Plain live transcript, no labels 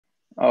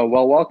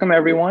Well, welcome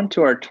everyone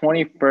to our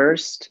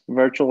 21st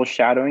virtual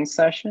shadowing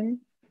session.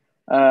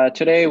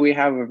 Today we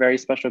have a very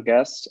special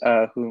guest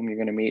whom you're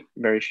going to meet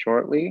very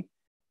shortly,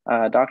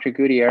 Dr.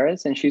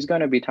 Gutierrez, and she's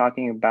going to be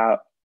talking about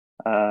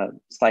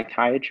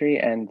psychiatry,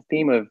 and the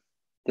theme of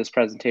this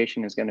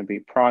presentation is going to be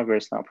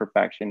progress, not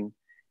perfection.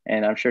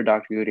 And I'm sure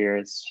Dr.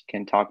 Gutierrez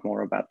can talk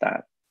more about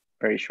that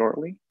very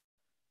shortly.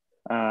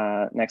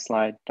 Next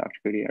slide, Dr.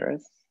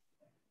 Gutierrez.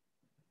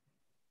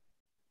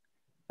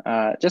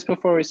 Just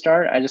before we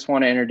start, I just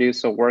want to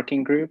introduce a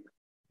working group.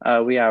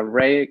 We have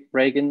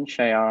Reagan,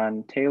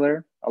 Cheyenne,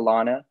 Taylor,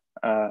 Alana,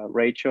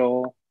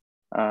 Rachel,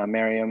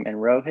 Miriam, and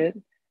Rohit.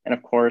 And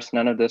of course,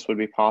 none of this would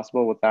be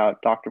possible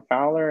without Dr.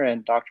 Fowler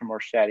and Dr.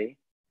 Morchetti.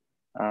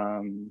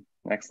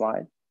 Next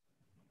slide.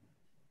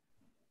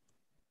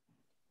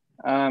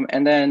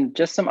 And then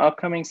just some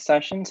upcoming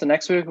sessions. So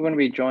next week, we're going to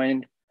be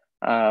joined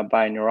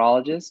by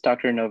neurologist,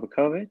 Dr.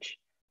 Novakovic.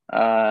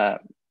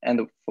 And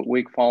the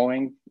week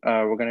following,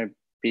 we're going to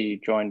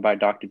be joined by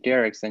Dr.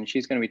 Derricks, and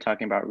she's going to be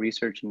talking about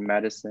research in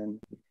medicine.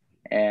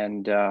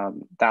 And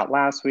that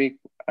last week,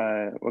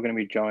 we're going to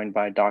be joined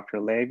by Dr.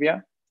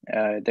 Lavia.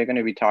 They're going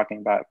to be talking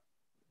about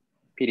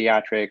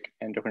pediatric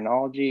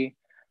endocrinology.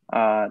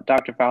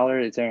 Dr. Fowler,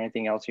 is there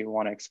anything else you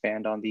want to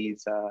expand on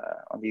these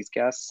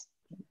guests?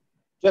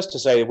 Just to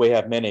say, we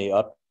have many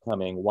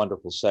upcoming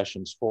wonderful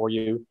sessions for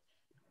you.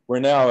 We're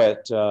now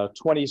at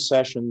 20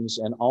 sessions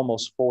and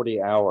almost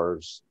 40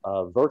 hours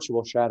of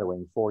virtual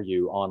shadowing for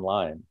you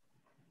online.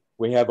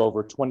 We have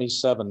over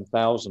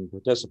 27,000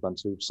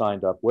 participants who've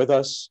signed up with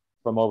us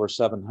from over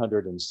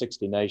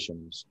 760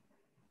 nations.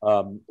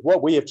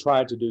 What we have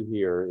tried to do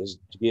here is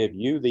to give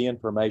you the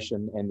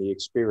information and the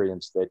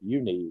experience that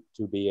you need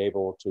to be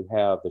able to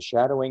have the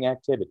shadowing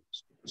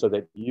activities so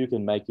that you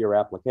can make your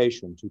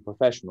application to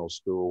professional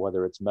school,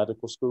 whether it's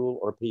medical school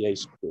or PA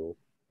school.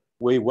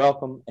 We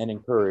welcome and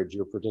encourage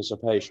your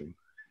participation.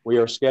 We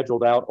are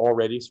scheduled out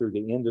already through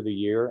the end of the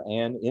year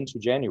and into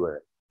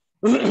January.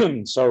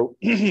 So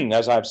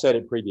as I've said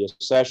in previous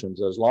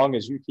sessions, as long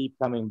as you keep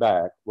coming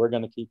back, we're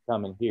going to keep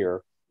coming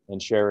here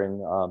and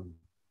sharing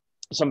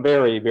some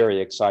very, very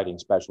exciting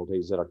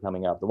specialties that are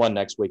coming up. The one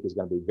next week is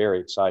going to be very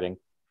exciting.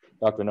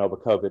 Dr.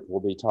 Novakovic will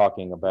be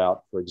talking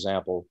about, for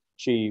example,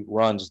 she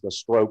runs the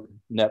stroke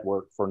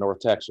network for North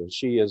Texas.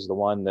 She is the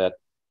one that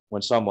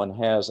when someone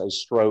has a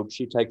stroke,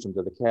 she takes them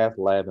to the cath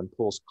lab and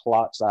pulls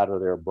clots out of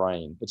their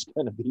brain. It's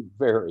going to be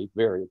very,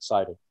 very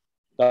exciting.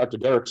 Dr.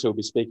 Derricks, who will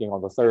be speaking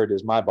on the 3rd,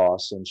 is my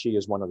boss, and she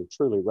is one of the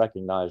truly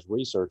recognized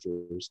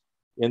researchers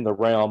in the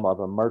realm of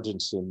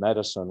emergency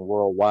medicine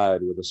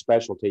worldwide with a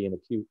specialty in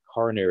acute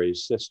coronary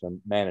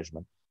system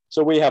management.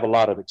 So we have a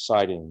lot of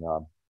exciting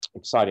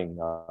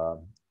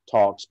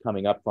talks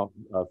coming up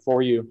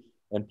for you.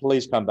 And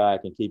please come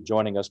back and keep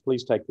joining us.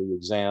 Please take the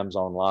exams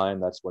online.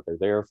 That's what they're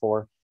there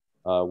for.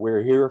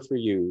 We're here for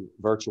you,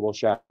 virtual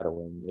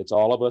shadowing. It's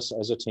all of us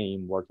as a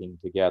team working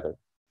together.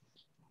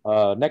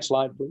 Next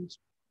slide, please.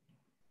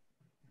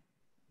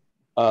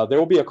 There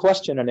will be a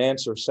question and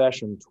answer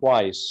session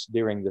twice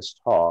during this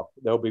talk.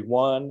 There'll be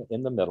one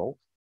in the middle.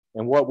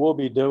 And what we'll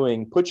be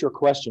doing, put your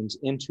questions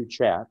into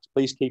chat.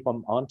 Please keep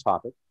them on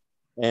topic.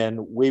 And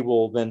we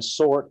will then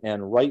sort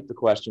and rate the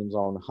questions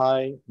on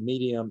high,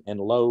 medium, and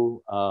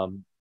low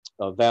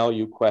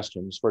value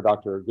questions for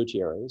Dr.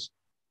 Gutierrez.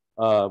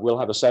 We'll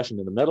have a session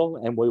in the middle,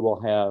 and we will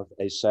have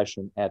a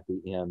session at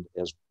the end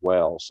as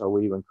well. So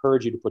we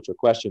encourage you to put your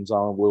questions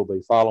on. We'll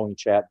be following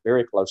chat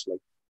very closely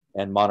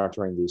and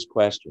monitoring these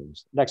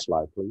questions. Next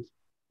slide, please.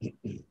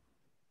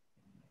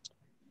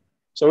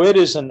 So it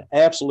is an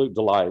absolute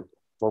delight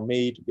for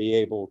me to be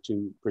able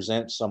to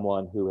present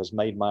someone who has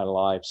made my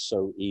life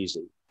so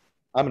easy.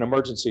 I'm an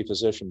emergency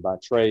physician by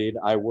trade.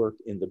 I work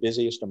in the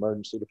busiest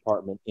emergency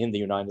department in the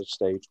United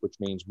States, which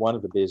means one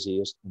of the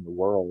busiest in the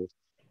world.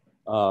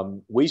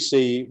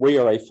 We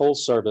are a full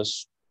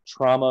service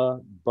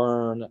trauma,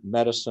 burn,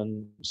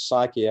 medicine,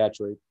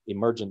 psychiatric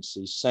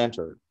emergency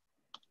center.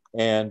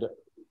 And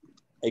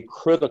a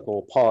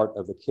critical part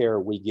of the care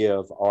we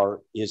give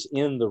is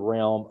in the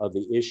realm of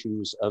the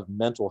issues of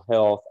mental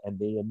health and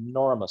the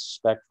enormous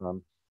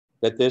spectrum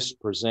that this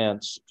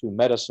presents to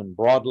medicine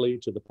broadly,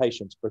 to the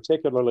patients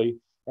particularly,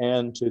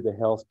 and to the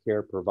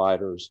healthcare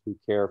providers who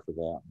care for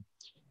them.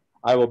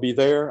 I will be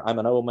there. I'm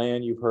an old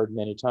man, you've heard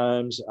many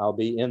times. I'll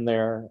be in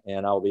there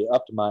and I'll be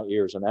up to my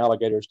ears in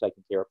alligators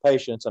taking care of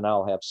patients, and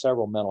I'll have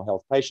several mental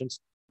health patients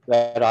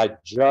that I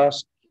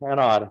just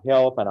cannot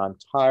help, and I'm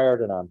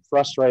tired and I'm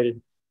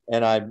frustrated,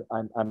 and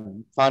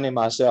I'm finding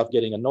myself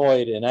getting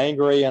annoyed and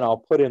angry, and I'll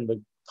put in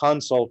the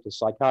consult to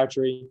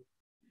psychiatry,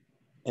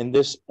 and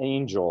this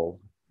angel,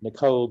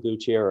 Nicole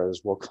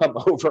Gutierrez, will come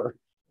over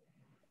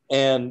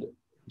and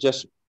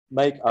just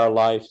make our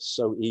life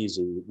so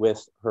easy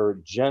with her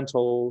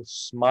gentle,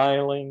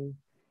 smiling,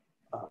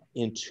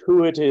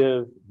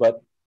 intuitive,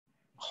 but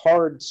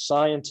hard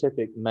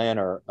scientific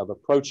manner of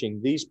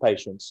approaching these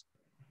patients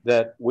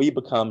that we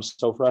become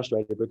so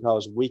frustrated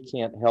because we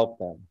can't help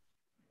them.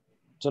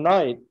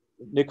 Tonight,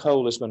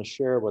 Nicole is going to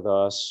share with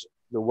us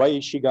the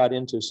way she got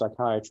into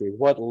psychiatry,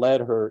 what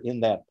led her in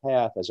that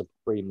path as a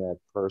pre-med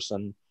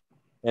person,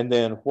 and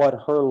then what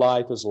her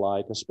life is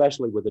like,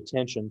 especially with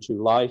attention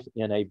to life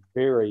in a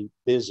very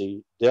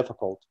busy,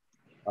 difficult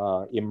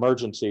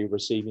emergency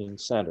receiving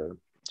center.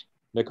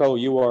 Nicole,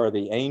 you are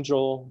the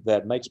angel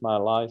that makes my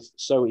life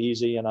so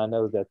easy, and I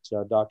know that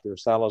Dr.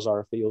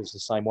 Salazar feels the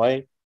same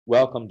way.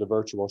 Welcome to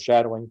Virtual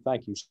Shadowing.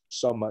 Thank you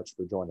so much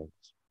for joining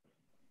us.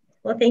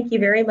 Well, thank you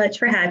very much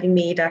for having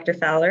me, Dr.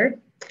 Fowler.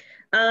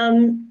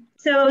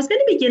 So I was going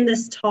to begin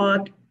this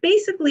talk,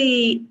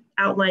 basically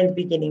outline the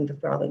beginning of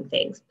the following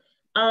things.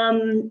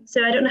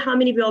 So I don't know how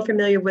many of you all are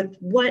familiar with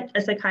what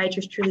a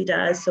psychiatrist truly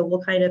does, so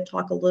we'll kind of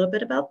talk a little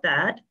bit about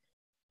that.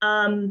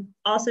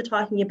 Also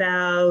talking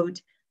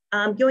about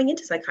going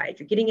into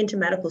psychiatry, getting into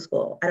medical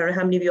school. I don't know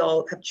how many of you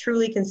all have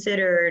truly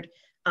considered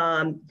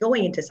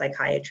going into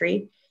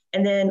psychiatry.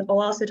 And then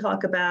I'll also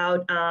talk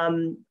about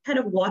kind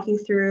of walking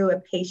through a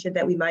patient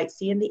that we might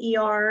see in the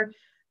ER,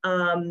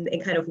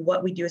 and kind of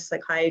what we do as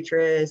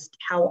psychiatrists,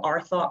 how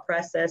our thought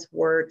process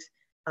works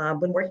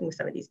when working with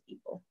some of these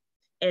people.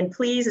 And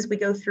please, as we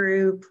go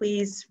through,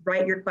 please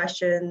write your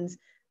questions.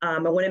 I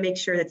want to make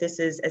sure that this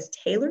is as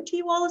tailored to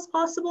you all as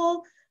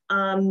possible.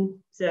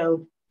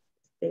 So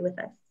stay with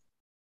us.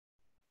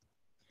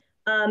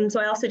 So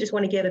I also just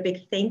want to give a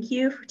big thank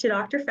you to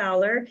Dr.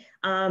 Fowler.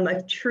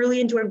 I've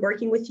truly enjoyed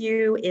working with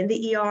you in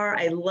the ER.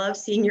 I love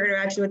seeing your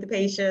interaction with the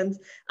patients.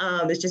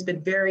 It's just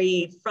been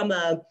very, from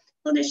a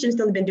clinician who's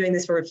only been doing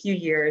this for a few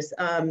years,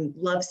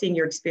 love seeing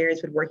your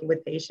experience with working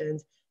with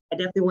patients. I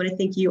definitely want to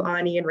thank you,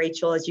 Ani and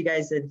Rachel, as you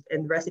guys and the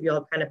rest of you all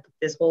have kind of put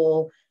this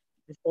whole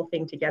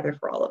thing together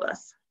for all of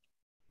us.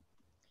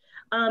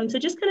 So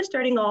just kind of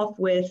starting off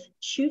with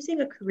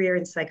choosing a career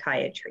in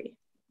psychiatry.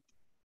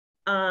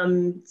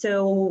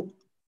 So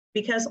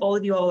because all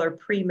of you all are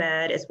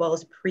pre-med as well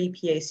as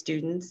pre-PA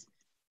students,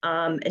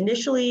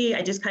 initially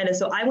I just kind of,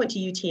 so I went to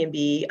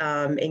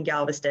UTMB in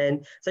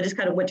Galveston. So I just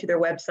kind of went to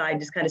their website and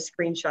just kind of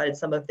screenshotted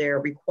some of their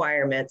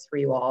requirements for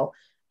you all.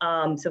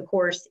 So of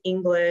course,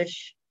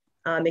 English,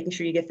 making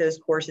sure you get those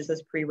courses,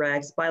 those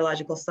prereqs,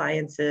 biological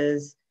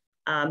sciences,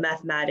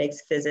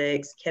 mathematics,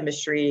 physics,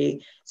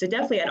 chemistry. So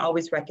definitely I'd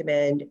always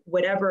recommend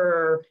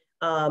whatever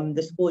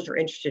the schools you're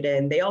interested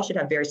in, they all should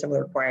have very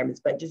similar requirements,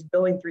 but just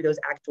going through those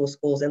actual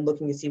schools and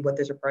looking to see what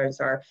those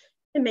requirements are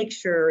and make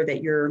sure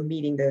that you're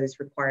meeting those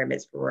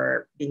requirements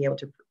for being able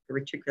to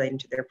matriculate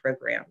into their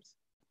programs.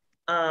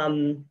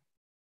 So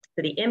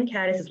the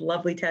MCAT is this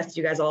lovely test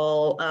you guys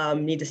all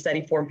need to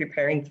study for and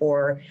preparing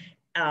for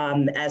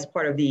as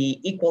part of the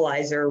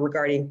equalizer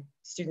regarding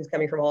students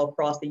coming from all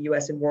across the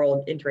US and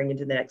world entering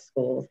into the next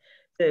schools.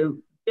 So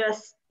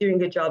just doing a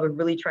good job of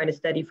really trying to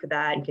study for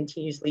that and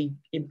continuously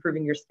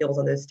improving your skills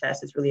on those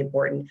tests is really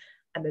important.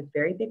 I'm a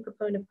very big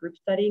proponent of group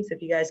studying. So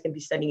if you guys can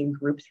be studying in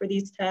groups for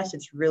these tests,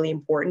 it's really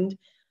important.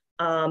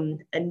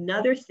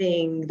 Another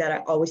thing that I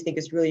always think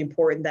is really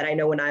important that I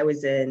know when I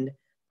was in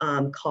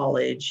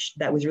college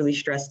that was really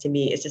stressed to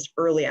me is just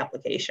early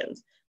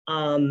applications.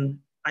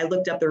 I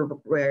looked up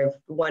the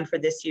one for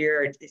this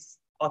year, it's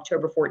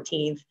October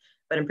 14th,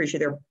 but I'm pretty sure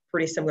they're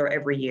pretty similar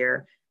every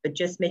year. But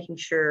just making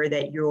sure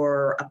that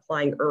you're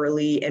applying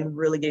early and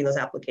really getting those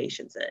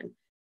applications in.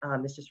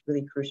 It's just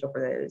really crucial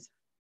for those.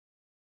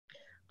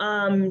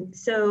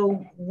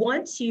 So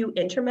once you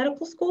enter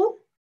medical school,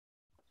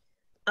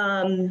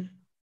 in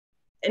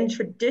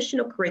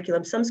traditional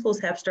curriculum, some schools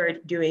have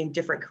started doing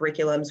different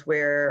curriculums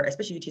where,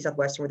 especially UT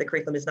Southwestern, where the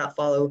curriculum does not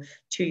follow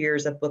 2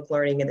 years of book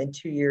learning and then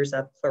 2 years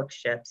of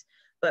clerkships.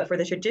 But for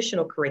the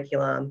traditional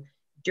curriculum,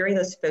 during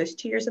those first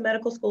 2 years of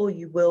medical school,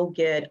 you will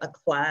get a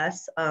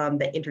class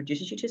that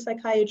introduces you to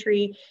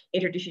psychiatry,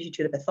 introduces you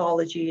to the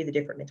pathology, the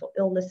different mental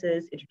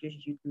illnesses,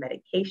 introduces you to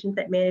medications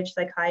that manage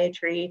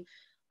psychiatry.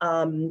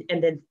 And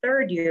then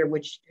third year,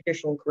 which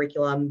traditional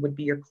curriculum would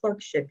be your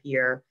clerkship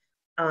year,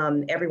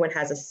 everyone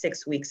has a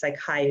 6-week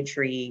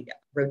psychiatry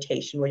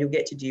rotation where you'll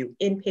get to do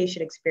inpatient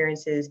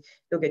experiences,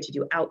 you'll get to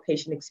do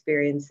outpatient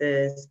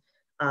experiences.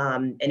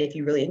 And if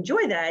you really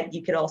enjoy that,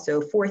 you can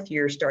also fourth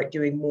year start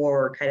doing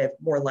more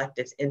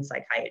electives in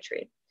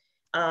psychiatry.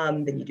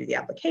 Then you do the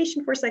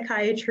application for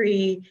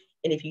psychiatry.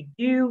 And if you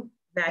do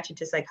match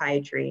into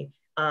psychiatry,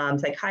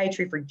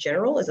 psychiatry for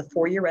general is a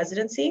 4-year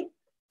residency.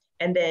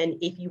 And then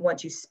if you want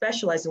to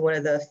specialize in one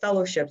of the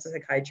fellowships that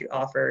psychiatry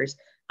offers,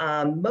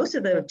 most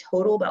of them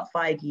total about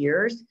 5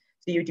 years.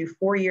 So you do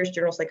 4 years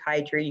general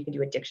psychiatry, you can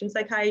do addiction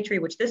psychiatry,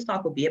 which this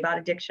talk will be about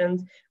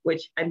addictions,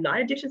 which I'm not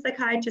an addiction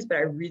psychiatrist, but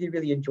I really,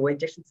 really enjoy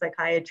addiction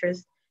psychiatry.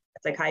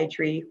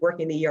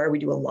 Working in the ER, we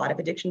do a lot of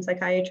addiction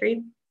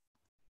psychiatry.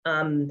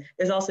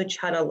 There's also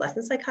child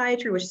adolescent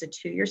psychiatry, which is a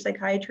 2-year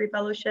psychiatry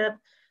fellowship.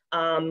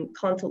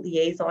 Consult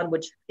liaison,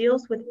 which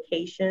deals with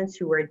patients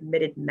who are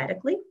admitted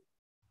medically.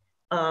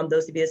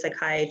 Those to be a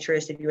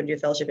psychiatrist if you want to do a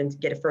fellowship and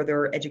get a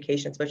further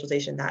education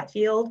specialization in that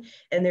field.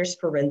 And there's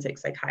forensic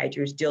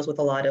psychiatry, which deals with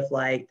a lot of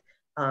like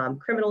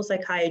criminal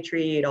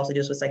psychiatry. It also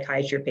deals with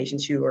psychiatry of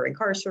patients who are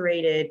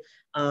incarcerated.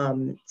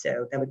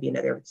 So that would be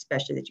another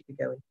specialty that you could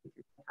go into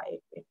through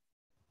psychiatry.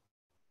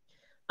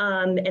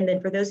 And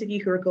then for those of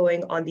you who are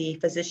going on the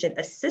physician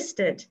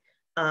assistant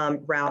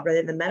route rather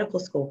than the medical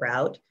school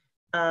route,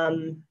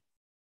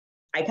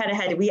 I kind of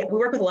had, we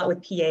work with a lot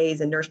with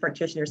PAs and nurse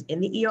practitioners in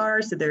the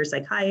ER. So there's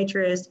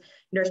psychiatrists,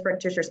 nurse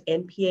practitioners,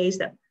 and PAs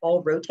that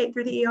all rotate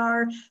through the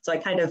ER. So I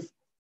kind of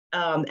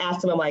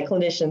asked some of my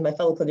clinicians, my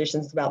fellow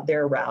clinicians about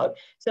their route.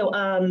 So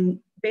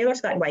Baylor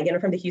Scott and White, again,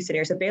 I'm from the Houston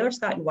area. So Baylor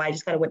Scott and White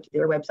just kind of went to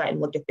their website and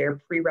looked at their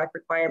prereq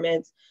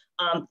requirements,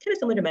 kind of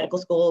similar to medical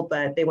school,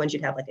 but they want you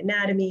to have like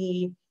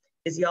anatomy,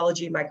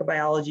 physiology,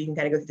 microbiology. You can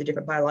kind of go through the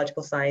different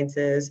biological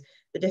sciences,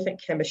 the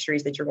different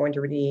chemistries that you're going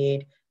to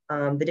need,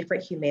 the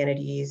different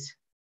humanities,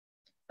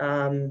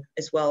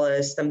 as well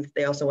as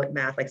they also want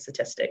math like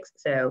statistics.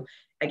 So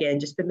again,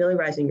 just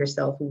familiarizing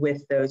yourself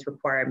with those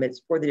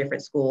requirements for the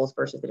different schools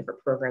versus the different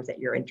programs that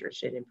you're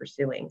interested in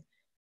pursuing.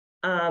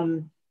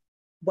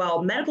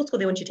 While medical school,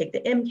 they want you to take the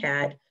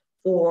MCAT.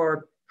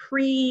 For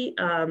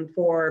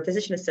for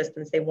physician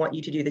assistants, they want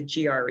you to do the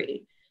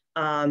GRE.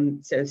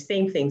 So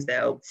same things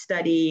though,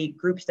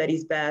 group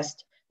studies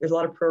best. There's a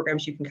lot of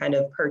programs you can kind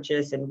of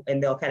purchase and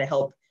they'll kind of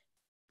help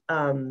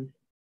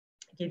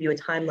give you a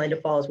timeline to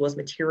follow as well as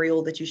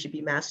material that you should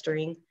be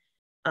mastering.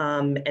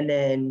 And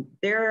then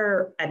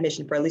their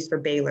admission, for at least for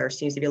Baylor,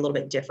 seems to be a little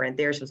bit different.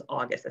 Theirs was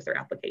August as their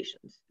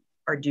applications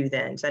are due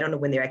then. So I don't know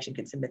when they actually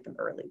could submit them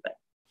early, but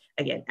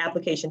again,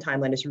 application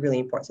timeline is really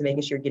important. So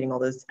making sure you're getting all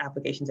those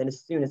applications in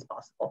as soon as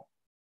possible.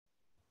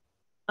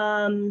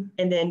 And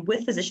then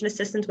with physician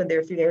assistants, when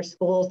they're through their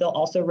schools, they'll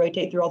also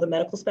rotate through all the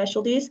medical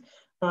specialties.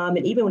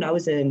 And even when I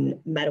was in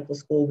medical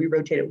school, we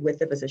rotated with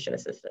the physician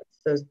assistants,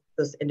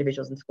 those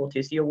individuals in school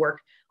too. So you'll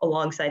work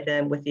alongside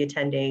them with the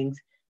attendings.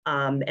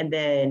 And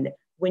then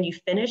when you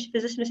finish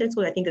physician assistant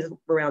school, I think is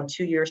around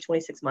 2 years,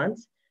 26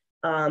 months,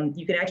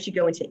 you can actually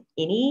go into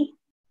any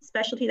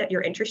specialty that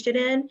you're interested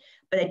in.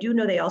 But I do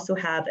know they also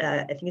have,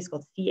 I think it's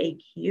called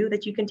CAQ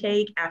that you can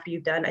take after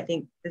you've done, I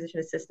think,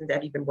 physician assistants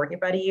after you've been working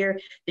about a year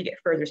to get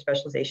further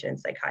specialization in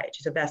psychiatry.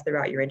 So if that's the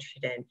route you're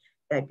interested in,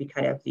 that'd be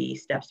kind of the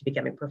steps to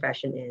becoming a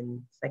profession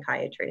in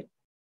psychiatry.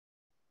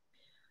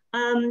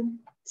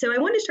 So I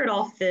want to start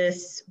off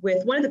this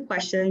with one of the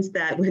questions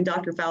that when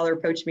Dr. Fowler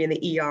approached me in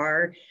the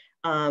ER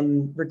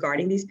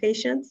regarding these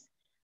patients.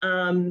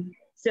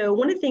 So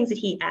one of the things that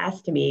he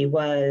asked me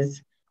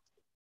was,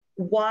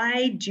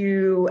 why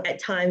do, at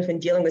times when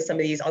dealing with some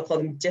of these, I'll call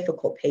them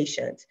difficult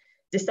patients,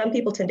 do some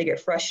people tend to get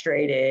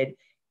frustrated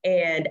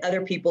and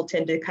other people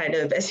tend to kind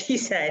of, as he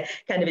said,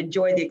 kind of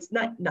enjoy the,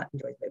 not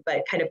enjoy it,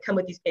 but kind of come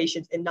with these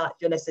patients and not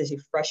feel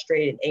necessarily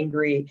frustrated,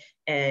 angry,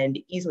 and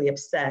easily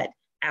upset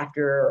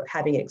after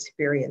having an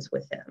experience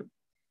with them.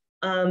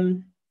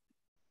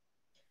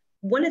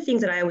 One of the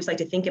things that I always like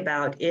to think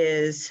about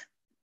is,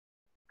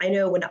 I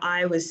know when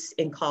I was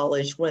in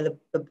college, one of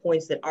the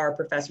points that our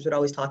professors would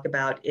always talk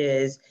about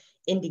is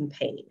ending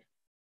pain.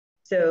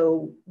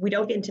 So we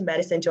don't get into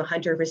medicine to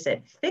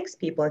 100% fix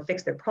people and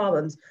fix their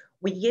problems.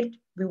 We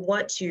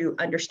want to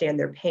understand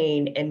their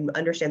pain and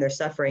understand their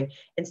suffering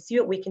and see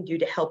what we can do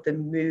to help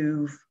them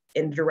move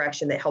in the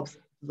direction that helps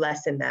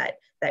lessen that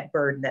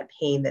burden, that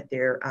pain that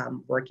they're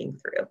working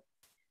through.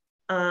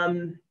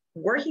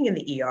 Working in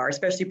the ER,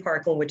 especially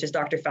Parkland, which, as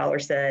Dr. Fowler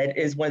said,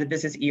 is one of the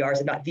business ERs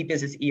and not the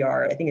business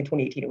ER. I think in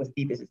 2018 it was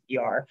the business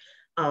ER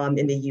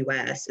in the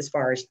US as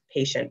far as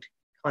patient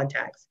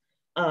contacts.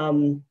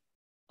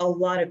 A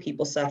lot of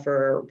people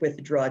suffer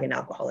with drug and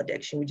alcohol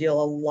addiction. We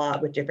deal a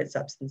lot with different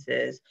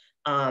substances,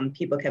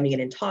 people coming in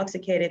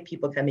intoxicated,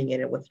 people coming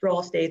in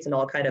withdrawal states, and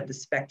all kind of the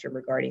spectrum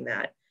regarding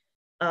that.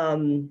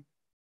 And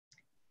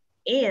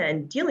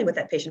dealing with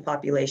that patient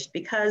population,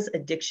 because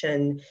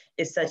addiction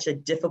is such a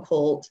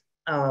difficult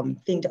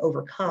thing to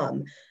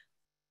overcome,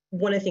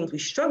 one of the things we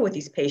struggle with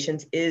these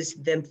patients is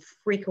them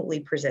frequently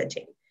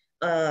presenting.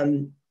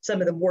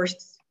 Some of the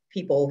worst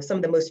people, some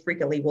of the most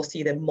frequently, we'll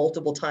see them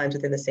multiple times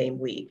within the same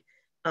week.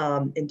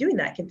 And doing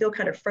that can feel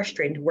kind of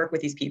frustrating to work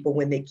with these people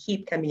when they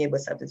keep coming in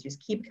with substance use,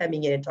 keep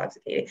coming in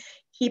intoxicated,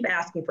 keep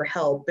asking for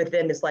help, but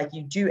then it's like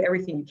you do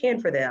everything you can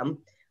for them.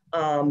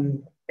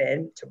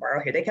 Then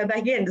tomorrow, here they come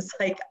back in. It's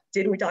like,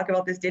 didn't we talk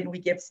about this? Didn't we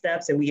give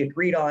steps? And we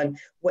agreed on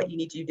what you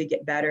need to do to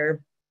get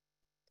better.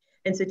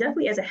 And so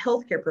definitely as a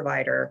healthcare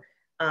provider,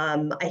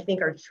 I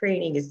think our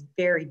training is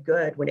very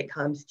good when it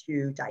comes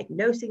to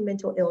diagnosing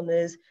mental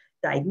illness,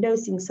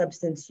 diagnosing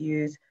substance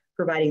use,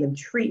 providing them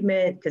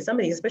treatment, because some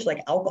of these, especially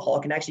like alcohol,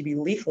 can actually be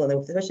lethal, and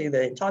especially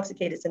the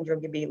intoxicated syndrome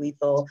can be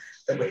lethal,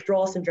 the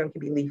withdrawal syndrome can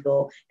be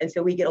lethal. And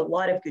so we get a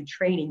lot of good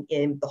training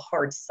in the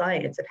hard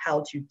science of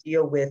how to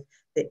deal with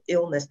the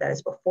illness that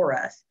is before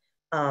us.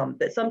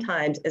 But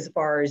sometimes, as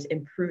far as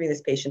improving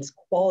this patient's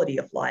quality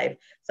of life,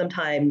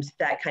 sometimes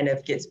that kind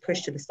of gets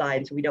pushed to the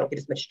side, so we don't get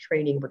as much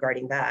training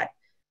regarding that.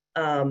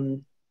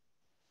 And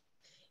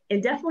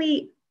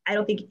definitely, I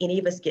don't think any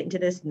of us get into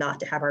this not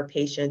to have our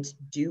patients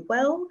do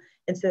well.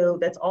 And so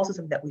that's also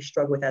something that we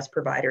struggle with as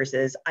providers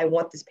is, I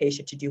want this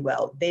patient to do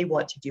well. They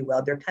want to do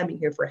well. They're coming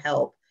here for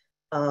help.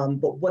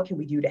 But what can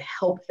we do to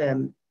help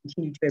them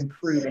continue to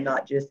improve and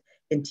not just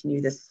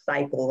continue this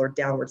cycle or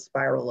downward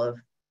spiral of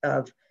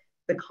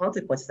the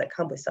consequences that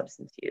come with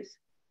substance use?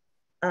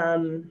 Let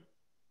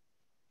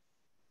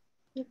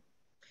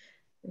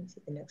me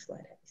see the next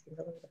slide.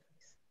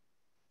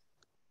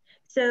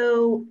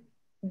 So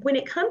when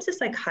it comes to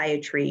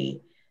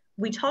psychiatry,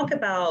 we talk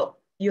about,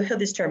 you hear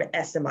this term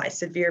SMI,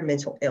 severe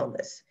mental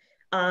illness.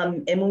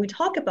 And when we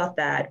talk about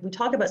that, we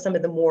talk about some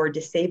of the more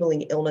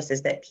disabling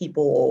illnesses that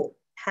people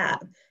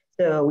have.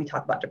 So we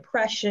talk about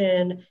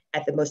depression.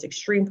 At the most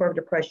extreme form of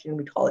depression,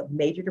 we call it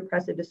major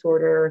depressive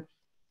disorder.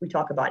 We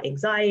talk about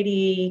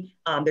anxiety.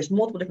 There's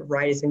multiple different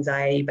varieties of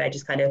anxiety, but I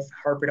just kind of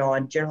harped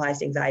on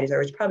generalized anxiety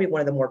disorder. It's probably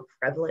one of the more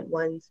prevalent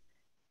ones.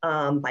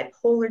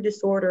 Bipolar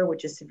disorder,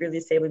 which is severely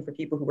disabling for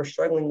people who are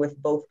struggling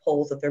with both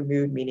poles of their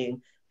mood,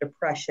 meaning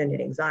depression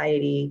and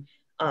anxiety.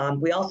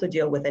 We also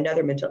deal with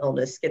another mental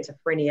illness,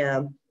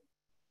 schizophrenia.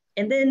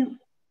 And then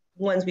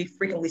ones we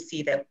frequently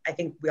see that I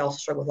think we also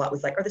struggle with a lot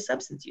with, like, are the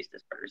substance use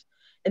disorders.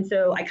 And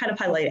so I kind of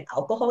highlighted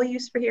alcohol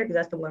use for here because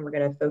that's the one we're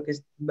going to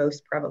focus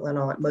most prevalent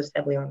on, most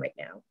heavily on right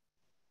now.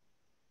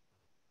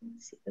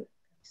 Let's see,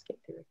 skip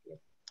through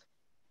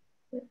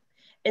here.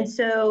 And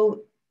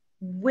so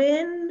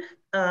when,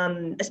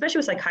 especially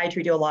with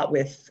psychiatry, we do a lot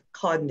with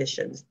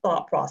cognitions,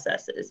 thought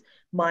processes,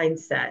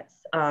 mindsets,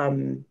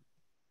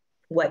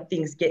 what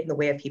things get in the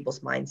way of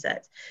people's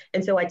mindsets.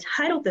 And so I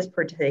titled this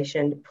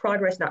presentation,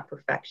 Progress, Not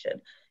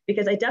Perfection,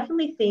 because I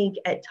definitely think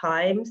at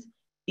times,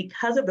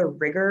 because of the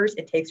rigors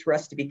it takes for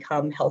us to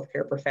become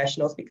healthcare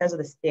professionals, because of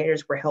the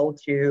standards we're held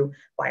to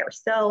by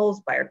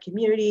ourselves, by our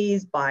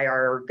communities, by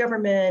our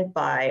government,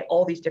 by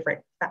all these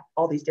different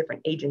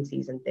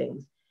agencies and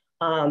things,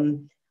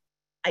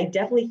 I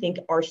definitely think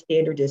our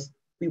standard is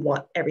we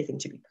want everything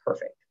to be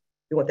perfect.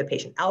 We want the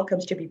patient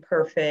outcomes to be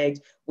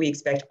perfect. We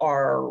expect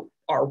our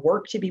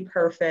work to be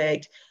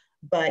perfect.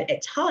 But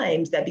at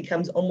times that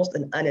becomes almost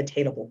an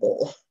unattainable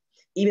goal.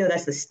 Even though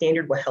that's the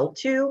standard we're held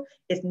to,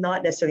 it's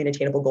not necessarily an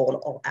attainable goal in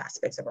all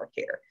aspects of our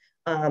care.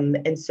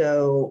 And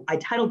so I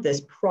titled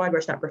this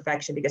Progress, Not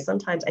Perfection, because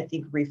sometimes I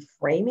think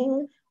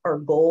reframing our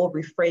goal,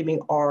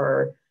 reframing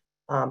our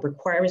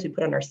requirements we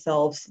put on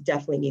ourselves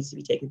definitely needs to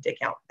be taken into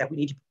account, that we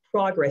need to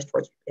progress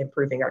towards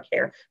improving our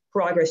care,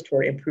 progress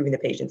toward improving the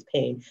patient's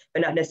pain,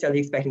 but not necessarily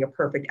expecting a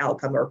perfect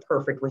outcome or a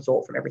perfect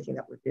result from everything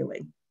that we're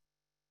doing.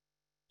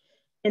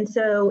 And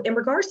so in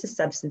regards to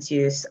substance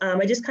use,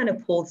 I just kind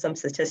of pulled some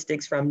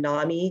statistics from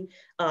NAMI,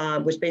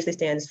 which basically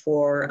stands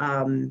for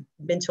a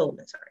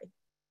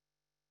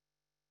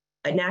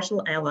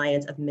National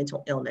Alliance of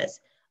Mental Illness.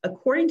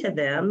 According to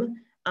them,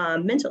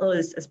 mental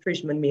illness, as pretty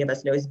sure many of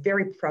us know, is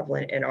very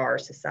prevalent in our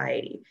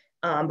society.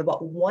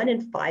 About 1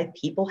 in 5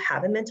 people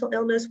have a mental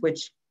illness,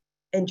 which,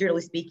 and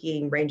generally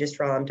speaking, ranges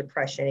from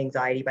depression,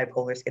 anxiety,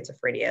 bipolar,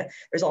 schizophrenia.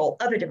 There's all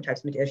other different types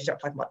of mental illness. You start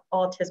talking about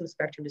autism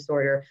spectrum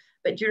disorder,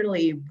 but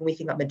generally, when we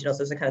think about mental illness,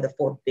 those are kind of the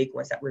 4 big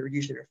ones that we're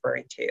usually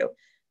referring to.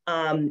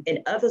 And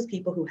of those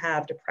people who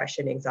have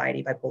depression,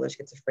 anxiety, bipolar,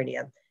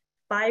 schizophrenia,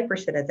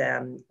 5% of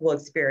them will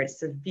experience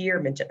severe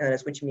mental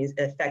illness, which means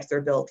it affects their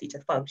ability to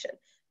function.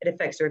 It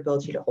affects their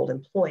ability to hold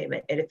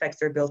employment. It affects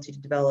their ability to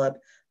develop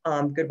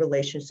good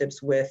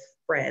relationships with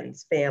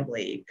friends,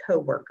 family,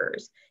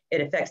 coworkers. It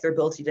affects their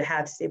ability to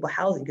have stable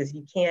housing, because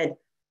you can't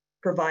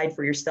provide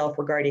for yourself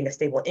regarding a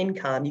stable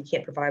income. You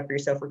can't provide for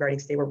yourself regarding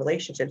stable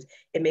relationships.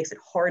 It makes it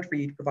hard for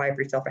you to provide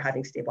for yourself for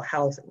having stable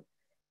housing.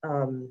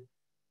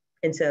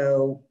 And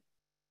so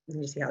let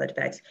me see how that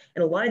affects.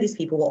 And a lot of these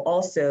people will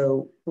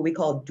also, what we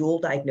call dual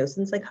diagnosis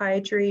in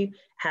psychiatry,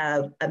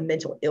 have a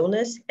mental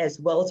illness as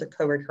well as a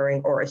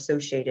co-occurring or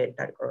associated,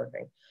 not a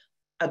co-occurring,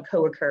 a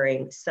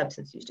co-occurring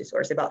substance use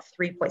disorder. So about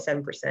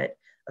 3.7%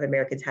 of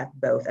Americans have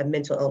both a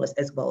mental illness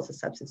as well as a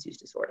substance use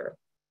disorder.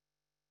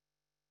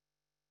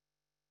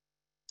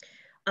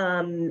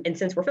 And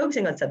since we're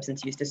focusing on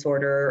substance use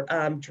disorder,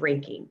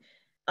 drinking.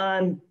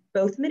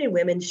 Both men and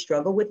women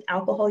struggle with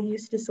alcohol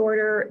use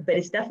disorder, but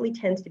it definitely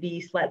tends to be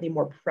slightly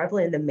more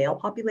prevalent in the male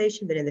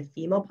population than in the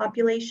female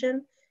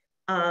population.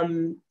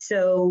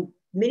 So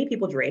many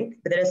people drink,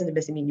 but that doesn't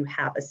necessarily mean you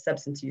have a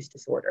substance use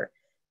disorder.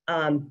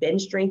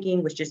 Binge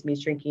drinking, which just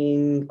means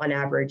drinking on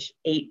average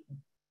eight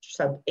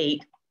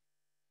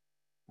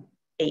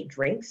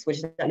drinks, which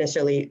is not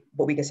necessarily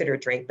what we consider a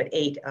drink, but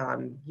 8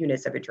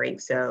 units of a drink.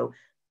 So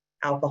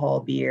alcohol,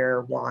 beer,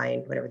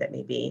 wine, whatever that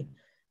may be.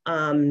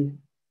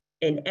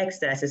 In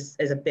excess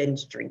is a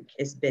binge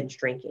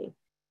drinking.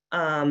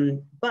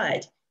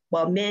 But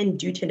while men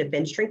do tend to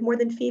binge drink more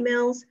than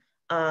females,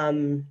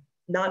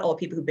 not all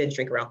people who binge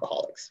drink are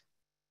alcoholics.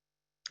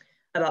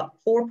 About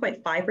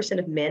 4.5%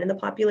 of men in the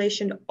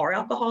population are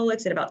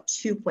alcoholics, and about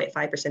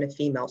 2.5% of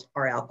females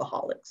are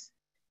alcoholics.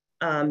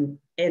 And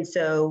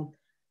so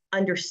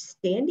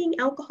understanding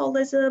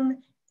alcoholism,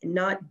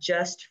 not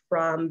just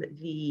from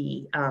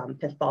the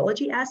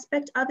pathology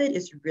aspect of it,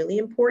 is really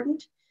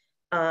important.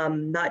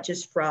 Not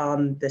just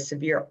from the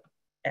severe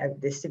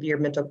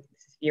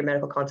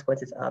medical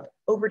consequences of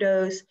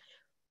overdose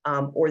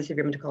or the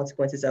severe mental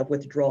consequences of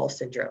withdrawal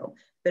syndrome,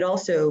 but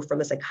also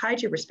from a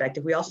psychiatry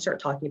perspective, we also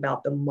start talking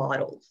about the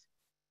models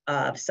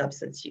of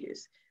substance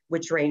use,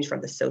 which range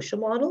from the social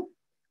model,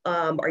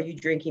 Are you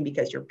drinking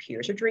because your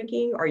peers are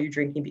drinking? Are you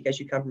drinking because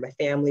you come from a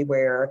family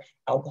where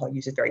alcohol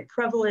use is very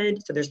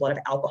prevalent? So there's a lot of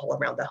alcohol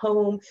around the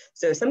home.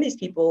 So some of these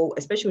people,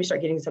 especially when you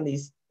start getting some of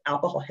these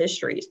alcohol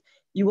histories,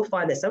 you will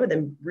find that some of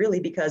them really,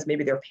 because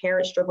maybe their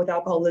parents struggle with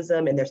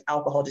alcoholism and there's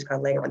alcohol just kind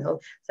of laying around the home,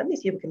 some of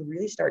these people can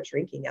really start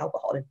drinking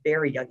alcohol at a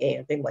very young age,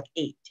 I think like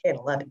 8, 10,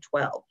 11,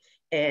 12,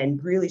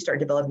 and really start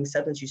developing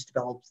substance use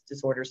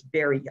disorders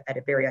at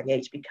a very young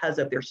age because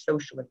of their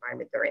social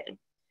environment they're in.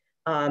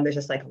 There's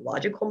a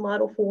psychological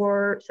model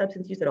for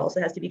substance use that also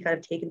has to be kind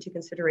of taken into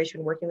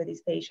consideration working with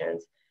these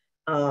patients.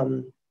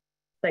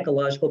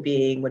 Psychological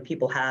being when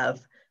people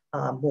have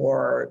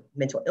more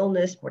mental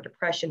illness, more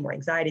depression, more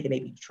anxiety, they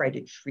maybe try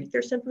to treat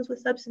their symptoms with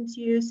substance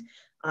use.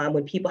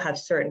 When people have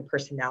certain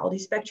personality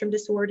spectrum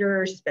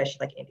disorders, especially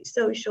like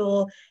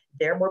antisocial,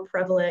 they're more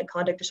prevalent.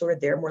 Conduct disorder,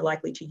 they're more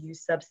likely to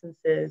use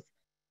substances.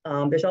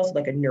 There's also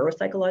like a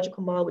neuropsychological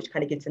model, which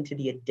kind of gets into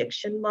the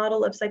addiction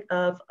model of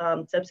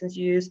substance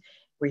use,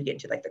 where you get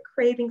into like the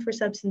craving for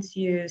substance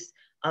use.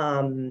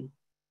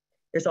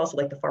 There's also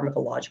like the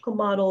pharmacological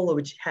model,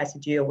 which has to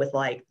deal with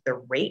like the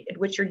rate at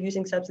which you're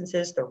using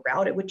substances, the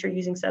route at which you're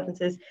using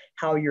substances,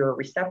 how your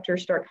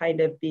receptors start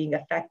kind of being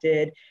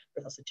affected.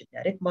 There's also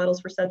genetic models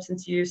for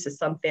substance use. So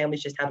some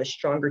families just have a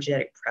stronger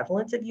genetic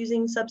prevalence of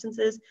using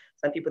substances.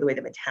 Some people, the way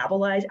they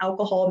metabolize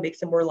alcohol makes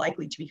them more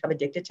likely to become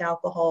addicted to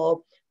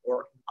alcohol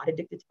or not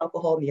addicted to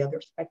alcohol in the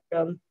other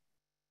spectrum.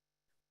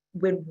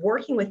 When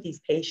working with these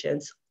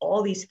patients,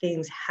 all these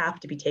things have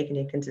to be taken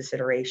into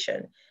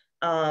consideration.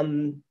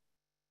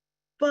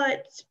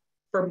 But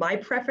for my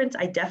preference,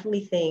 I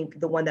definitely think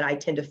the one that I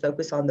tend to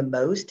focus on the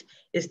most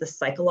is the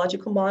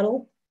psychological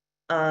model.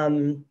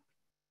 And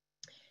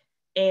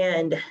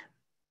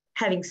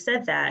having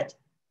said that,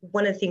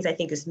 one of the things I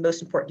think is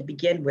most important to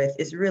begin with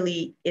is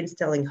really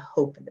instilling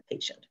hope in the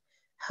patient.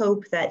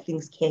 Hope that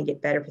things can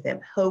get better for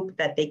them. Hope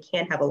that they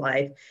can have a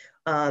life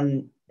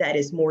that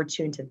is more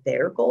tuned to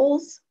their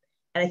goals.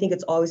 And I think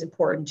it's always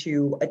important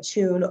to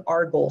attune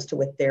our goals to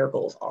what their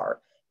goals are.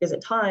 Because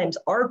at times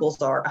our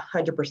goals are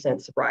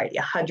 100% sobriety,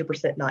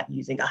 100% not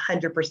using,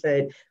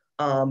 100%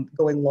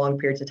 going long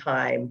periods of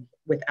time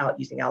without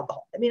using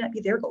alcohol. That may not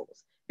be their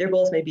goals. Their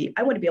goals may be,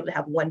 I want to be able to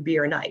have 1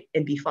 beer a night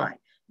and be fine,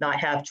 not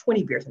have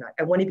 20 beers a night.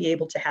 I want to be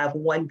able to have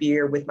 1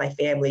 beer with my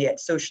family at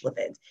social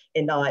events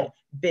and not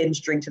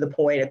binge drink to the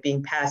point of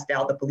being passed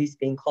out, the police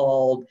being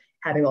called,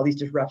 having all these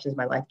disruptions in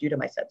my life due to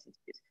my substance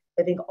use.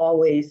 I think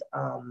always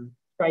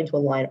trying to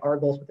align our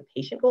goals with the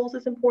patient goals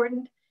is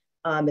important.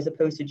 As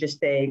opposed to just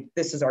saying,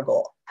 this is our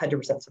goal,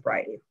 100%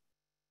 sobriety.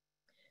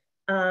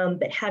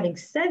 But having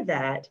said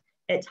that,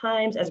 at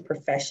times as a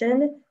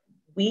profession,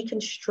 we can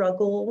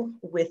struggle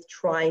with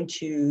trying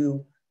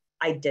to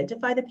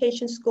identify the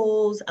patient's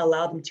goals,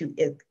 allow them to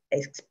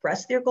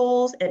express their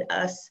goals, and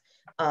us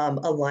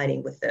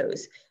aligning with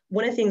those.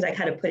 One of the things I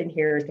kind of put in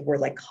here is the word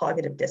like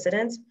cognitive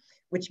dissonance,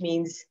 which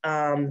means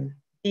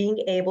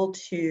being able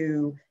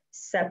to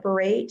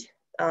separate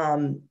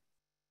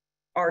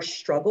our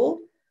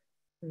struggle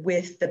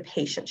with the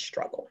patient's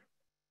struggle.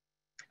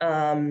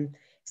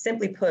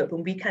 Simply put,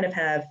 when we kind of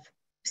have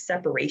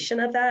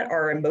separation of that,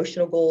 our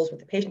emotional goals with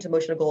the patient's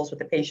emotional goals with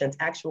the patient's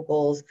actual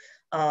goals,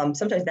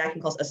 sometimes that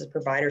can cause us as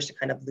providers to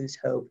kind of lose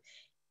hope.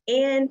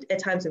 And at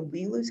times when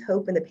we lose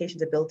hope in the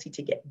patient's ability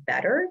to get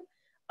better,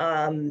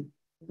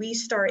 we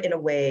start in a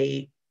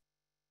way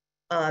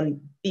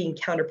being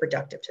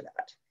counterproductive to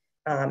that.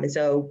 And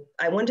so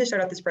I wanted to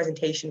start off this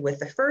presentation with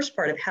the first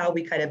part of how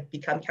we kind of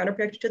become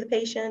counterproductive to the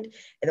patient, and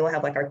then we'll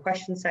have like our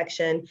question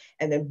section,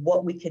 and then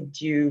what we could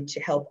do to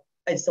help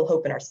instill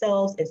hope in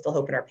ourselves, instill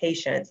hope in our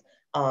patients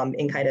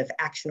in kind of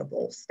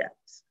actionable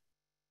steps.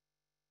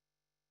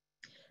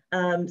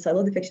 So I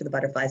love the picture of the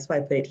butterfly, so I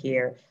put it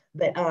here.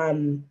 But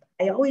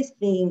I always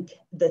think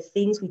the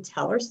things we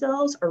tell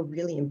ourselves are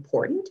really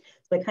important.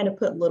 So I kind of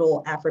put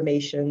little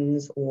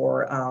affirmations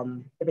or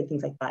different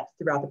things like that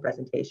throughout the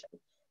presentation.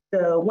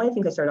 So one of the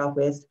things I start off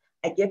with,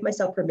 I give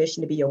myself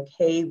permission to be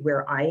okay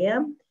where I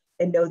am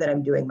and know that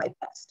I'm doing my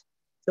best.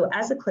 So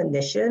as a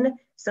clinician,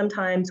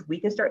 sometimes we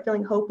can start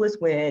feeling hopeless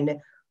when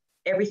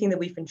everything that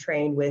we've been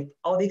trained with,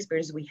 all the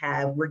experiences we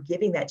have, we're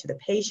giving that to the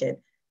patient.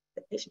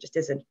 The patient just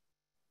isn't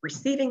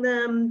receiving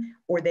them,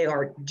 or they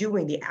are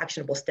doing the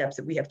actionable steps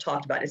that we have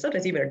talked about and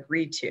sometimes even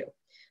agreed to.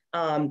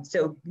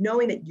 So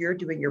knowing that you're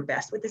doing your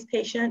best with this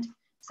patient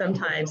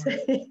sometimes,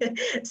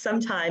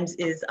 sometimes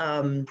is,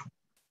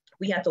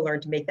 we have to learn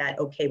to make that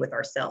okay with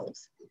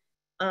ourselves.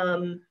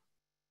 Well,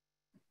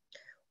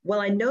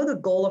 I know the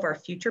goal of our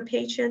future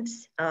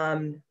patients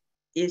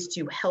is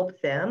to help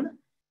them.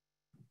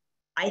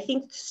 I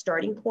think the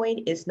starting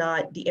point is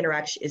not the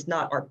interaction, is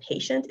not our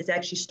patient, it's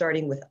actually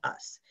starting with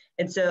us.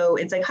 And so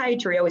in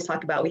psychiatry, I always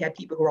talk about, we have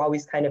people who are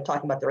always kind of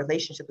talking about the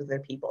relationships with their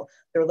people,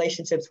 the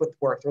relationships with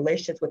work, the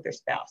relationships with their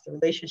spouse, the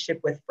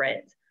relationship with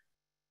friends.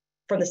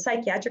 From the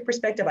psychiatric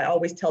perspective, I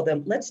always tell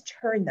them, let's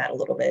turn that a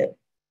little bit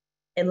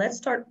and let's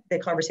start the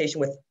conversation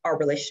with our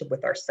relationship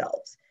with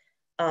ourselves.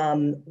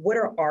 What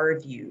are our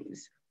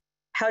views?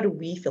 How do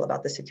we feel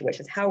about the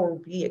situations? How are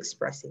we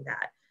expressing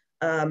that?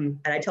 And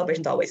I tell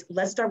patients always,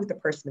 let's start with the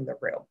person in the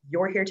room.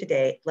 You're here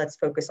today, let's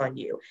focus on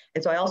you.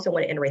 And so I also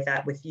want to iterate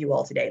that with you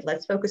all today.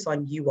 Let's focus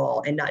on you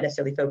all and not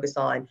necessarily focus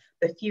on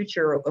the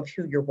future of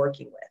who you're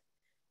working with.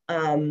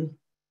 Kind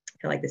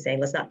of like the saying,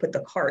 let's not put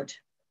the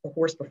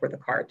horse before the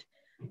cart.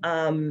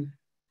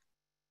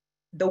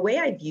 The way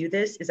I view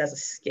this is as a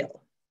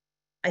skill.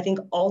 I think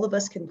all of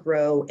us can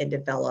grow and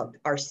develop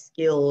our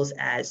skills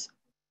as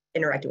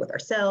interacting with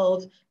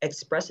ourselves,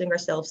 expressing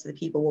ourselves to the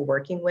people we're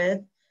working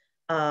with.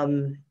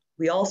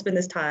 We all spend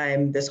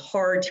this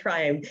hard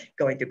time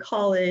going through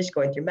college,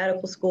 going through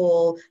medical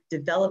school,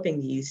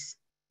 developing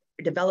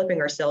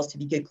ourselves to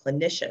be good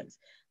clinicians.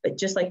 But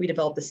just like we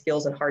develop the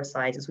skills in hard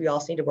sciences, we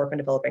also need to work on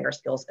developing our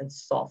skills in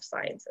soft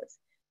sciences.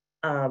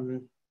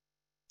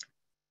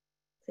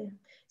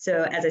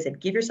 So as I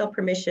said, give yourself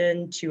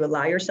permission to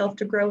allow yourself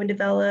to grow and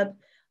develop.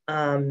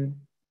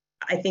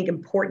 I think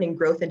important in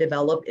growth and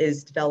develop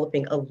is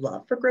developing a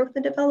love for growth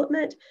and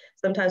development.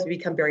 Sometimes we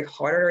become very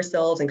hard on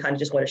ourselves and kind of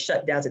just want to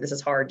shut down, say this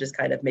is hard, just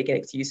kind of make an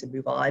excuse and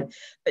move on.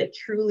 But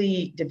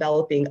truly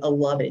developing a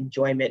love and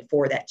enjoyment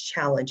for that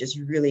challenge is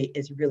really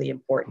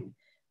important.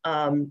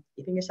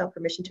 Giving yourself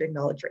permission to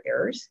acknowledge your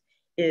errors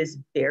is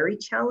very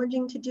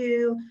challenging to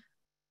do,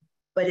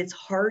 but it's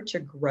hard to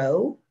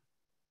grow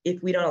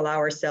if we don't allow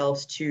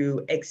ourselves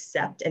to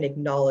accept and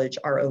acknowledge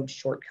our own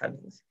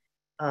shortcomings.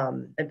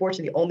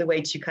 Unfortunately, the only way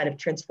to kind of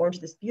transform to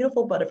this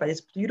beautiful butterfly, this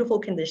beautiful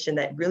condition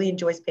that really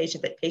enjoys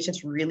patients, that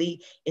patients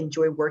really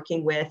enjoy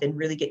working with and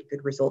really get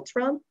good results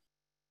from,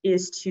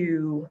 is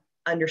to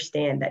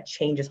understand that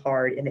change is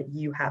hard and that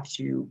you have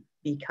to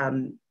be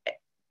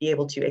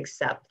able to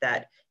accept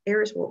that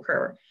errors will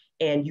occur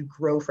and you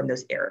grow from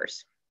those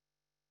errors.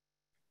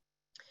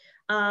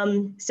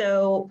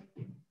 So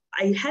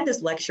I had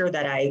this lecture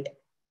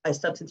a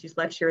substance use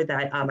lecture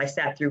that I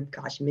sat through,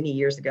 many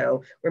years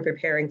ago when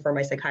preparing for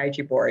my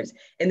psychiatry boards.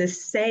 And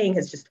this saying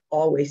has just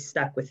always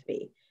stuck with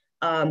me.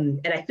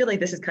 And I feel like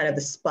this is kind of the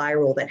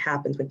spiral that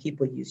happens when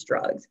people use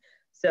drugs.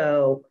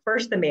 So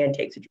first the man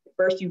takes a drink.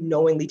 First you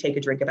knowingly take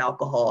a drink of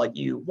alcohol.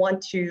 You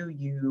want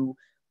to,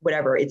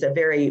 whatever. It's a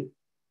very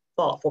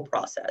thoughtful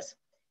process.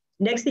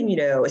 Next thing you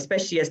know,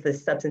 especially as the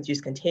substance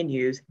use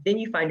continues, then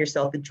you find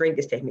yourself, the drink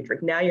is taking a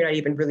drink. Now you're not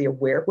even really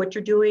aware of what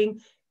you're doing.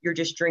 You're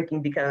just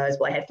drinking because,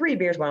 well, I had 3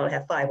 beers, why don't I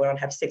have 5? Why don't I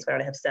have 6? Why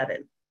don't I have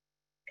 7?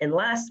 And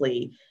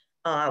lastly,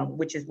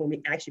 which is when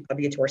we actually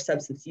probably get to our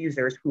substance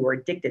users who are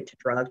addicted to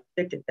drugs,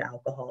 addicted to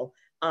alcohol,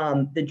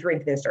 the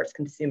drink then starts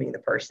consuming the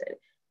person.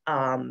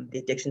 The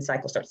addiction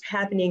cycle starts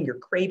happening, you're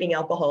craving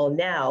alcohol.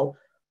 Now,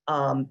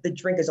 the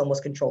drink is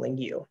almost controlling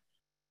you.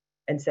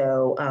 And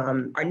so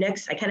I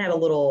kind of have a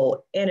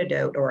little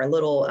anecdote or a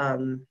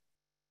little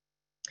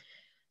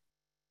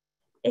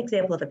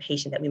example of a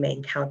patient that we may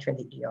encounter in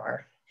the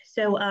ER.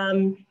 So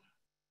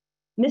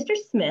Mr.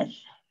 Smith,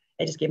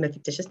 I just gave him a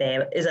fictitious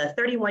name, is a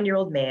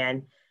 31-year-old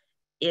man,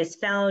 is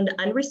found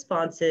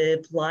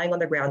unresponsive, lying on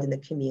the ground in the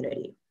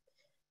community.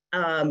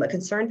 A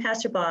concerned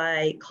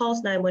passerby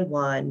calls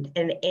 911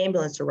 and an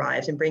ambulance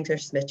arrives and brings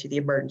Mr. Smith to the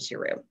emergency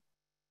room.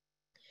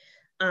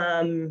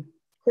 Of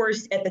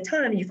course, at the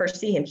time you first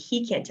see him,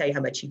 he can't tell you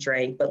how much he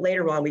drank, but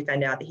later on we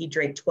found out that he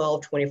drank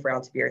 12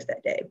 24-ounce beers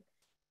that day.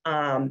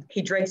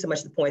 He drank so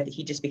much to the point that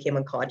he just became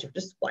unconscious,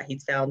 just why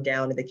he's found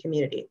down in the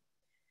community.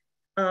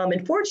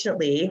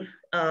 Unfortunately,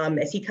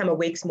 as he kind of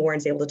wakes more and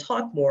is able to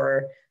talk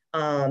more,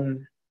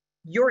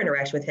 your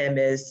interaction with him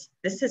is,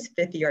 this is his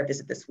 5th ER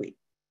visit this week.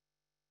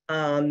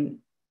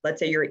 Let's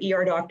say you're an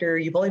ER doctor,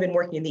 you've only been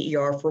working in the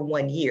ER for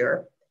 1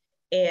 year,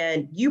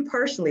 and you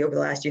personally over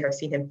the last year have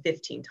seen him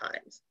 15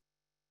 times.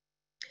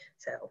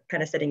 So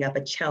kind of setting up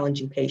a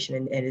challenging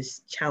patient and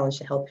is challenged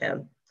to help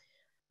him.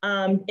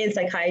 In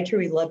psychiatry,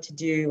 we love to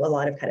do a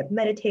lot of kind of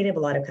meditative, a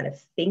lot of kind of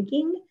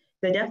thinking.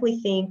 So I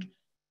definitely think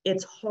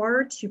it's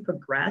hard to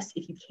progress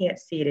if you can't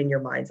see it in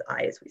your mind's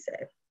eye, as we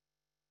say.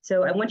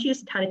 So I want you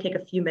to kind of take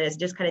a few minutes,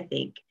 just kind of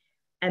think.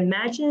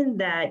 Imagine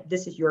that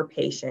this is your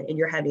patient and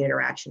you're having an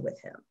interaction with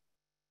him.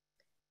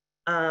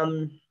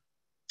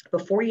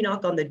 Before you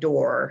knock on the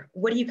door,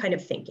 what are you kind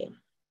of thinking?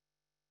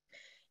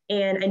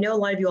 And I know a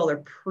lot of you all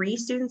are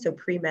pre-students, so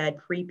pre-med,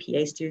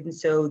 pre-PA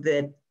students. So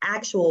the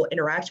actual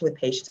interaction with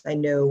patients, I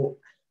know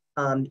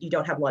you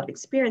don't have a lot of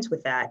experience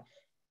with that,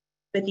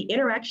 but the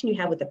interaction you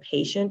have with a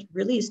patient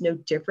really is no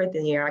different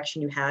than the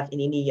interaction you have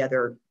in any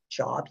other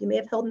job you may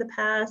have held in the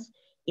past,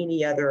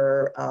 any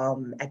other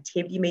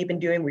activity you may have been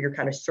doing where you're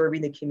kind of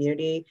serving the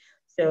community.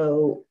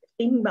 So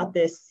thinking about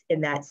this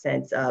in that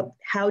sense of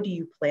how do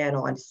you plan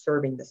on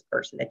serving this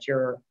person that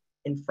you're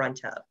in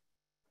front of?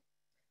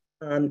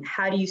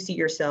 How do you see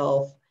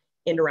yourself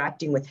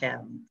interacting with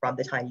him from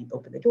the time you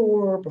open the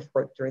door,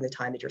 during the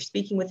time that you're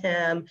speaking with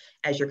him,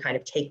 as you're kind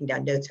of taking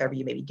down notes, however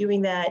you may be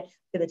doing that,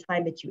 to the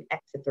time that you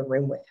exit the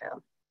room with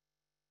him?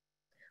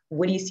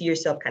 What do you see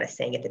yourself kind of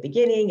saying at the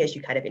beginning as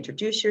you kind of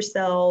introduce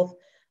yourself?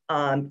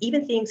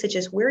 Even things such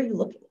as, where are you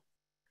looking?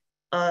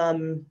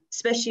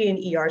 Especially in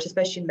ERs,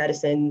 especially in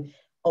medicine,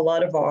 a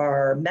lot of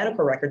our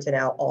medical records are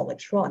now all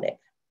electronic.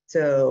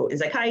 So in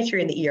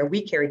psychiatry in the ER,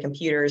 we carry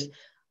computers.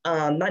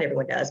 Not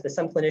everyone does, but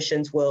some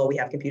clinicians will, we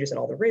have computers in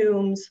all the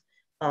rooms.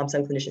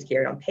 Some clinicians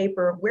carry it on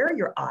paper. Where are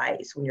your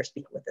eyes when you're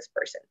speaking with this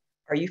person?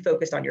 Are you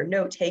focused on your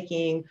note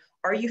taking?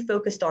 Are you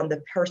focused on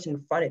the person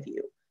in front of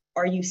you?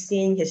 Are you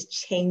seeing his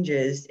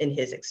changes in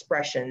his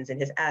expressions and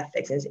his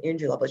affects and his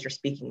energy level as you're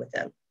speaking with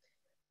him?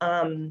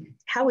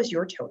 How is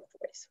your tone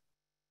of voice?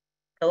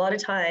 A lot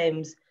of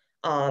times,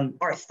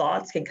 our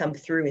thoughts can come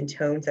through in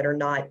tones that are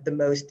not the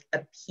most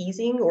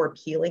appeasing or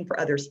appealing for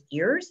others'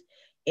 ears.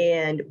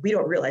 And we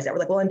don't realize that. We're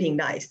like, well, I'm being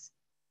nice,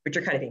 but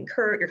you're kind of being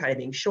curt, you're kind of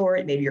being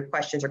short. Maybe your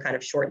questions are kind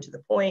of short and to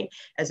the point,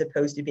 as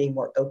opposed to being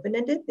more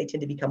open-ended. They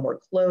tend to become more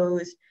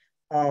closed.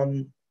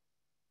 And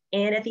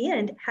at the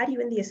end, how do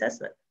you end the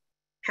assessment?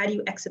 How do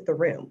you exit the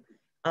room?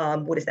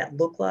 What does that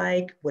look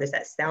like? What does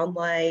that sound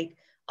like?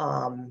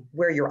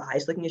 Where are your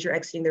eyes looking as you're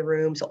exiting the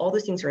room? So all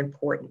those things are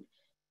important.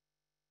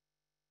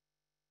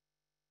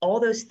 All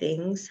those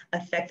things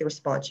affect the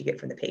response you get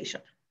from the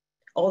patient.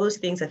 All those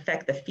things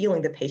affect the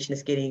feeling the patient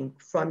is getting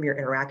from your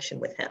interaction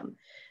with him.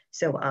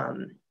 So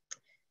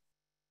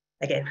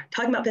again,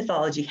 talking about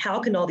pathology, how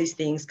can all these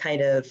things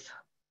kind of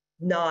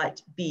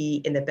not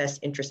be in the best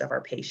interest of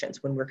our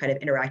patients when we're kind of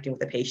interacting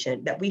with a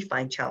patient that we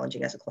find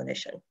challenging as a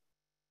clinician?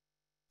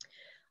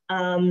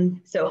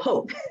 So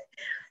hope.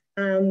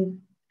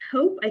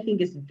 Hope, I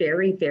think, is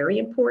very, very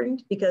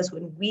important, because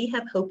when we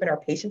have hope in our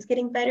patients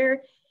getting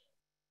better,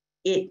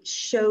 it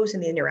shows in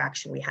the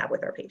interaction we have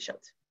with our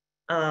patients.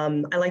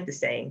 I like the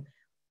saying,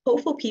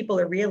 hopeful people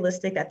are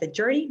realistic that the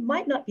journey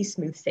might not be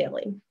smooth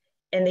sailing,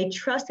 and they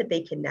trust that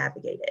they can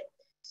navigate it.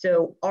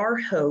 So our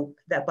hope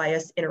that by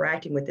us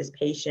interacting with this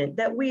patient,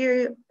 that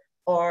we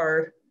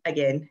are,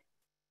 again,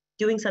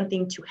 doing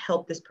something to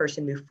help this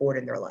person move forward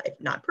in their life.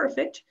 Not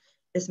perfect.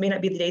 This may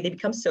not be the day they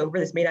become sober.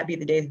 This may not be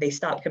the day that they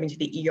stop coming to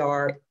the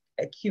ER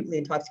acutely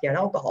intoxicated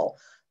on alcohol.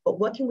 But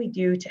what can we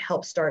do to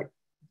help start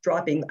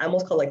dropping? I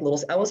almost call like little,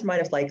 I almost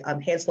remind of like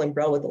Hansel and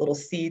Gretel with the little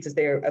seeds as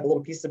they're the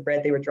little pieces of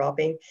bread they were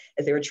dropping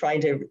as they were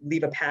trying to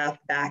leave a path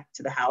back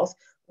to the house.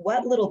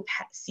 What little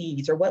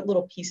seeds or what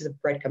little pieces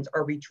of breadcrumbs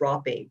are we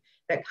dropping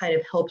that kind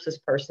of helps this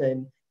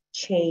person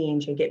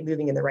change and get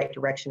moving in the right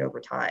direction over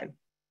time?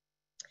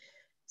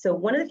 So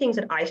one of the things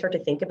that I start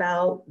to think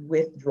about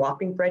with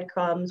dropping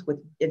breadcrumbs, with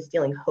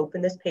instilling hope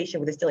in this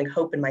patient, with instilling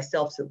hope in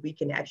myself so we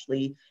can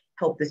actually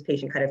help this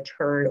patient kind of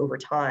turn over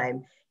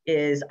time,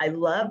 is I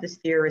love this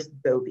theorist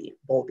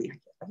Bowlby.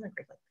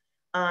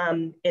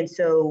 And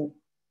so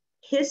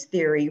his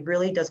theory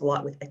really does a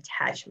lot with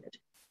attachment.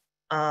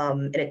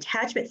 And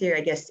attachment theory,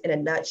 I guess, in a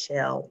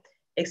nutshell,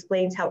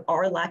 explains how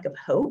our lack of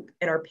hope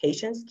in our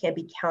patients can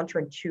be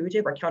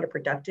counterintuitive or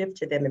counterproductive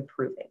to them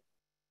improving.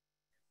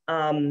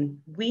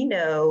 We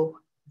know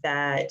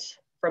that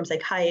from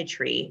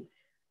psychiatry,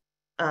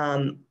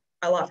 a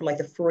lot from like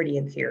the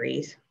Freudian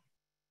theories,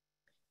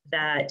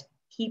 that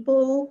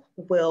people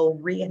will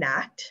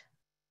reenact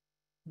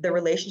the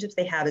relationships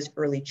they have as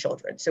early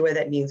children. So whether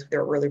that means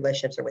their early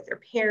relationships are with their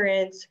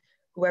parents,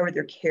 whoever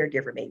their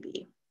caregiver may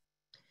be.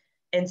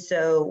 And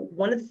so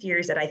one of the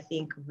theories that I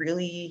think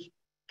really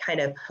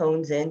kind of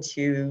hones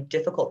into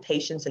difficult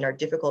patients and our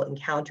difficult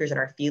encounters and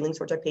our feelings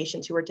towards our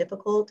patients who are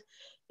difficult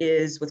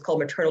is what's called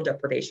maternal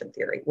deprivation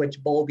theory,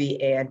 which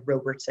Bowlby and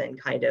Robertson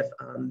kind of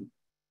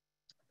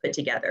put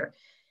together.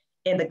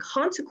 And the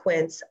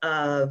consequence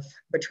of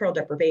maternal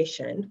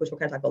deprivation, which we'll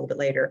kind of talk about a little bit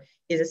later,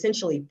 is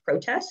essentially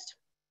protest,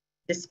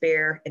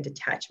 despair, and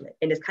detachment.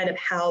 And it's kind of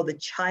how the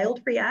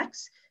child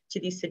reacts to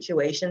these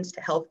situations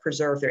to help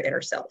preserve their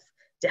inner self,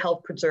 to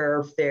help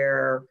preserve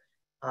their,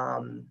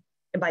 and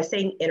by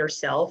saying inner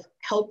self,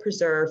 help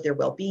preserve their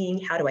well-being.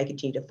 How do I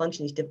continue to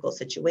function in these difficult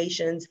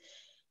situations?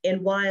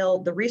 And while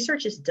the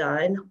research is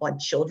done on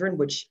children,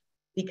 which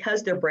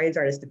because their brains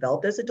aren't as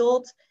developed as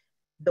adults,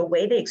 the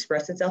way they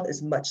express themselves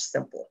is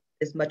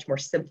much more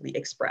simply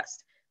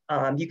expressed.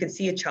 You can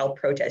see a child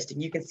protesting.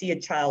 You can see a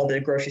child at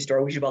a grocery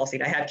store, which you've all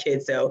seen. I have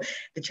kids, so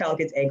the child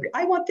gets angry.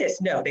 I want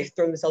this. No, they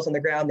throw themselves on the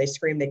ground, they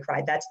scream, they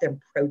cry. That's them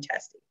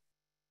protesting.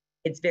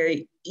 It's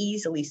very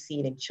easily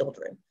seen in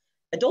children.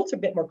 Adults are a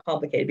bit more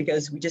complicated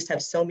because we just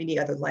have so many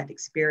other life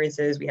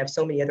experiences. We have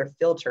so many other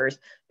filters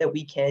that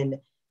we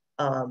can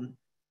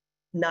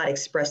not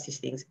express these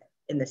things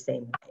in the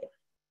same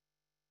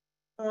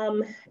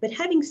way. But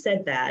having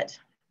said that,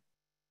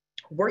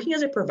 working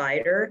as a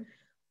provider,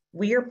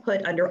 we are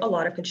put under a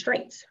lot of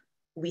constraints.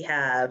 We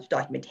have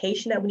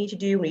documentation that we need to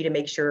do. We need to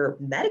make sure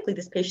medically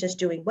this patient is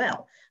doing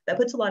well. That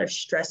puts a lot of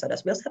stress on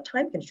us. We also have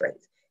time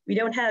constraints. We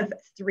don't have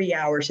 3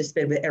 hours to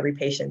spend with every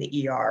patient in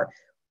the ER.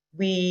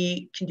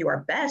 We can do our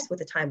best with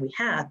the time we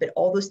have, but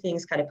all those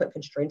things kind of put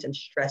constraints and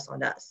stress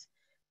on us,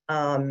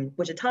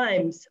 which at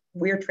times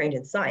we're trained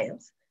in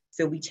science.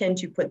 So we tend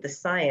to put the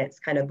science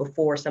kind of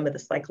before some of the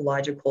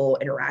psychological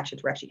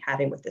interactions we're actually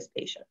having with this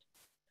patient.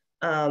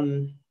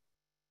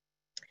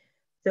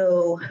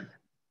 So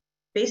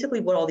basically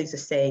what all these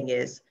is saying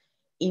is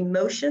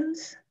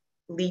emotions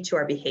lead to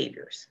our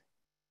behaviors.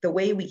 The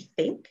way we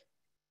think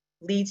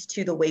leads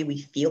to the way we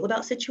feel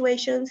about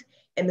situations,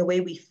 and the way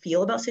we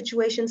feel about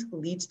situations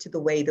leads to the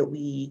way that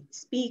we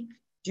speak,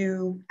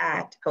 do,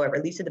 act, however,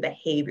 it leads to the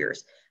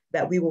behaviors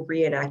that we will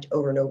reenact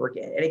over and over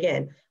again. And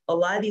again, a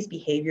lot of these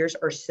behaviors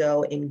are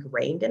so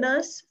ingrained in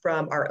us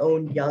from our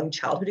own young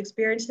childhood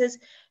experiences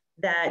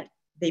that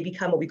they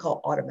become what we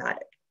call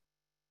automatic.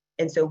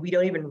 And so we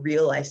don't even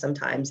realize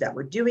sometimes that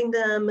we're doing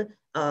them.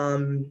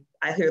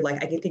 I hear,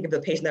 like, I can think of the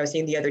patient that I was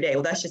seeing the other day.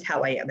 Well, that's just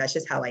how I am. That's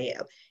just how I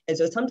am. And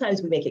so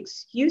sometimes we make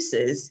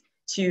excuses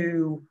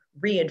to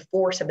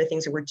reinforce some of the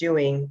things that we're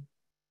doing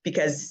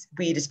because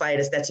we decide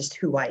that's just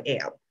who I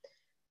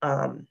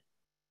am.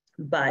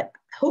 But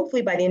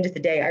hopefully by the end of the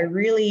day, I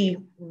really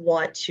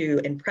want to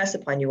impress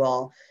upon you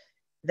all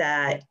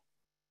that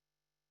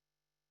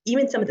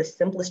even some of the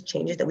simplest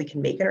changes that we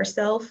can make in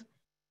ourselves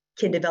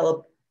can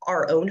develop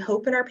our own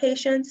hope in our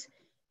patients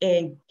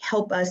and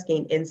help us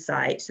gain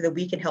insight so that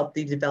we can help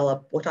them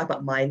develop, we'll talk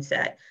about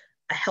mindset,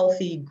 a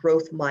healthy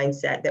growth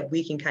mindset that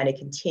we can kind of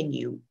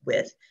continue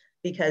with.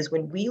 Because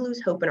when we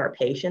lose hope in our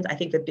patients, I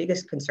think the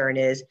biggest concern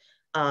is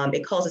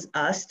it causes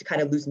us to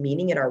kind of lose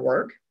meaning in our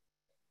work.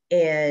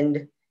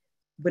 And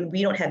when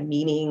we don't have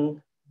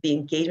meaning, the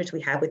engagements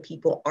we have with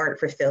people aren't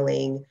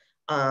fulfilling.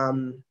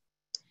 And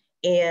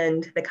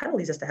that kind of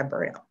leads us to have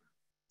burnout.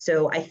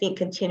 So I think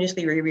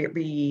continuously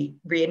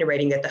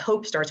reiterating that the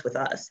hope starts with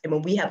us. And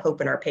when we have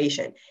hope in our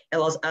patient, it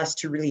allows us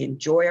to really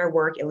enjoy our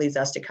work. It leads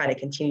us to kind of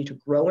continue to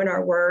grow in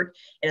our work.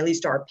 And it leads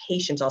to our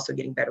patients also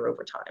getting better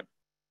over time.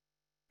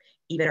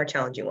 Even our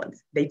challenging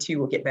ones, they too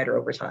will get better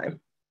over time.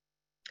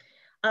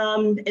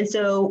 And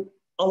so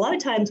a lot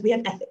of times we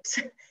have ethics.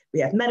 We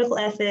have medical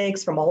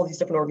ethics from all of these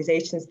different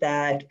organizations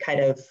that kind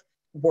of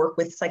work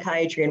with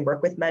psychiatry and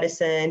work with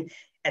medicine.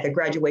 At the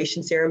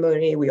graduation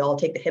ceremony, we all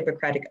take the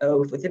Hippocratic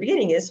Oath, which the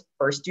beginning is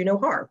first do no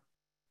harm.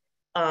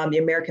 The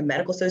American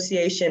Medical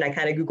Association, I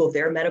kind of Googled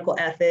their medical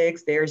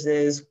ethics. Their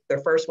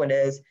first one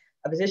is,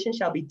 a physician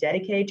shall be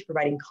dedicated to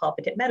providing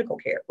competent medical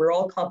care. We're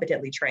all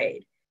competently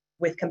trained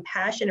with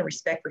compassion and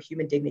respect for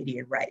human dignity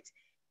and rights.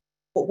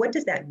 But what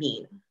does that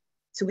mean?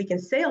 So we can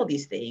say all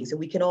these things and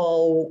we can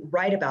all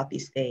write about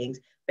these things,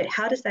 but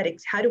how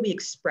do we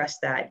express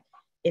that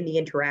in the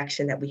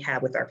interaction that we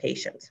have with our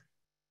patients?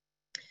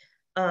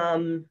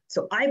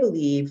 So I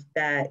believe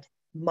that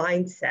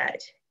mindset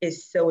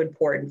is so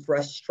important for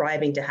us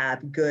striving to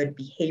have good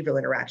behavioral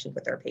interactions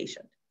with our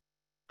patient.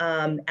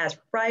 As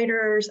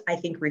writers, I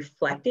think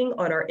reflecting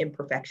on our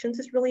imperfections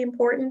is really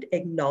important.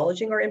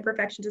 Acknowledging our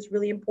imperfections is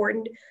really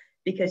important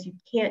because you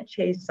can't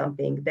chase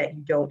something that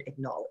you don't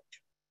acknowledge.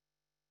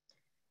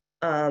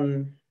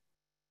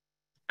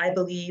 I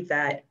believe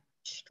that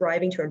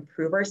striving to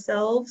improve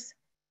ourselves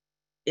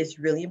is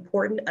really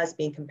important, us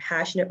being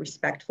compassionate,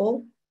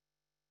 respectful.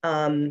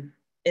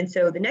 And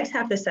so the next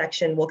half of the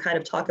section, we'll kind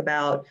of talk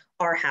about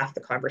our half of the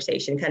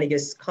conversation, kind of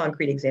gives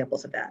concrete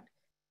examples of that.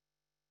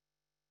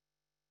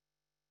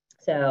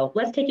 So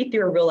let's take you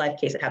through a real life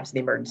case that happens in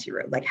the emergency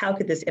room. Like, how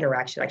could this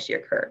interaction actually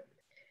occur?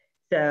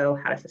 So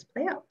how does this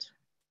play out?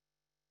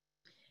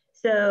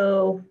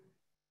 So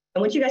I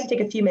want you guys to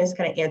take a few minutes to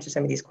kind of answer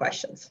some of these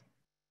questions.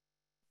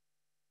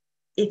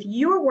 If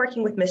you were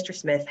working with Mr.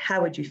 Smith,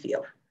 how would you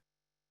feel?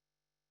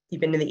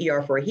 You've been in the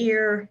ER for a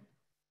year.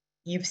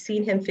 You've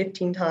seen him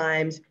 15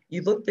 times.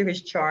 You looked through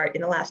his chart.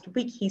 In the last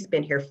week, he's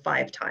been here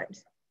 5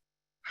 times.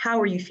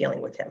 How are you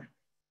feeling with him?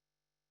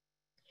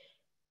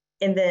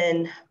 And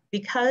then,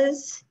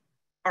 because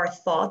our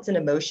thoughts and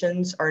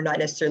emotions are not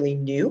necessarily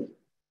new,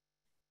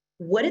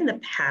 what in the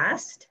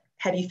past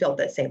have you felt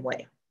that same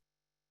way?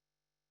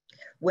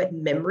 What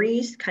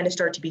memories kind of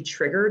start to be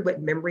triggered?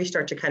 What memories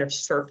start to kind of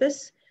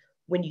surface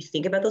when you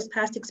think about those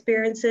past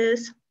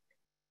experiences?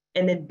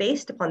 And then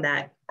based upon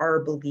that, are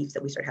beliefs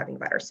that we start having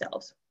about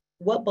ourselves.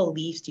 What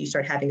beliefs do you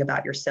start having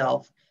about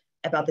yourself,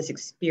 about this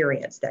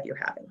experience that you're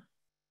having?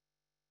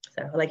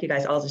 So I'd like you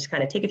guys all just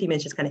kind of take a few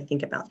minutes, just kind of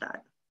think about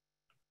that.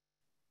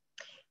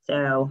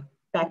 So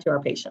back to our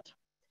patient.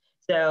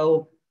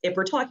 So if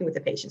we're talking with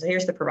the patient, so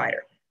here's the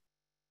provider.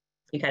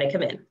 You kind of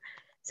come in.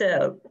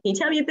 So can you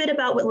tell me a bit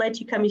about what led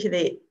to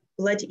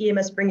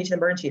EMS bring you to the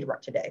emergency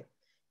department today?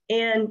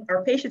 And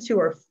our patients who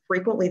are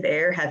frequently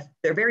there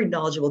they're very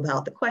knowledgeable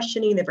about the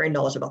questioning, they're very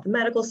knowledgeable about the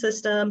medical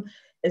system.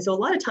 And so a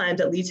lot of times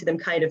that leads to them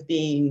kind of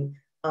being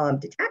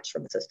detached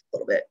from the system a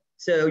little bit.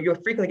 So you'll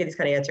frequently get these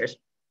kind of answers.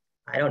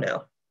 I don't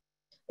know.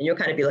 And you'll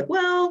kind of be like,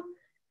 well,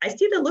 I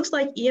see that it looks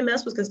like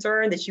EMS was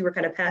concerned that you were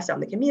kind of passed out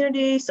in the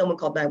community. Someone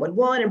called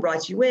 911 and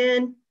brought you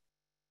in.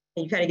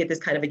 And you kind of get this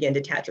kind of, again,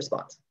 detached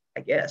response,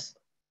 I guess.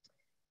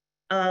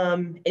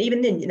 And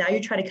even then, now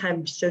you try to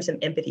kind of show some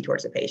empathy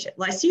towards the patient.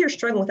 Well, I see you're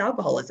struggling with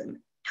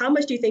alcoholism. How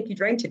much do you think you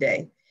drank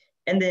today?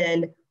 And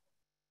then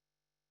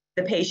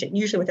the patient,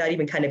 usually without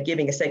even kind of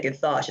giving a second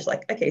thought, just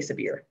like, a case of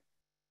beer.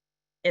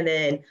 And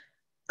then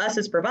us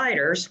as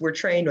providers, we're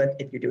trained with,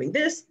 if you're doing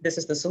this, this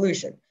is the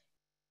solution.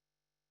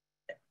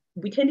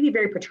 We tend to be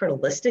very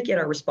paternalistic in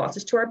our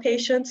responses to our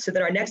patients. So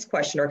then our next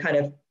question, or kind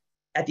of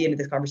at the end of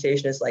this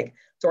conversation, is like,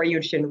 so are you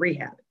interested in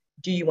rehab?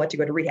 Do you want to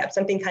go to rehab?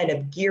 Something kind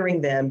of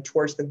gearing them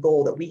towards the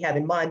goal that we have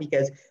in mind,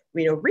 because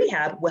we know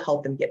rehab will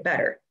help them get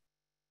better.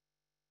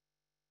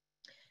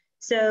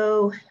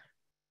 So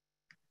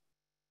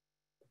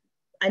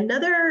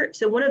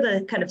So one of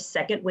the kind of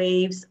second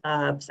waves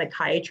of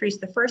psychiatry, so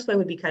the first one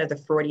would be kind of the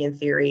Freudian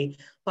theory,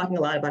 talking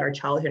a lot about our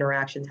childhood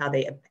interactions, how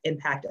they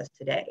impact us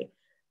today.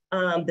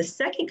 The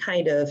second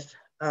kind of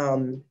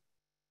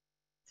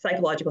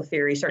psychological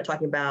theory start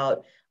talking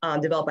about,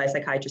 developed by a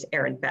psychiatrist,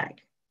 Aaron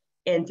Beck.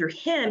 And through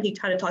him, he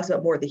kind of talks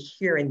about more of the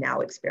here and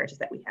now experiences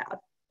that we have.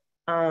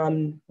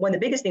 One of the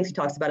biggest things he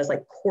talks about is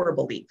like core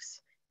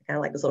beliefs, kind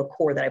of like this little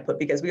core that I put,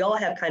 because we all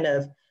have kind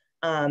of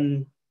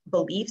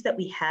beliefs that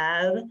we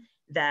have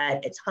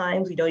that at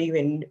times we don't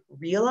even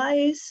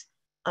realize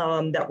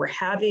that we're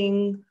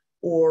having,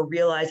 or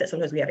realize that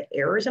sometimes we have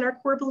errors in our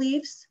core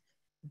beliefs,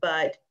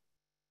 but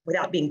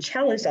without being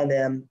challenged on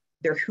them,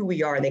 they're who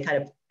we are and they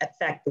kind of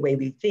affect the way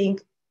we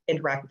think,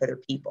 interact with other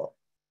people.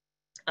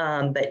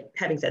 But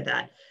having said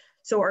that,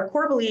 so our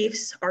core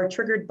beliefs are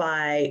triggered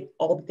by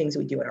all the things that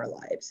we do in our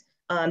lives.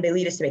 They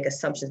lead us to make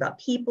assumptions about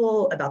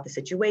people, about the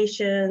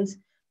situations.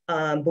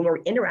 When we're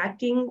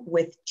interacting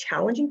with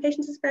challenging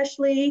patients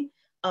especially,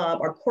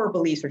 our core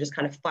beliefs are just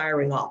kind of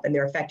firing off and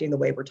they're affecting the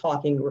way we're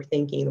talking, we're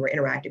thinking, we're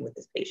interacting with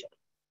this patient.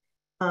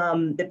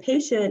 The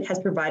patient has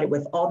provided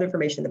with all the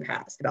information in the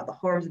past about the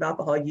harms of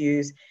alcohol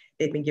use.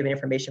 They've been given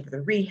information for the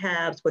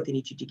rehabs, what they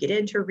need you to get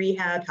into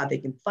rehab, how they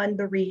can fund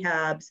the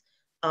rehabs.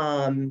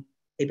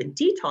 They've been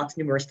detoxed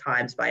numerous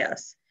times by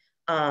us,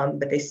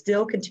 but they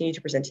still continue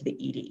to present to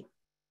the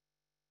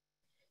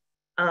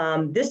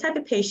ED. This type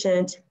of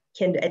patient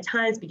can at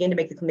times begin to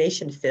make the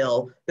clinician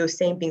feel those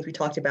same things we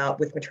talked about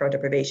with maternal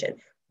deprivation.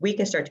 We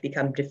can start to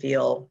become to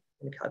feel,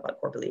 let me talk about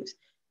core beliefs.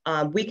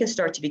 We can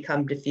start to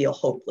become to feel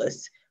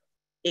hopeless.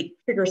 It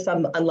triggers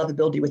some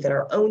unlovability within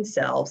our own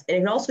selves, and it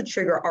can also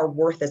trigger our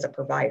worth as a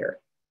provider,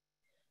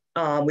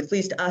 which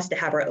leads to us to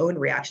have our own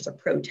reactions of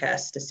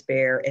protest,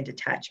 despair, and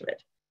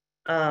detachment.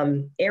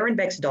 Aaron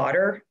Beck's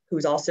daughter,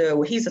 who's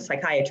also, he's a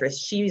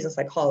psychiatrist, she's a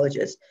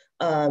psychologist,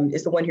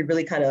 is the one who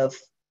really kind of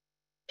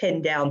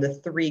pinned down the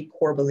 3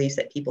 core beliefs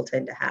that people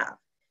tend to have.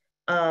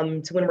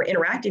 So when we're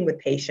interacting with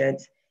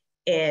patients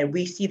and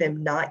we see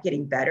them not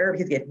getting better,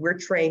 because again, we're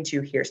trained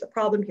to, here's the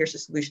problem, here's the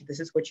solution, this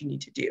is what you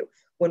need to do.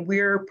 When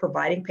we're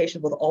providing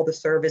patients with all the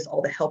service,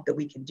 all the help that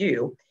we can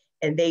do,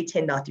 and they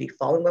tend not to be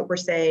following what we're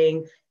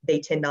saying, they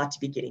tend not to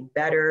be getting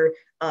better,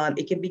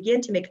 it can begin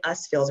to make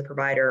us feel as a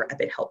provider a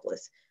bit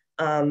helpless.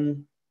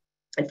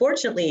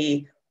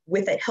 Unfortunately,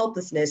 with that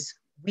helplessness,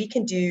 we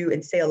can do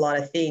and say a lot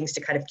of things to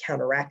kind of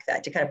counteract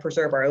that, to kind of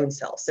preserve our own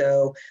self.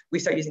 So we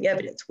start using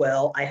evidence.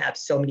 Well, I have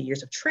so many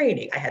years of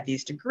training. I have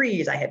these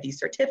degrees. I have these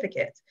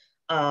certificates.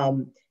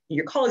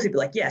 Your colleagues would be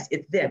like, yes,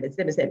 it's them, it's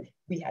them, it's them.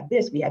 We have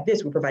this,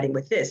 we're providing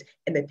with this.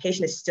 And the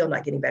patient is still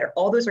not getting better.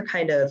 All those are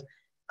kind of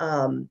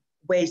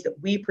ways that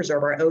we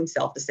preserve our own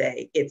self to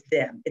say, it's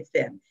them, it's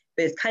them.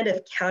 But it's kind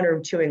of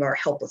counterintuiting our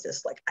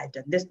helplessness. Like, I've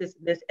done this, this,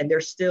 and this, and they're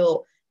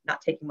still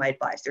not taking my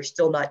advice. They're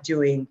still not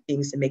doing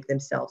things to make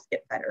themselves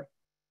get better.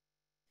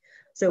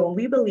 So when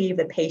we believe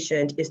the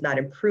patient is not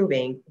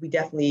improving, we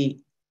definitely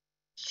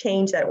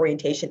change that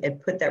orientation and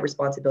put that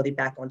responsibility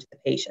back onto the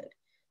patient.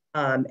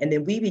 And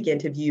then we begin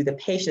to view the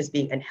patient as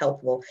being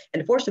unhelpful. And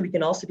unfortunately, we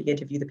can also begin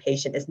to view the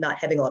patient as not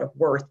having a lot of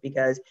worth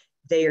because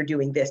they are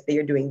doing this, they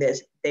are doing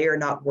this. They are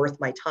not worth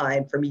my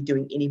time for me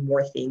doing any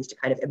more things to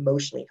kind of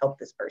emotionally help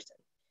this person.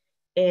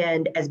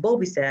 And as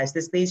Bowlby says,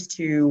 this leads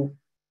to,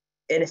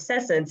 in a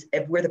sense,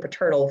 if we're the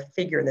paternal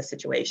figure in this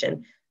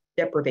situation,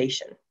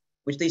 deprivation,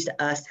 which leads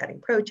to us having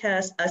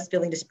protests, us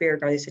feeling despair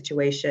regarding the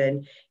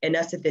situation, and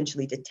us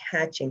eventually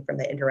detaching from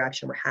the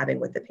interaction we're having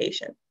with the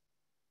patient.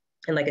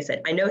 And like I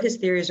said, I know his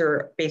theories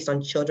are based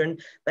on children,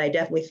 but I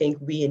definitely think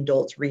we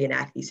adults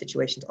reenact these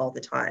situations all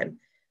the time.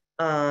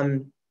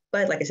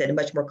 But like I said, in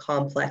much more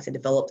complex and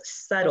developed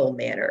subtle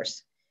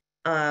manners.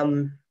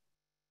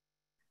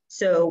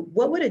 So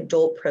what would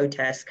adult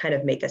protests kind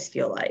of make us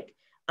feel like?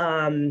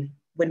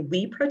 When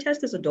we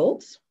protest as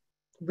adults,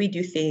 we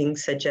do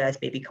things such as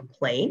maybe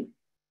complain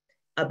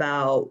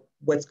about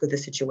what's good with the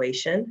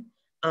situation.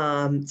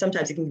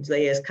 Sometimes it can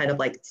play as kind of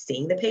like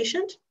seeing the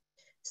patient.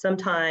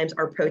 Sometimes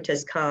our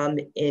protests come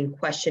in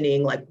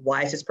questioning, like,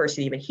 why is this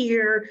person even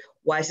here?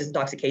 Why is this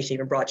intoxication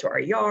even brought to our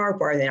yard?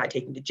 Why are they not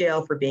taken to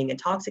jail for being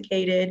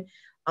intoxicated?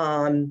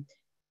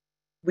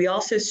 We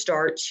also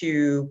start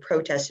to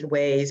protest in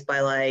ways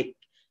by like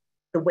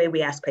the way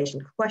we ask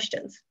patient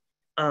questions.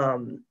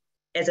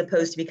 As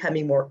opposed to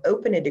becoming more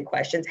open-ended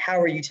questions,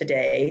 how are you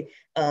today?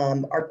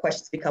 Our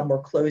questions become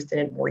more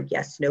closed-ended, more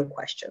yes/no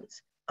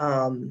questions.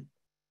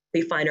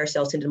 We find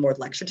ourselves into more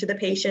lecture to the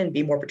patient,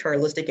 be more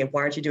paternalistic, and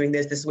why aren't you doing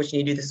this? This is what you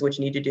need to do, this is what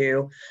you need to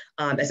do,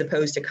 as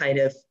opposed to kind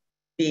of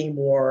being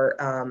more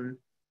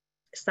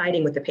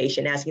siding with the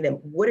patient, asking them,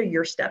 what are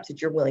your steps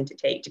that you're willing to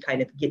take to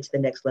kind of get to the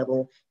next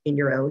level in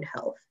your own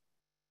health?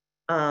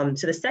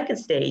 So the second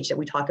stage that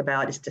we talk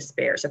about is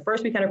despair. So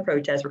first we kind of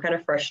protest, we're kind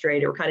of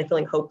frustrated, we're kind of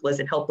feeling hopeless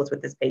and helpless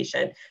with this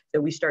patient. So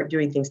we start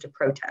doing things to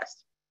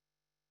protest.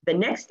 The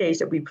next stage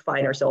that we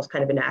find ourselves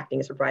kind of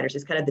enacting as providers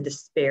is kind of the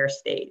despair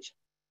stage,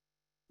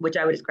 which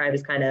I would describe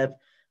as kind of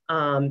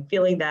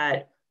feeling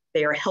that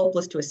they are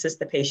helpless to assist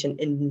the patient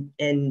and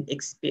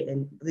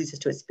leads us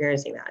to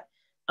experiencing that.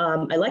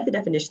 I like the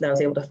definition that I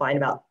was able to find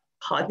about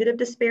cognitive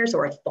despair, so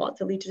our thoughts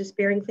that lead to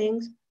despairing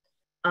things.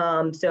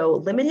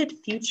 So limited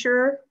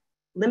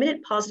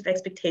positive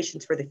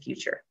expectations for the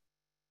future,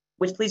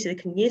 which leads to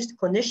the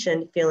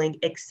clinician feeling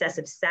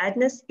excessive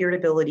sadness,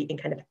 irritability,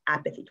 and kind of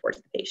apathy towards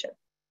the patient.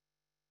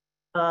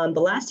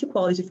 The last two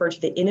qualities refer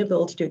to the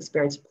inability to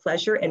experience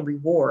pleasure and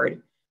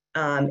reward,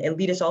 and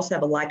lead us also to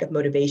have a lack of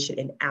motivation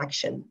and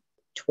action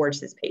towards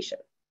this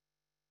patient.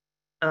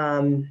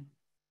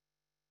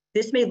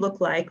 This may look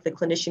like the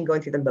clinician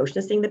going through the motion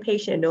of seeing the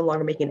patient and no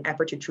longer making an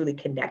effort to truly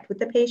connect with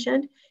the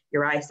patient.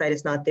 Your eyesight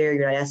is not there,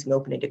 you're not asking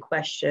open-ended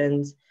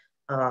questions,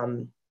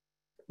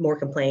 more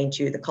complaining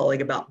to the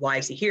colleague about why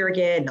is he here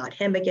again, not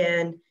him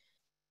again.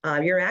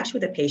 Your interaction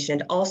with the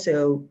patient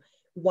also,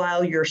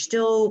 while you're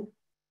still,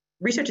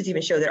 research has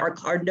even shown that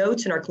our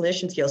notes and our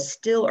clinician skills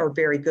still are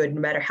very good,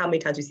 no matter how many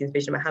times we see this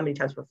patient, no matter how many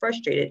times we're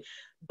frustrated,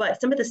 but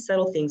some of the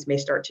subtle things may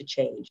start to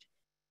change.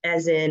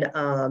 As in,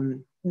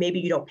 maybe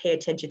you don't pay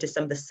attention to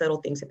some of the subtle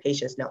things the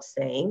patient is now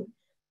saying.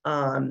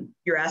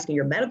 You're asking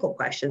your medical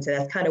questions, and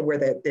that's kind of where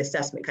the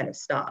assessment kind of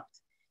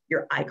stops.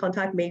 Your eye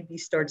contact maybe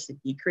starts to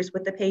decrease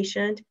with the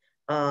patient.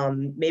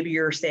 Maybe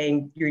you're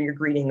saying, you're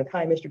greeting,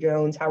 hi, Mr.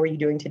 Jones, how are you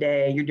doing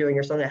today? You're doing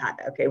your something,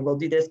 okay, we'll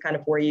do this kind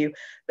of for you.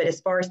 But as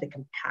far as the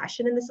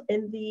compassion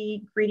in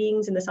the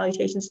greetings and the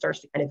salutations starts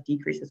to kind of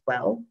decrease as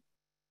well.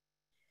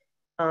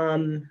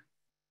 And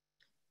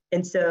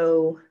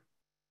so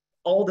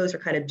all those are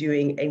kind of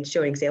doing and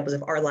showing examples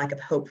of our lack of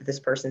hope for this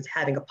person's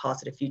having a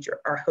positive future,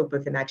 our hope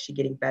of them actually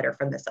getting better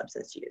from the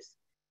substance use.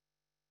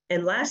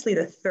 And lastly,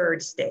 the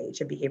third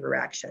stage of behavior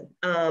action.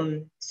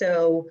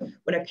 So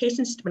when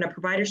a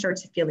provider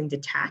starts feeling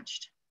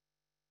detached,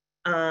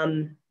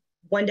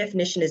 one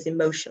definition is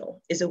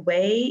emotional, is a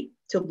way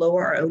to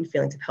lower our own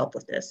feelings of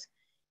helplessness.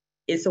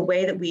 It's a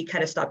way that we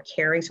kind of stop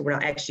caring, so we're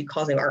not actually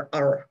causing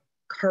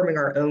harming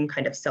our own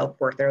kind of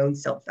self-worth, our own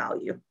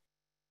self-value.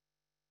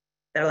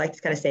 That I like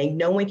to kind of saying,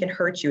 no one can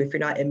hurt you if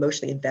you're not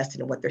emotionally invested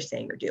in what they're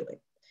saying or doing.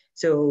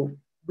 So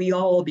we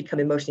all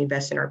become emotionally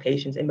invested in our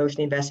patients,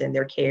 emotionally invested in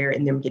their care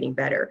and them getting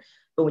better.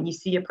 But when you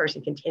see a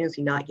person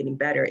continuously not getting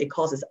better, it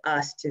causes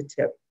us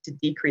to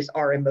decrease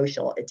our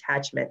emotional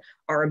attachment,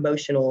 our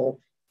emotional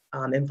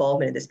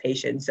involvement in this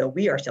patient. So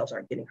we ourselves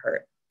aren't getting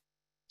hurt.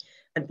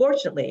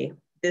 Unfortunately,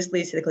 this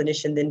leads to the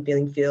clinician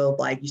then feel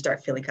like you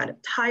start feeling kind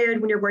of tired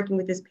when you're working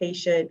with this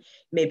patient.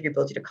 Maybe your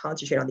ability to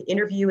concentrate on the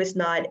interview is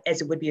not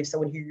as it would be if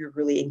someone who you're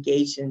really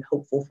engaged and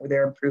hopeful for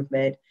their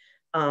improvement.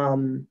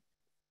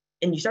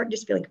 And you start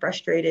just feeling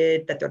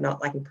frustrated that they're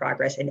not making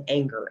progress, and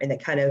anger, and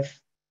that kind of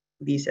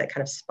leads to that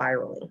kind of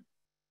spiraling.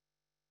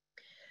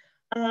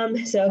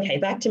 Okay,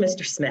 back to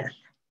Mr. Smith.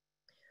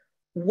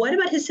 What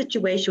about his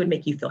situation would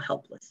make you feel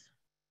helpless?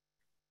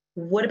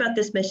 What about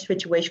this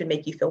situation would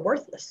make you feel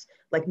worthless?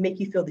 Like make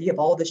you feel that you have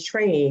all this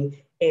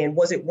training, and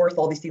was it worth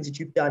all these things that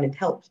you've done and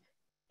helped,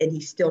 and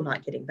he's still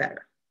not getting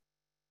better?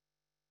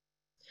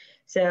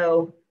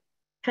 So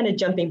kind of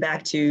jumping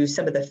back to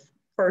some of the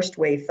first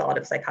wave thought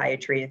of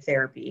psychiatry and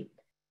therapy.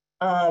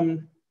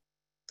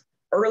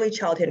 Early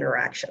childhood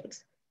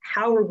interactions.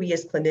 How are we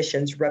as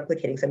clinicians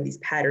replicating some of these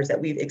patterns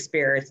that we've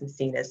experienced and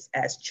seen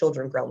as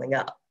children growing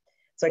up?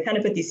 So I kind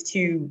of put these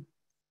two,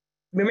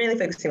 we're mainly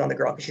focusing on the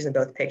girl because she's in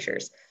both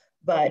pictures.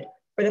 But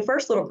for the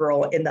first little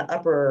girl in the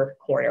upper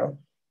corner,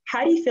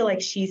 how do you feel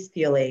like she's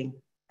feeling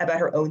about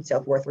her own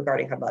self-worth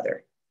regarding her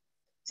mother?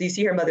 So you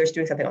see her mother's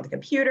doing something on the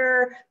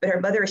computer, but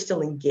her mother is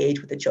still engaged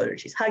with the children.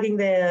 She's hugging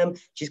them,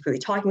 she's clearly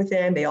talking with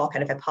them. They all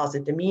kind of have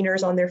positive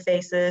demeanors on their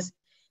faces.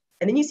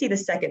 And then you see the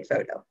second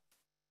photo.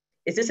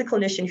 Is this a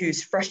clinician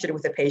who's frustrated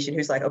with the patient,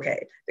 who's like,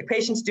 okay, the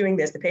patient's doing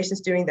this, the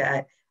patient's doing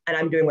that, and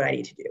I'm doing what I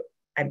need to do.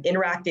 I'm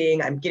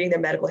interacting, I'm getting their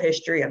medical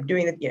history, I'm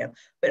doing it,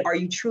 but are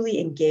you truly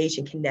engaged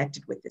and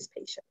connected with this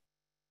patient?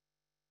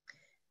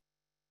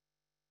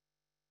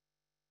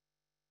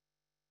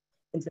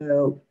 And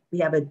so we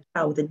have a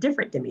child with a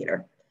different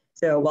demeanor.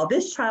 So while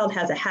this child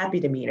has a happy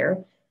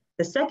demeanor,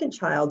 the second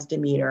child's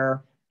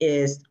demeanor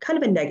is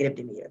kind of a negative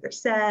demeanor. They're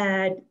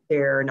sad,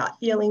 they're not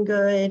feeling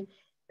good,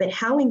 but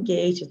how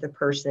engaged is the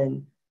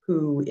person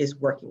who is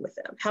working with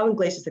them? How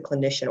engaged is the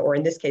clinician, or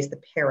in this case,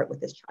 the parent with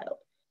this child?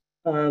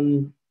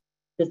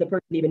 Does the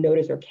person even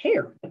notice or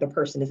care that the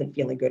person isn't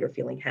feeling good or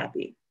feeling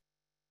happy?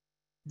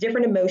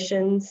 Different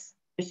emotions,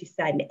 especially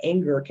sad and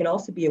anger, can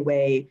also be a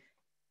way,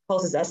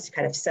 causes us to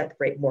kind of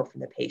separate more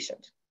from the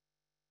patient.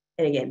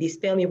 And again, these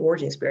family of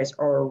origin experiences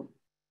are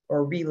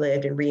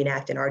relived and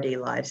reenacted in our daily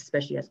lives,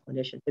 especially as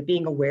clinicians, but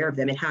being aware of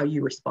them and how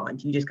you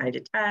respond. You just kind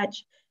of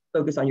detach,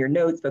 focus on your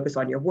notes, focus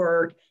on your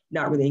work,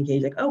 not really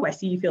engage like, oh, I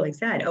see you feeling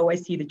sad. Oh, I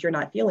see that you're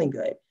not feeling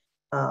good.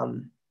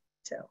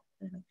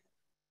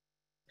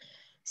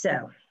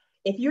 So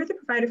if you're the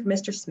provider for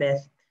Mr.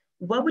 Smith,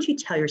 what would you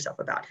tell yourself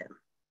about him?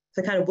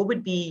 So kind of what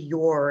would be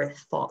your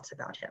thoughts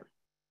about him?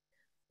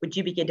 Would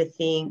you begin to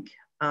think,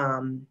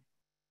 what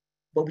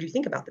would you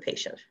think about the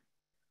patient?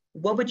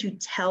 What would you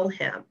tell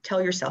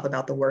yourself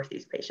about the worth of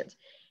these patients?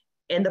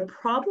 And the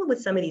problem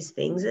with some of these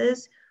things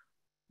is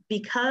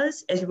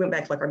because, as we went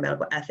back to like our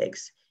medical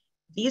ethics,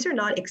 these are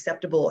not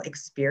acceptable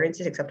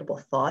experiences, acceptable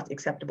thoughts,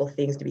 acceptable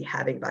things to be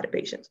having about a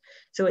patient.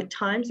 So at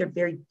times they're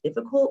very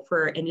difficult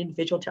for an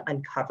individual to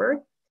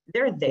uncover.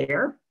 They're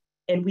there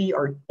and we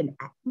are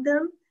enacting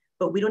them,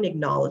 but we don't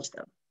acknowledge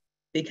them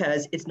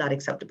because it's not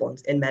acceptable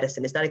in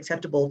medicine. It's not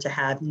acceptable to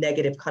have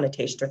negative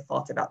connotations or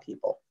thoughts about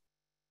people,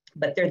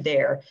 but they're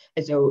there.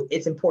 And so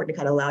it's important to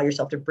kind of allow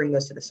yourself to bring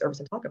those to the surface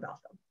and talk about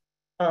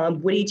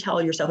them. What do you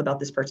tell yourself about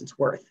this person's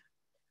worth?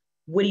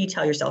 What do you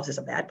tell yourself? Is this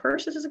a bad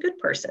person? Is this a good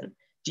person?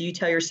 Do you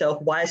tell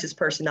yourself, why is this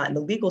person not in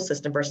the legal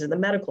system versus the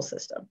medical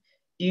system?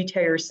 Do you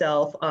tell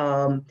yourself,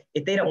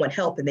 if they don't want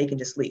help, then they can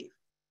just leave?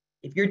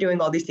 If you're doing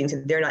all these things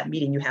and they're not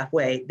meeting you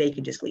halfway, they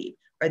can just leave.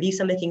 Are these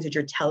some of the things that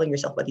you're telling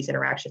yourself about these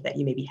interactions that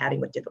you may be having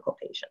with difficult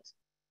patients?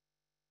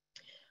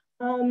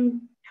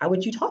 How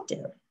would you talk to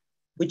him?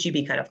 Would you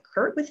be kind of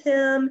curt with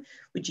him?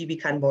 Would you be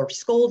kind of more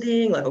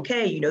scolding, like,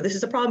 okay, you know, this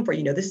is a problem for you,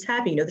 you know, this is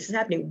happening, you know, this is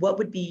happening. What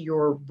would be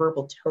your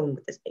verbal tone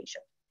with this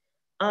patient?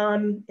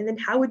 And then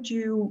how would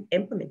you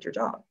implement your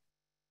job?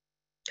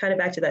 Kind of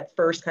back to that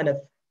first kind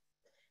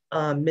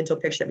of mental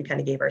picture that we kind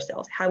of gave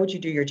ourselves. How would you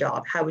do your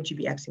job? How would you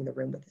be exiting the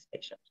room with this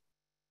patient?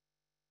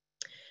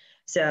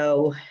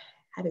 So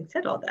having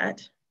said all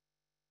that,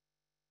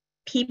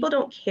 people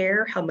don't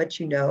care how much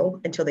you know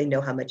until they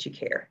know how much you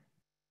care.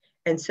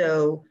 And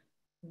so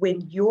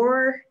when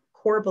your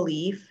core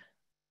belief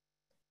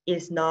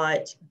is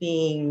not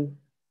being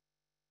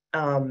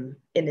in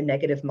the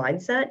negative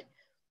mindset,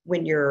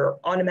 when your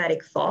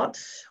automatic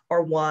thoughts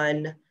are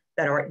one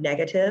that aren't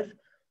negative,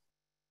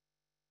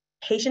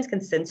 patients can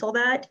sense all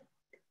that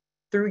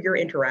through your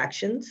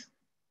interactions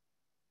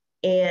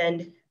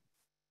and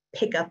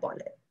pick up on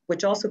it,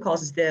 which also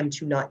causes them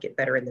to not get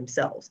better in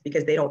themselves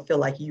because they don't feel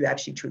like you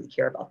actually truly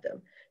care about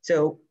them.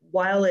 So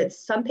while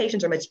some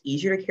patients are much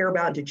easier to care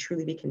about and to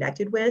truly be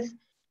connected with,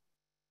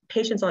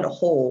 patients on a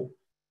whole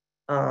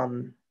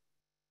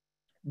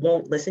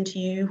won't listen to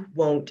you,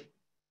 won't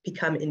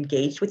become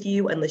engaged with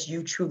you unless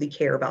you truly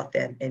care about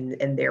them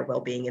and their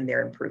well-being and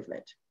their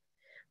improvement.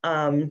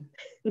 And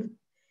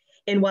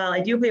while I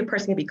do believe a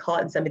person can be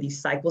caught in some of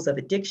these cycles of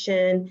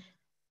addiction,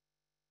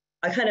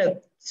 I kind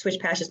of switch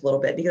past this a little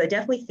bit because I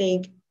definitely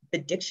think the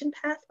addiction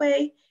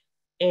pathway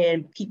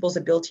and people's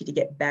ability to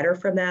get better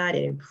from that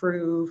and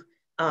improve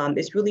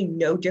is really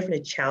no different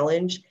a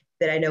challenge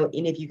that I know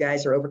any of you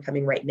guys are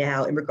overcoming right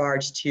now in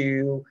regards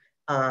to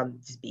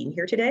just being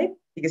here today,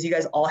 because you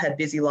guys all have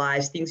busy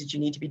lives, things that you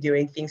need to be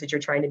doing, things that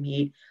you're trying to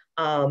meet,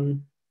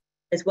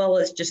 as well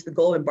as just the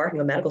goal of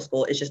embarking on medical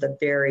school is just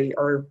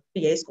or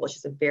PA school, it's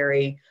just a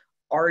very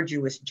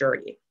arduous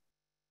journey.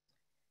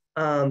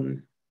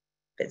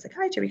 But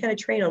psychiatry, we kind of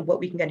train on what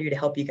we can kind of do to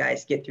help you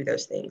guys get through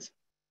those things.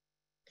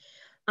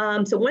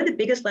 So one of the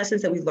biggest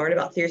lessons that we learn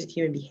about theories of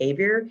human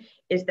behavior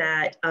is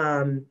that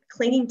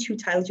clinging too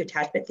tightly to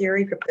attachment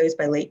theory proposed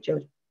by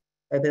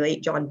the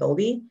late John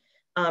Bowlby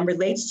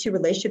relates to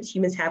relationships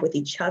humans have with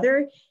each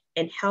other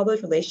and how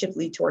those relationships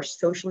lead to our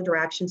social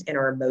interactions and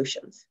our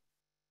emotions.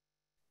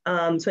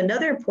 So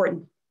another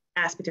important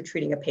aspect of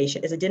treating a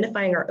patient is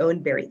identifying our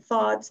own buried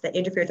thoughts that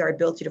interfere with our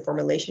ability to form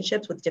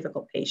relationships with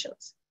difficult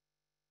patients.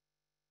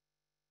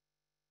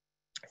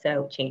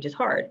 So change is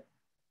hard.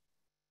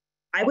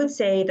 I would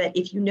say that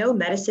if you know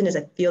medicine is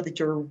a field that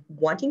you're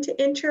wanting to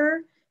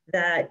enter,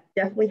 that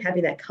definitely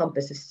having that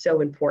compass is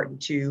so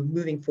important to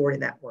moving forward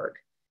in that work.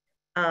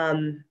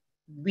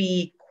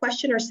 We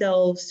question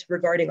ourselves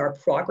regarding our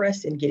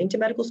progress in getting to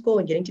medical school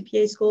and getting to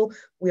PA school.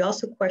 We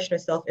also question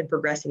ourselves in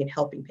progressing and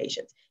helping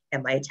patients.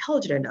 Am I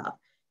intelligent enough?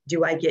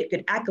 Do I get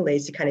good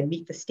accolades to kind of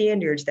meet the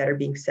standards that are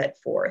being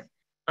set forth?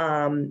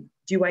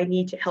 Do I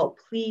need to help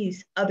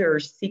please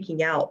others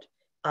seeking out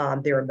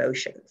their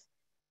emotions?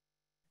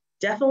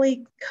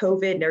 Definitely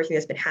COVID and everything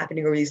that's been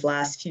happening over these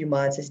last few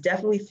months has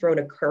definitely thrown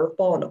a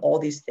curveball on all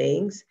these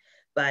things.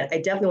 But I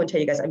definitely want to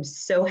tell you guys, I'm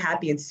so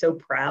happy and so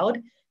proud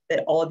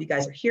that all of you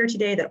guys are here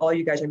today, that all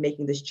you guys are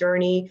making this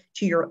journey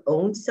to your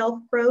own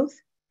self-growth.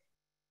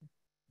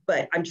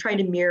 But I'm trying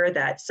to mirror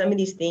that some of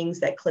these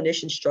things that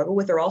clinicians struggle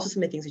with are also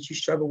some of the things that you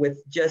struggle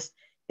with just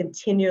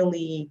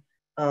continually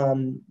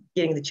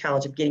getting the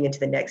challenge of getting into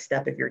the next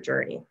step of your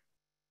journey.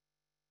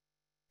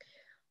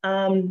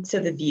 So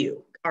the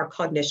view, our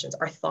cognitions,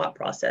 our thought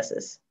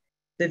processes.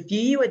 The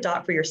view you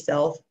adopt for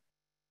yourself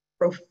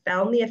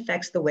profoundly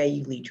affects the way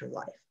you lead your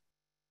life.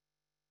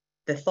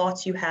 The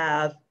thoughts you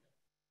have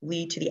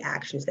lead to the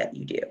actions that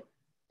you do.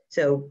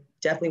 So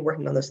definitely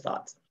working on those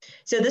thoughts.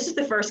 So this is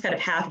the first kind of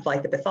half of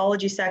like the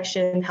pathology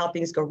section, how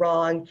things go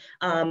wrong.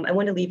 I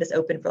want to leave this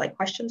open for like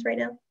questions right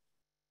now.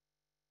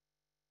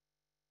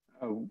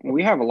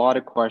 We have a lot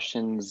of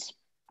questions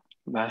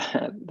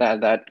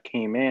that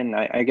came in.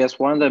 I guess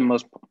one of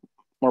the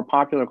more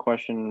popular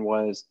question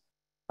was,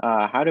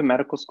 how do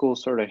medical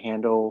schools sort of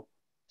handle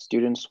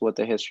students with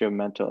a history of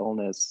mental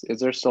illness? Is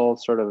there still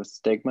sort of a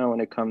stigma when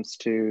it comes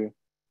to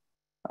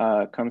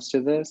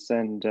this,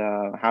 and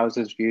how is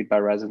this viewed by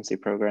residency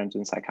programs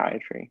in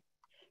psychiatry?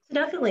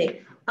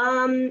 Definitely.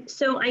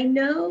 So I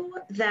know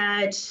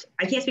that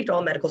I can't speak to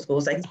all medical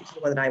schools. I can speak to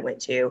the one that I went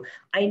to.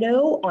 I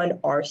know on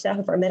our staff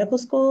of our medical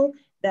school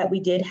that we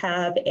did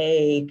have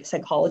a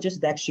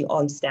psychologist that's actually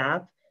on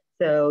staff.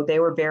 So they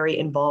were very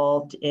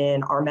involved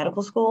in our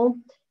medical school,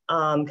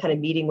 kind of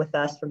meeting with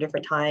us from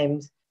different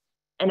times.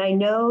 And I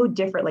know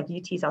different, like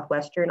UT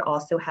Southwestern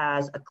also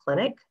has a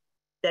clinic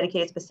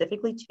dedicated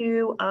specifically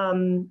to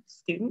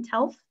student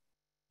health.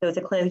 So it's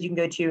a clinic you can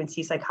go to and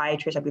see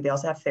psychiatrists. I believe they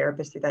also have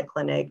therapists through that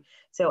clinic.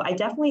 So I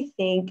definitely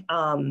think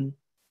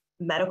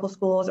medical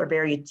schools are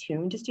very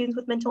attuned to students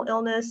with mental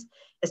illness,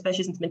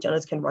 especially since mental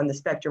illness can run the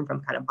spectrum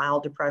from kind of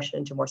mild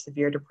depression to more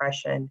severe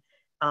depression.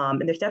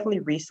 And there's definitely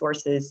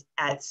resources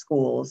at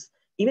schools,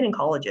 even in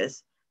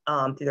colleges,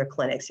 through their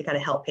clinics to kind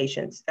of help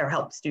patients or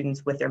help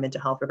students with their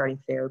mental health regarding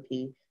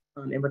therapy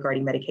and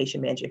regarding medication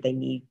management if they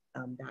need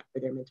that for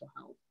their mental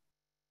health.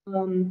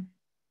 And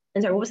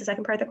sorry, what was the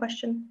second part of the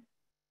question?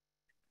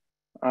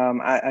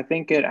 I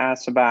think it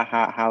asks about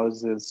how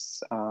is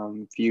this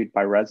viewed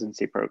by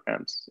residency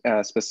programs,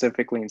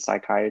 specifically in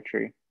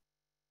psychiatry.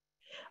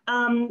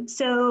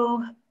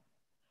 So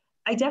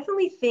I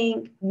definitely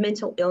think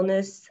mental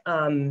illness,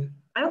 I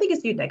don't think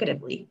it's viewed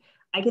negatively.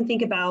 I can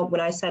think about when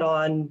I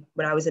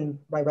was in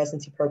my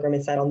residency program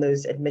and sat on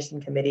those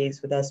admission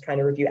committees with us trying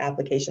to review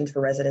applications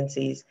for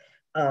residencies.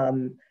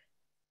 As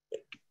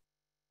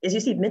you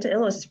see, mental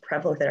illness is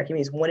prevalent within our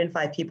communities. 1 in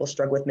 5 people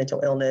struggle with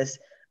mental illness.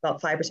 About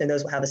 5% of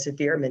those will have a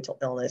severe mental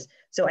illness.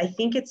 So I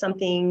think it's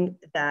something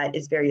that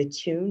is very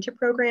attuned to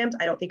programs.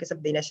 I don't think it's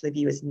something they necessarily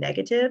view as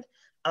negative.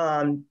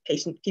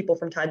 People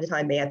from time to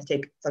time may have to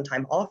take some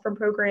time off from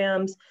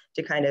programs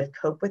to kind of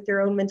cope with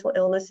their own mental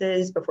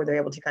illnesses before they're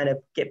able to kind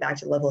of get back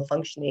to the level of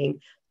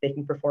functioning they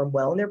can perform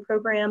well in their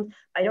program.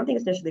 I don't think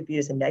it's necessarily viewed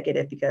as a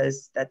negative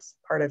because that's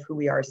part of who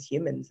we are as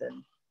humans.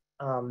 And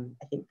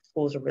I think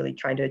schools are really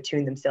trying to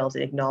attune themselves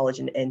and acknowledge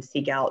and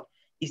seek out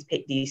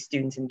these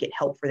students and get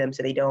help for them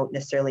so they don't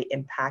necessarily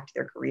impact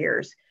their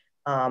careers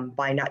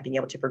by not being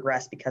able to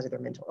progress because of their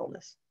mental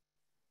illness.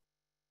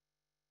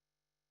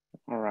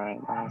 All right,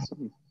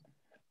 awesome.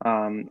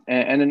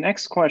 And the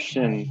next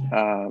question,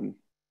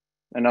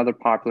 another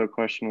popular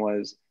question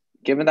was,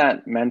 given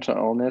that mental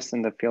illness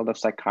in the field of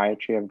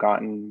psychiatry have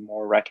gotten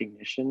more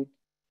recognition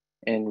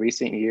in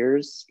recent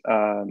years,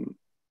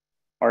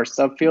 are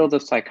subfields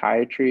of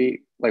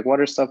psychiatry, like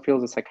what are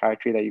subfields of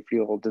psychiatry that you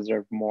feel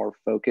deserve more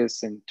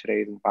focus in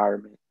today's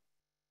environment?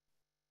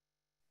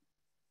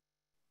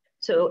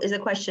 So is the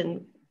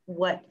question,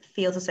 what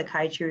fields of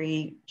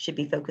psychiatry should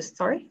be focused?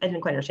 Sorry, I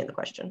didn't quite understand the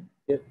question.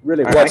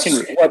 Really,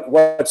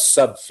 what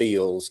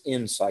subfields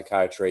in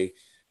psychiatry,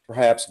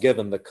 perhaps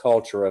given the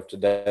culture of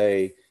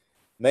today,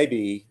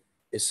 maybe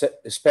is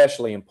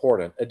especially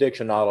important?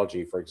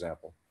 Addictionology, for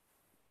example.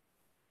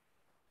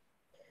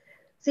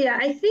 So yeah,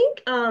 I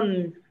think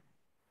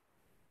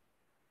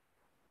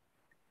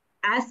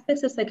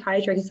aspects of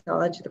psychiatry,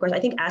 I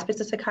think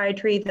aspects of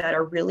psychiatry that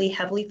are really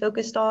heavily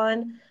focused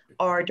on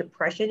are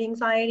depression,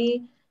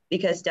 anxiety,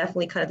 because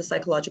definitely kind of the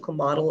psychological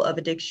model of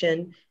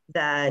addiction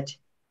that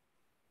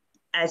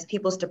as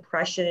people's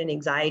depression and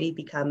anxiety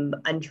become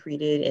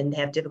untreated and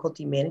have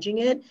difficulty managing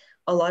it,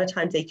 a lot of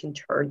times they can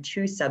turn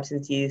to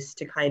substance use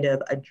to kind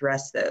of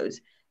address those.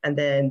 And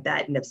then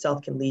that in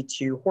itself can lead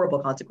to horrible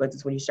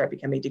consequences when you start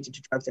becoming addicted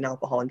to drugs and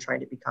alcohol and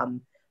trying to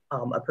become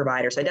a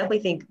provider. So I definitely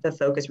think the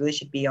focus really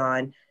should be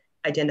on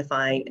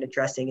identifying and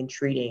addressing and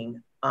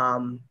treating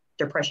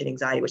depression,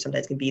 anxiety, which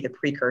sometimes can be the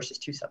precursors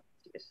to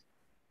substance use.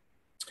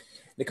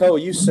 Nicole,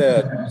 you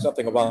said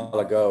something a while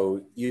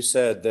ago. You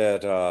said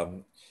that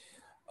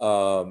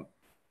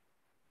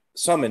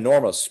some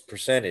enormous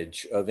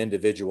percentage of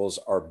individuals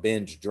are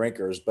binge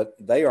drinkers, but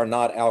they are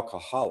not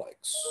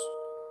alcoholics.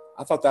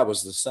 I thought that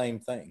was the same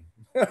thing.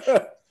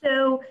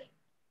 So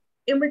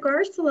in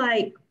regards to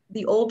like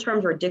the old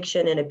terms are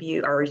addiction and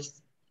abuse or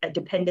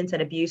dependence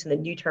and abuse, and the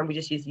new term we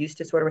just use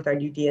disorder with our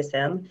new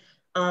DSM.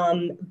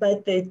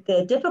 But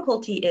the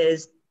difficulty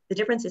is, the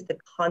difference is the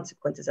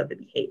consequences of the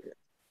behavior.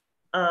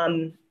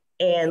 And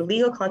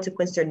legal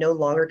consequences are no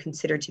longer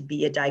considered to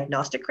be a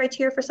diagnostic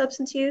criteria for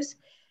substance use.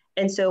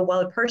 And so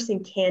while a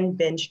person can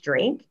binge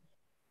drink,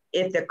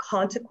 if the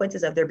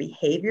consequences of their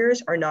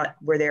behaviors are not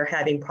where they're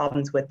having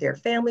problems with their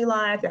family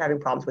life, they're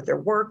having problems with their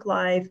work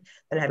life,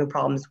 they're having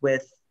problems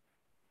with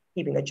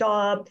keeping a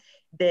job,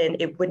 then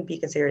it wouldn't be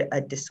considered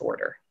a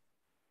disorder.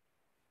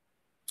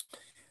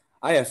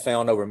 I have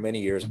found over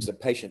many years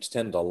that patients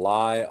tend to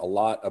lie a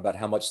lot about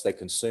how much they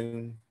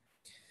consume.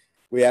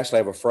 We actually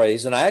have a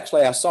phrase, and I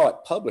saw it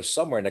published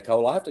somewhere,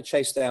 Nicole. I'll have to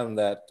chase down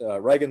that.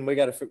 Reagan, we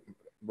got to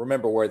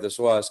remember where this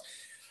was.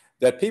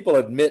 That people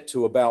admit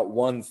to about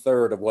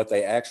 1/3 of what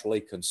they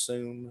actually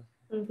consume.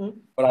 Mm-hmm.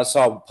 What I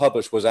saw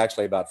published was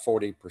actually about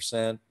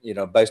 40%,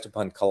 based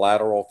upon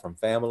collateral from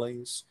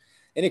families.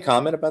 Any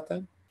comment about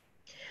that?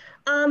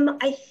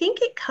 I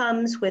think it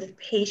comes with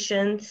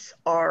patients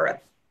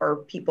or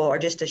people are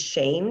just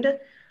ashamed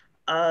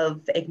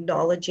of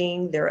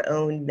acknowledging their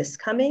own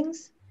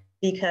miscomings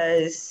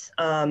because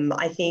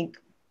I think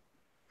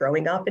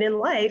growing up and in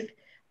life,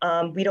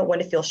 we don't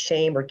want to feel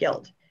shame or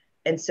guilt.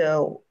 And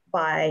so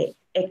by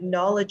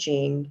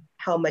acknowledging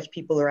how much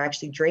people are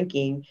actually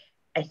drinking,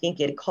 I think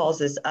it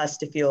causes us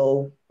to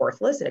feel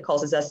worthless, and it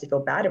causes us to feel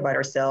bad about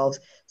ourselves.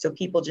 So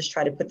people just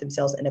try to put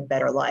themselves in a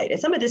better light. And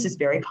some of this is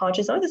very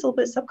conscious, some of this is a little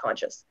bit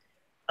subconscious.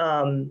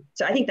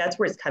 So I think that's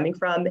where it's coming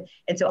from.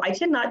 And so I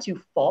tend not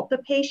to fault the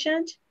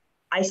patient.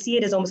 I see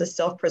it as almost a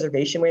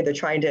self-preservation way. They're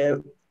trying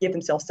to give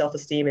themselves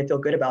self-esteem and feel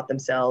good about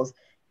themselves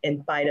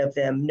in spite of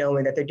them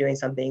knowing that they're doing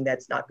something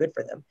that's not good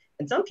for them.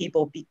 And some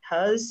people,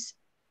 because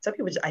some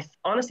people, I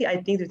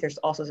think that there's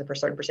also a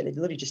certain percent that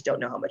literally just don't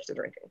know how much they're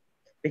drinking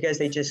because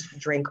they just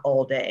drink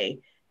all day.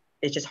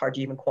 It's just hard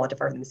to even quantify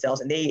for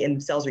themselves. And they in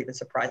themselves are even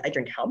surprised. I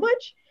drink how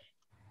much?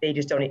 They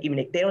don't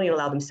even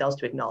allow themselves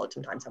to acknowledge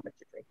sometimes how much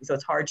they're drinking. So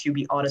it's hard to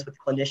be honest with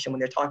the clinician when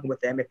they're talking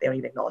with them if they don't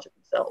even acknowledge it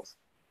themselves.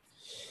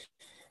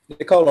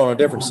 Nicole, on a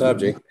different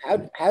subject,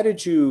 how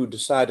did you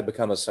decide to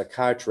become a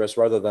psychiatrist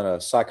rather than a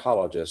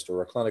psychologist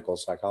or a clinical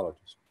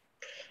psychologist?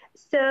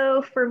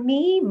 So for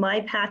me,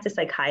 my path to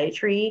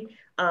psychiatry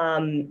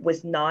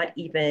was not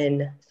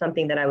even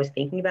something that I was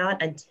thinking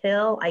about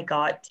until I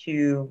got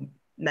to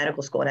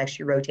medical school and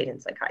actually rotated in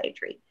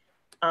psychiatry.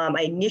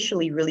 I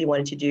initially really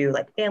wanted to do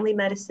like family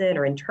medicine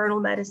or internal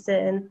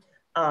medicine.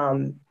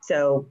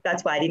 So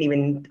that's why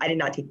I did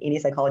not take any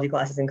psychology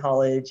classes in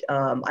college.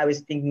 I was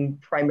thinking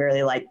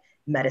primarily like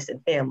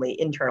medicine, family,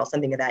 internal,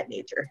 something of that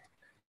nature.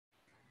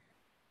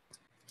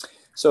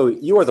 So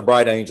you are the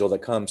bright angel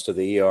that comes to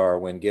the ER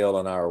when Gil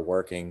and I are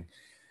working.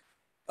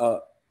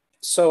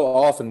 So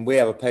often we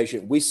have a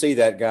patient, we see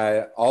that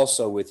guy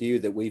also with you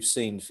that we've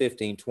seen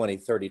 15, 20,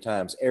 30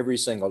 times every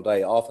single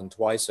day, often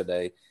twice a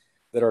day,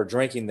 that are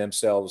drinking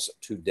themselves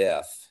to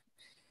death.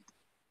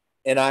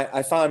 And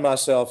I find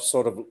myself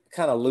sort of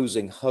kind of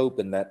losing hope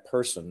in that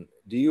person.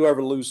 Do you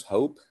ever lose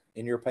hope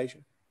in your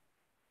patient?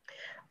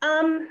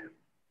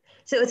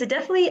 So it's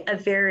definitely a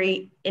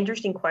very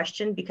interesting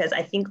question because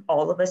I think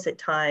all of us at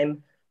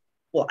time,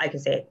 well, I can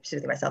say it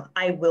specifically myself,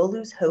 I will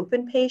lose hope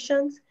in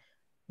patients,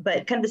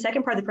 but kind of the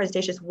second part of the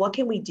presentation is what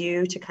can we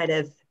do to kind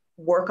of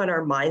work on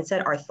our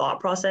mindset, our thought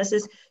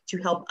processes to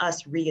help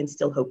us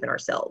reinstill hope in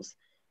ourselves.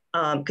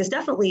 Because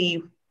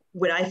definitely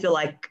when I feel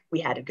like we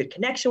had a good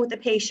connection with the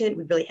patient,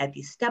 we really had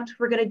these steps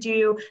we're going to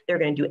do, they're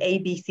going to do A,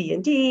 B, C,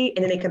 and D,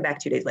 and then they come back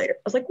 2 days later.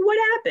 I was like, what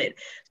happened?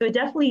 So it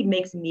definitely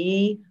makes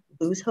me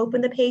lose hope in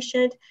the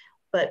patient.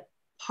 But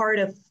part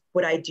of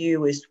what I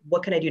do is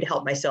what can I do to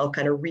help myself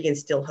kind of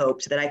reinstill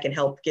hope so that I can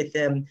help get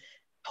them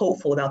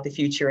hopeful about the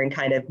future and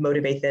kind of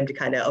motivate them to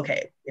kind of,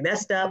 okay, we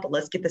messed up, but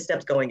let's get the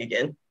steps going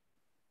again.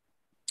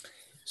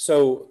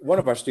 So one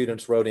of our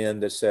students wrote in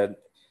that said,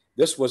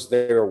 this was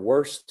their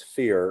worst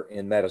fear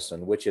in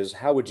medicine, which is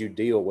how would you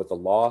deal with the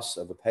loss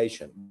of a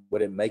patient?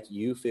 Would it make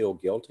you feel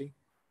guilty?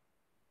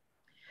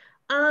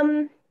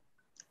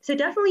 So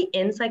definitely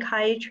in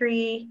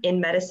psychiatry, in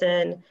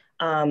medicine,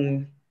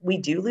 we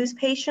do lose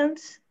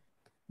patients.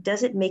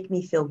 Does it make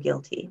me feel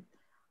guilty?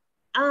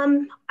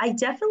 I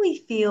definitely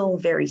feel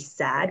very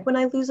sad when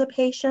I lose a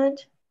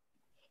patient.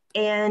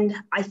 And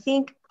I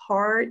think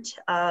part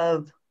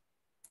of,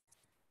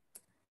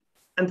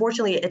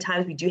 unfortunately, at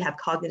times we do have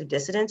cognitive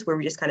dissonance where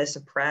we just kind of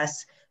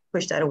suppress,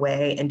 push that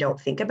away and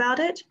don't think about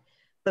it.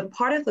 But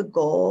part of the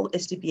goal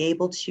is to be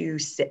able to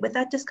sit with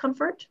that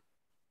discomfort,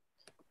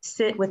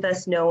 sit with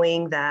us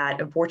knowing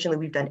that unfortunately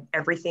we've done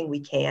everything we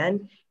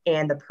can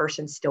and the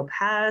person still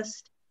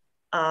passed.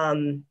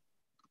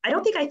 I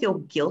don't think I feel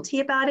guilty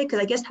about it because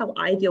I guess how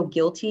I feel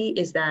guilty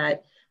is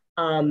that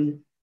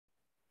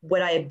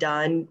what I have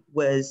done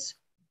was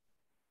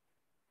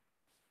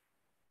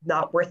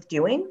not worth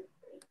doing.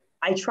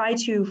 I try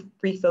to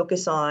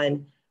refocus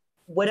on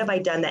what have I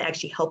done that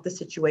actually helped the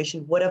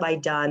situation? What have I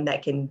done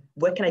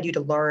what can I do to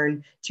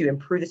learn to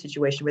improve the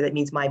situation, whether it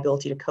means my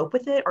ability to cope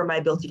with it or my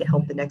ability to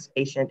help the next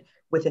patient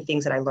with the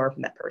things that I learned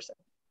from that person.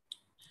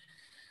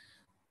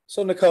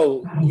 So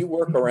Nicole, you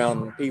work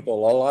around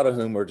people, a lot of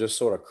whom are just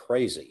sort of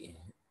crazy.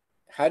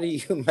 How do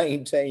you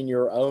maintain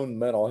your own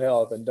mental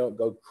health and don't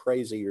go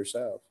crazy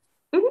yourself?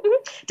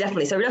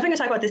 Definitely. So we're definitely going to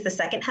talk about this the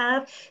second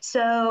half.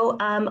 So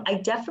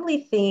I definitely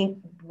think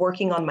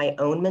working on my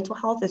own mental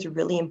health is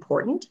really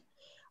important.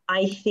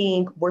 I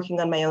think working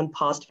on my own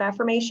positive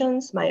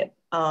affirmations,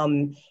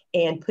 and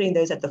putting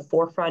those at the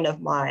forefront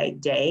of my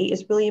day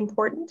is really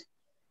important.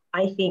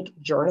 I think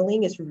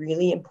journaling is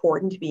really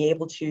important to be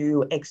able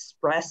to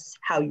express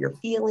how you're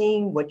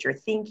feeling, what you're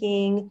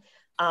thinking.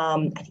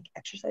 I think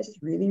exercise is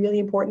really, really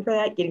important for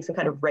that. Getting some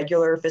kind of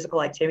regular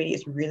physical activity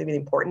is really, really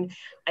important.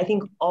 I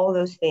think all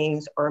those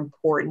things are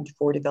important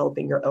for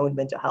developing your own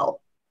mental health.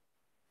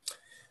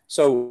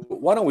 So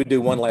why don't we do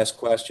one last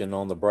question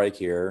on the break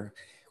here?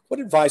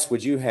 What advice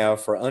would you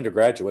have for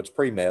undergraduates,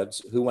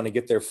 pre-meds, who want to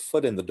get their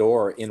foot in the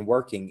door in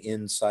working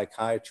in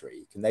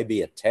psychiatry? Can they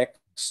be a tech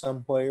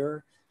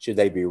somewhere? Should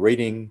they be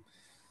reading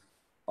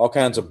all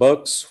kinds of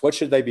books? What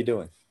should they be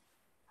doing?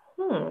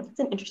 That's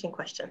an interesting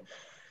question.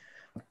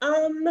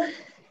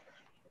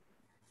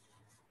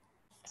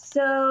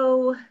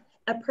 So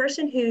a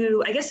person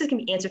who, I guess this can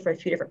be answered from a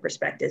few different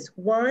perspectives.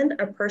 One,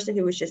 a person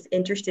who is just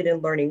interested in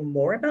learning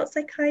more about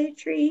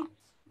psychiatry.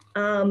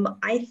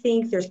 I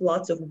think there's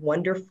lots of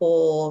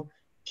wonderful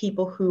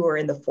people who are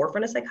in the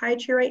forefront of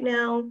psychiatry right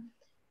now.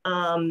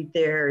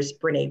 There's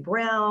Brene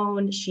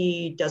Brown.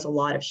 She does a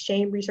lot of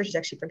shame research. She's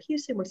actually from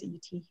Houston, works at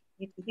UT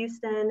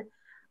Houston.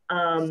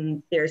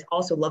 There's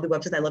also lovely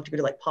websites. I love to go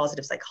to, like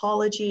Positive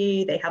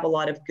Psychology. They have a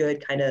lot of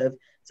good kind of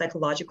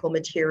psychological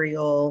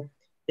material.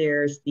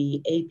 There's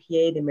the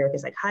APA, the American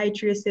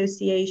Psychiatry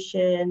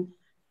Association.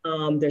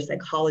 There's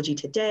Psychology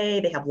Today.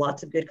 They have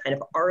lots of good kind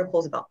of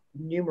articles about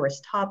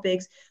numerous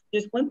topics.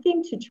 There's one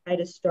thing to try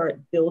to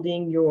start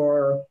building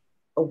your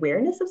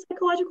awareness of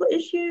psychological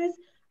issues.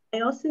 I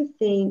also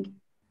think,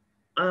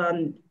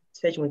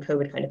 especially when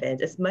COVID kind of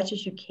ends, as much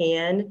as you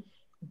can,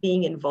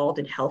 being involved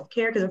in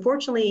healthcare, because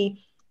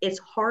unfortunately, it's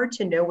hard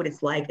to know what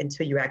it's like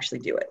until you actually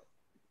do it.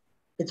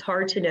 It's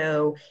hard to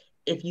know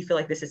if you feel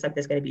like this is something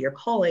that's going to be your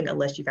calling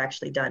unless you've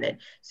actually done it.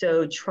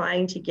 So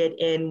trying to get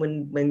in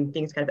when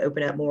things kind of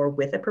open up more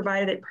with a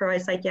provider that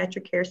provides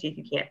psychiatric care, see if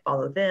you can't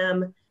follow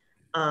them.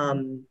 I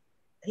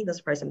think those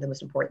are probably some of the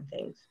most important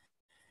things.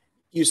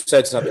 You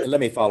said something. Let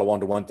me follow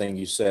on to one thing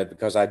you said,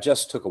 because I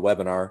just took a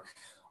webinar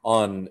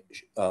on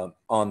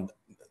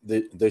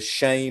the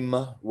shame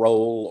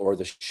role or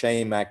the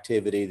shame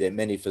activity that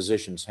many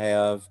physicians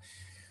have,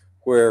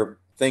 where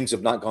things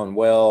have not gone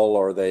well,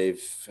 or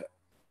they've,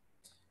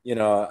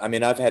 I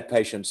mean, I've had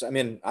patients. I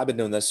mean, I've been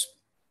doing this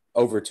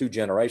over 2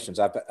 generations.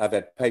 I've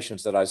had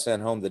patients that I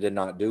sent home that did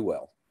not do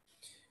well,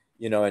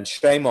 and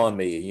shame on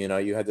me.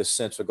 You had this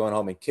sense of going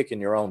home and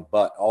kicking your own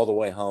butt all the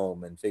way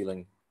home and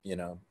feeling,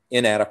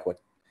 inadequate.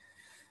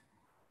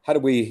 How do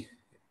we,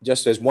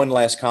 just as one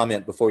last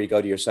comment before you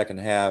go to your second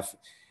half,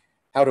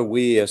 how do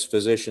we as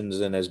physicians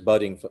and as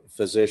budding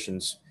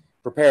physicians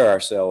prepare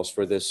ourselves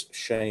for this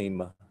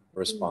shame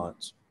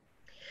response?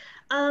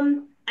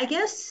 I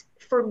guess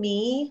for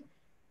me,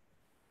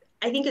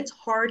 I think it's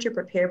hard to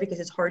prepare because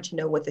it's hard to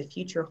know what the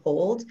future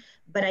holds.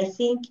 But I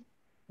think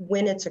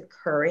when it's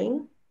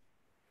occurring,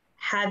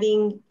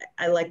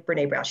 I like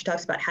Brene Brown, she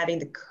talks about having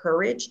the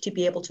courage to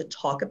be able to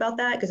talk about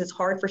that, because it's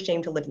hard for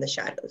shame to live in the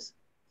shadows.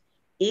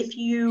 If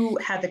you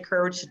have the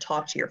courage to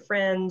talk to your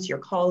friends, your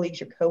colleagues,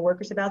 your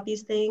coworkers about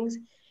these things,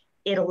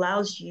 it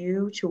allows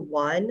you to,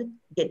 one,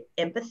 get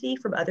empathy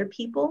from other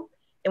people.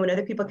 And when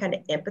other people kind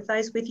of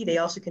empathize with you, they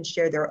also can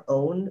share their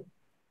own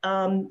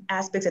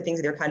aspects of things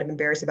that they're kind of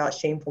embarrassed about,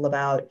 shameful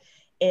about.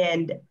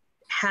 And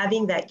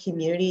having that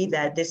community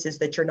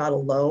that you're not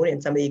alone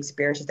in some of the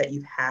experiences that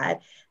you've had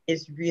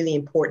is really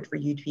important for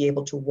you to be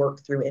able to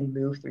work through and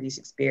move through these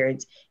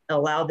experiences and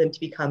allow them to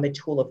become a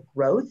tool of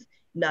growth,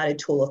 not a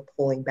tool of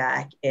pulling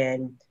back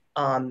and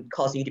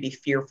causing you to be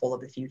fearful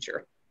of the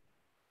future.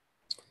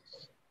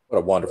 What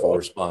a wonderful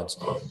response.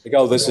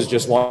 Nicole, this is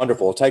just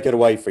wonderful. Take it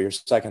away for your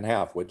second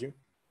half, would you?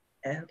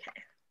 Okay.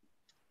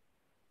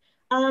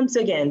 So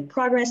again,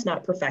 progress,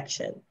 not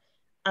perfection.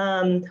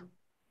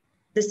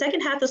 The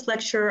second half of this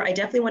lecture, I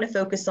definitely want to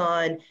focus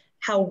on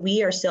how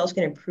we ourselves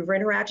can improve our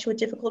interaction with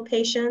difficult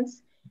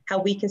patients, how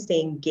we can stay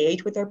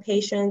engaged with our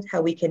patients,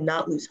 how we can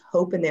not lose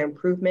hope in their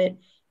improvement,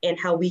 and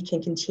how we can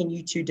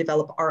continue to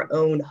develop our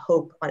own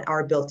hope on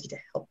our ability to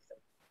help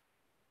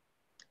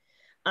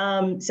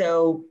them.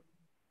 So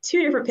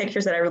 2 different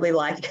pictures that I really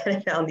liked, kind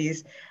of found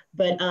these,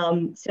 but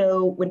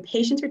so when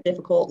patients are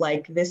difficult,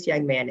 like this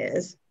young man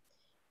is,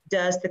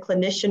 does the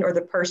clinician or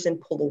the person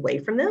pull away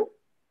from them?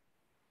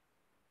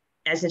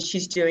 As in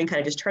she's doing, kind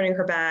of just turning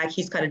her back,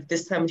 he's kind of,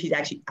 this time he's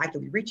actually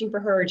actively reaching for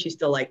her and she's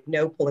still like,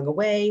 no, pulling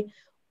away.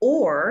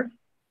 Or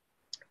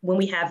when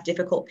we have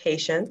difficult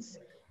patients,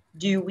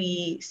 do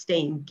we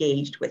stay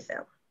engaged with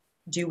them?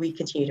 Do we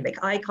continue to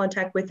make eye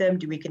contact with them?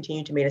 Do we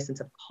continue to maintain a sense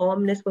of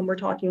calmness when we're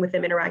talking with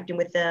them, interacting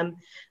with them,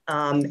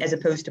 as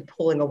opposed to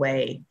pulling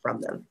away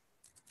from them?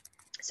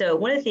 So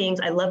one of the things,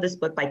 I love this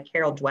book by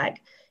Carol Dweck.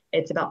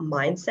 It's about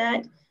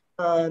mindset.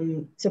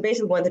 So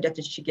basically one of the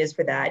definitions she gives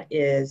for that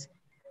is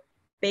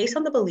based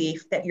on the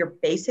belief that your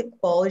basic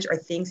qualities are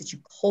things that you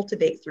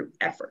cultivate through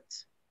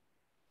efforts.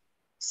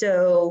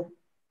 So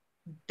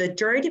the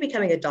journey to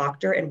becoming a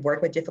doctor and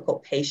working with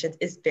difficult patients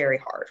is very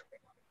hard.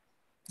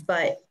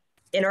 But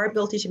in our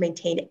ability to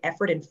maintain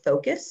effort and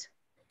focus,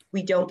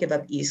 we don't give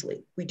up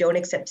easily. We don't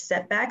accept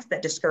setbacks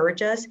that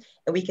discourage us,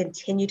 and we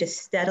continue to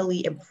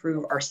steadily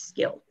improve our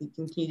skill. We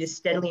continue to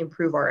steadily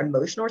improve our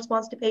emotional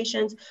response to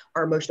patients,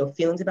 our emotional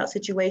feelings about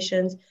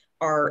situations,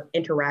 our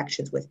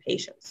interactions with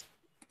patients.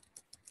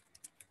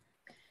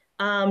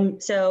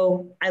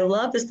 So I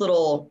love this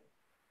little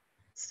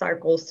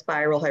circle,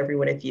 spiral, however you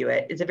want to view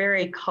it. It's a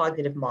very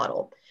cognitive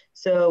model.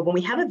 So when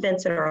we have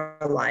events in our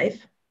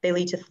life, they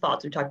lead to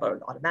thoughts. We talk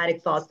about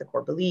automatic thoughts, the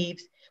core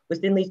beliefs, which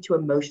then leads to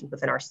emotions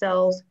within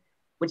ourselves,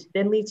 which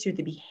then leads to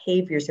the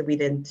behaviors that we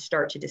then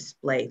start to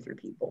display through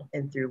people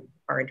and through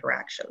our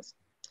interactions.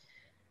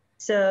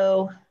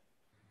 So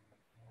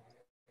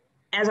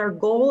as our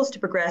goal is to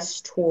progress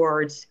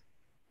towards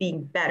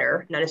being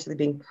better, not necessarily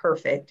being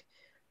perfect,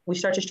 we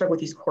start to struggle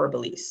with these core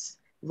beliefs: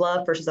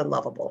 love versus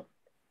unlovable,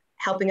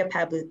 helping a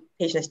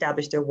patient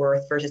establish their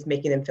worth versus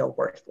making them feel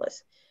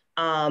worthless.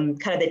 Kind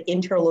of that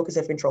internal locus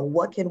of control.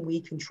 What can we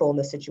control in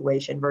the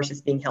situation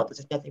versus being helpless?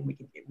 There's nothing we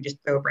can do. We just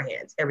throw up our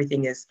hands.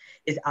 Everything is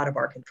out of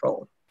our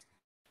control.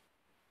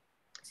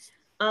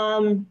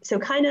 So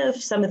kind of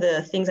some of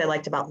the things I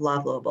liked about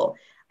Love Lovable.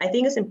 I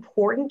think it's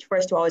important for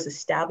us to always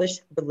establish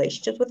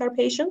relationships with our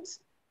patients.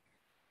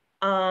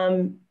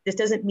 This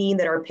doesn't mean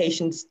that our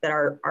patients, that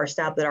our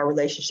staff, that our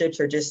relationships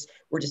are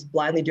we're just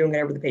blindly doing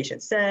whatever the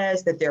patient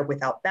says, that they're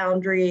without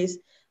boundaries.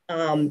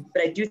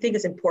 But I do think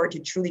it's important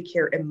to truly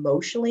care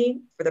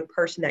emotionally for the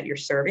person that you're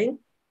serving.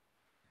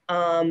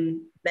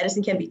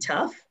 Medicine can be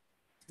tough.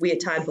 We at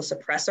times will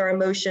suppress our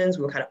emotions.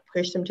 We'll kind of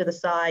push them to the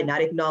side,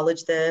 not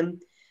acknowledge them.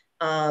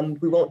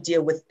 We won't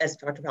deal with, as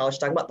Dr. Powell was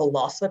talking about, the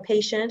loss of a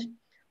patient.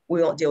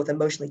 We won't deal with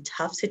emotionally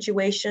tough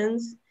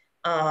situations.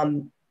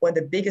 One of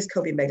the biggest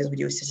coping mechanisms we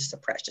do is to just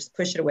suppress, just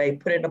push it away,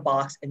 put it in a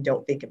box, and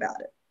don't think about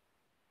it.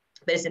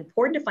 But it's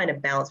important to find a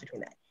balance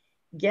between that.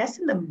 Yes,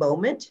 in the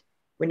moment,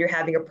 when you're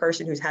having a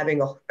person who's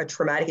having a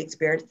traumatic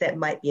experience, that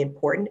might be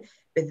important,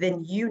 but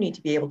then you need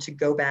to be able to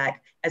go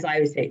back, as I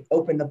always say,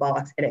 open the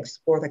box and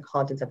explore the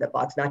contents of that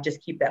box, not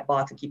just keep that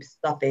box and keep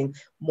stuffing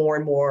more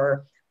and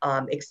more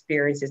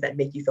experiences that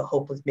make you feel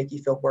hopeless, make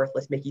you feel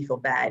worthless, make you feel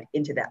bad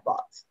into that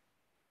box.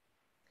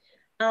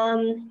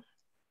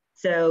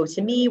 So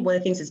to me, one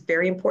of the things that's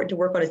very important to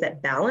work on is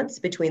that balance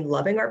between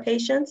loving our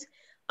patients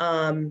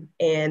and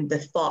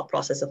the thought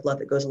process of love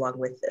that goes along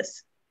with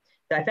this.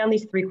 So I found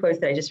these 3 quotes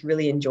that I just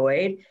really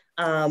enjoyed.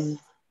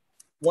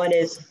 One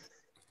is,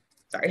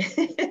 sorry,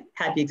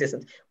 happy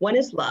existence. One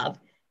is love.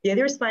 The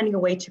other is finding a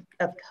way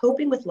of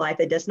coping with life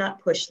that does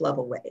not push love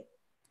away.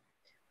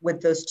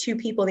 With those 2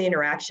 people in the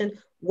interaction,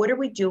 what are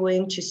we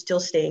doing to still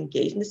stay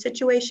engaged in the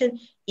situation,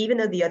 even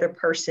though the other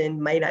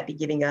person might not be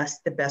giving us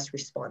the best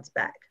response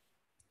back?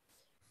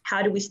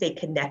 How do we stay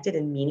connected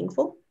and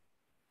meaningful?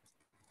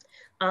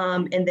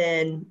 And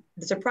then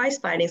the surprise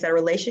findings that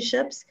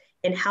relationships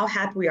and how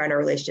happy we are in our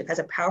relationship has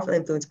a powerful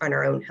influence on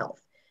our own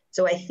health.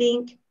 So I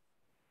think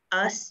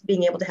us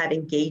being able to have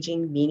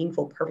engaging,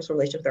 meaningful, purposeful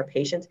relationships with our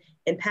patients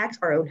impacts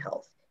our own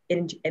health.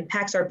 It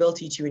impacts our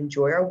ability to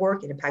enjoy our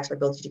work. It impacts our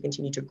ability to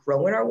continue to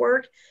grow in our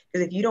work.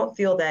 Because if you don't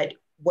feel that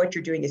what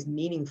you're doing is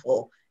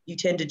meaningful, you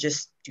tend to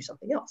just do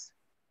something else.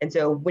 And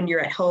so when you're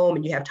at home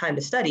and you have time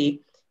to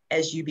study,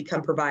 as you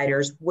become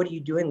providers, what are you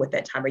doing with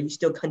that time? Are you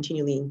still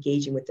continually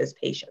engaging with those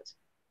patients?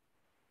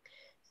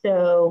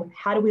 So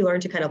how do we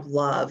learn to kind of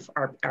love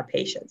our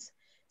patients?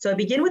 So I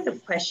begin with the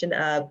question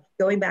of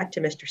going back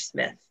to Mr.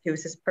 Smith,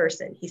 who's this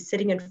person, he's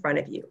sitting in front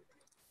of you.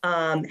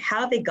 How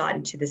have they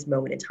gotten to this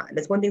moment in time?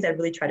 That's one of the things I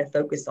really try to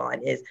focus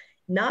on is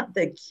not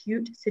the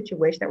acute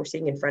situation that we're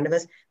seeing in front of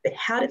us, but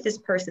how did this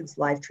person's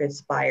life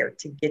transpire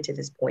to get to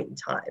this point in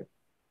time?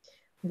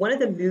 One of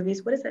the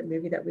movies, what is that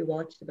movie that we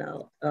watched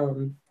about?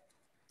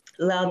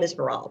 Les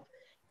Miserables.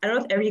 I don't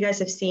know if ever you guys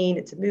have seen,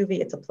 it's a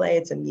movie, it's a play,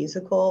 it's a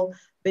musical,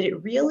 but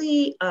it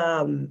really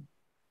kind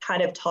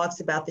of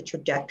talks about the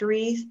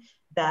trajectories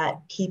that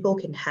people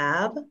can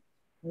have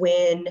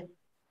when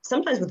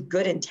sometimes with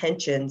good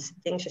intentions,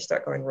 things just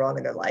start going wrong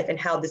in their life and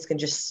how this can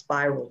just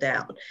spiral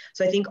down.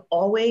 So I think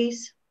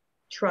always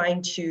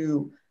trying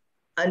to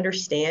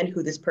understand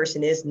who this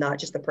person is, not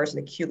just the person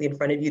acutely in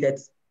front of you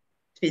that's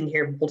been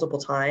here multiple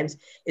times,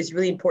 is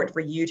really important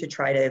for you to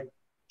try to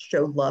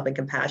show love and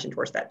compassion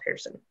towards that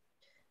person.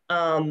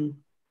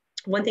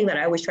 One thing that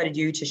I always try to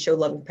do to show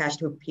love and compassion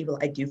to people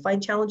I do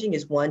find challenging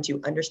is one,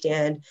 to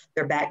understand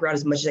their background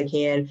as much as I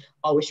can,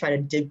 always trying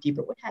to dig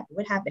deeper. What happened?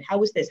 What happened? How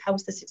was this? How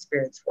was this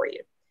experience for you?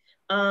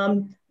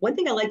 One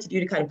thing I like to do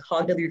to kind of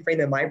cognitively reframe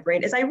them in my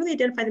brain is I really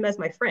identify them as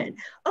my friend.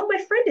 Oh,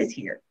 my friend is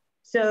here.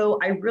 So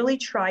I really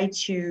try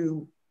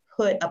to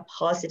put a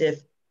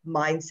positive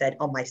mindset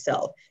on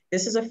myself.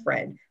 This is a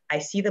friend. I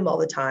see them all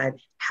the time.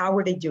 How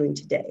are they doing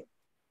today?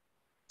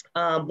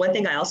 One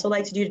thing I also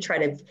like to do to try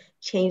to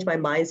change my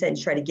mindset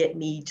and try to get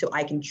me to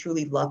I can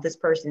truly love this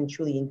person and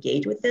truly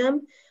engage with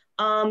them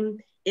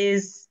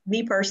is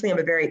me personally.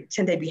 I'm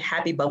tend to be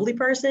happy, bubbly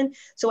person.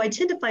 So I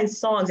tend to find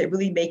songs that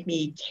really make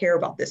me care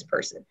about this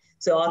person.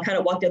 So I'll kind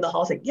of walk down the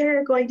hall like,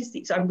 you're going to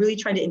see. So I'm really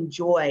trying to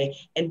enjoy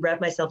and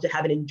rev myself to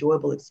have an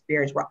enjoyable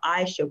experience where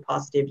I show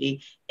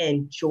positivity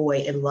and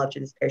joy and love to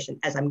this person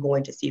as I'm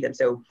going to see them.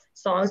 So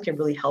songs can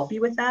really help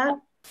you with that.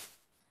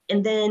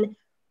 And then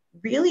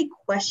really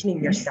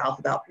questioning yourself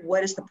about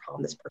what is the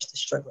problem this person is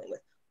struggling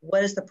with?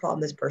 What is the problem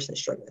this person is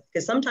struggling with?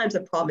 Because sometimes the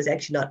problem is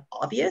actually not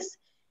obvious.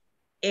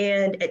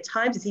 And at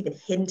times it's even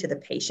hidden to the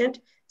patient.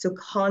 So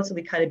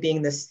constantly kind of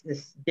being this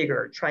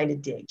digger, trying to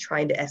dig,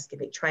 trying to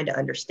excavate, trying to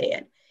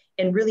understand,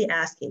 and really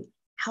asking,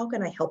 how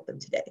can I help them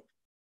today?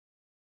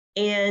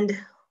 And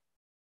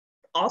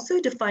also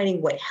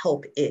defining what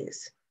help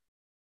is.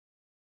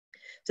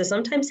 So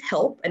sometimes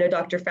help, I know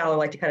Dr. Fowler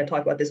liked to kind of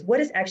talk about this. What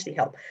is actually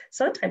help?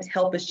 Sometimes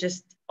help is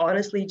just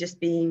honestly just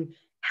being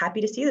happy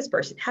to see this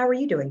person. How are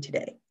you doing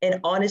today? And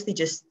honestly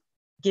just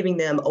giving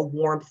them a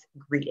warmth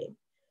greeting.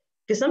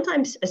 Because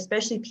sometimes,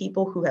 especially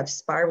people who have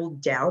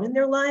spiraled down in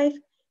their life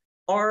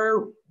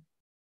are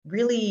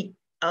really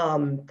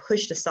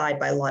pushed aside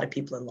by a lot of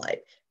people in life.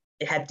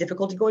 They have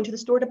difficulty going to the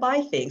store to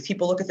buy things.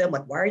 People look at them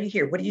like, why are you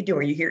here? What are you doing?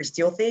 Are you here to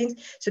steal things?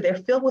 So they're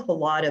filled with a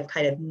lot of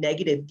kind of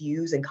negative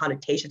views and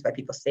connotations by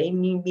people saying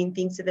mean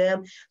things to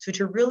them. So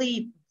to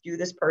really view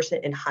this person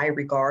in high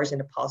regards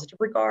and a positive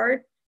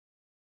regard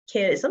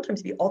can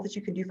sometimes be all that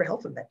you can do for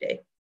help them that day.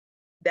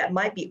 That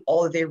might be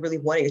all that they really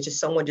wanting is just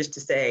someone just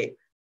to say,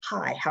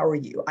 hi, how are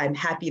you? I'm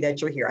happy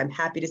that you're here. I'm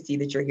happy to see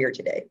that you're here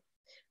today.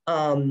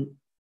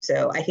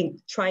 So I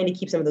think trying to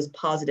keep some of those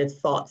positive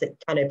thoughts that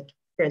kind of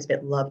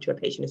transmit love to a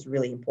patient is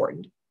really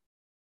important.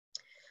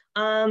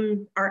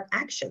 Our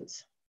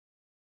actions.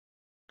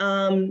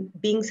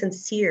 Being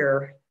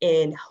sincere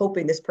in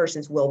hoping this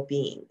person's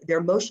well-being, their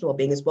emotional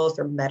well-being, as well as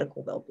their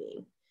medical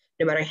well-being,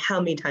 no matter how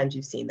many times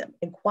you've seen them.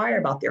 Inquire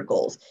about their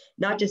goals,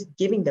 not just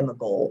giving them a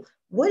goal.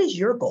 What is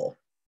your goal?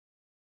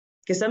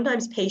 Because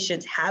sometimes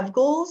patients have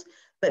goals,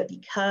 but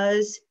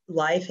because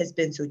life has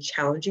been so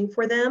challenging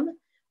for them,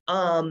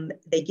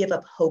 they give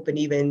up hope in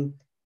even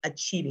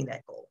achieving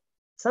that goal.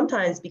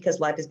 Sometimes because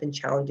life has been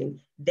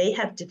challenging, they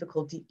have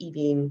difficulty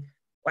even,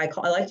 I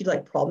like to do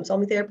like problem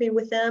solving therapy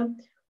with them.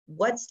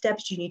 What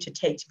steps do you need to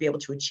take to be able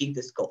to achieve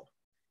this goal?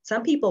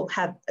 Some people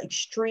have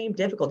extreme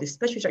difficulty,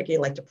 especially start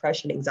getting like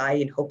depression,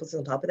 anxiety, and hopelessness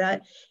on top of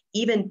that,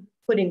 even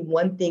putting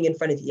one thing in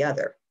front of the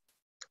other.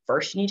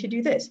 First, you need to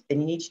do this, then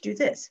you need to do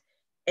this.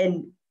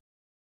 And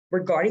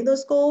regarding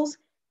those goals,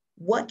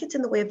 what gets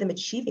in the way of them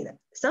achieving them?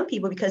 Some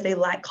people, because they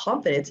lack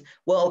confidence,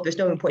 well, there's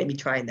no point in me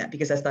trying that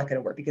because that's not going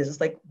to work. Because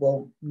it's like,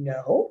 well,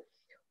 no.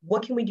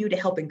 What can we do to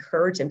help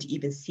encourage them to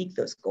even seek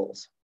those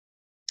goals?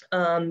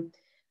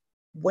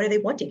 What are they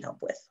wanting help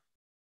with?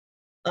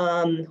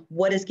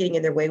 What is getting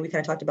in their way? We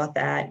kind of talked about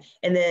that.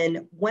 And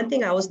then one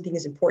thing I always think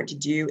is important to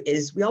do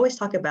is we always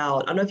talk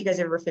about, I don't know if you guys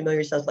are ever familiar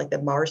yourselves like the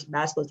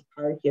Maslow's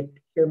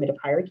pyramid of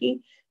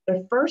hierarchy.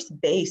 The first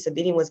base of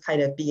anyone's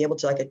kind of being able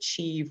to like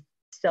achieve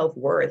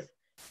self-worth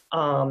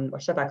or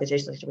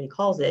self-actualization, like somebody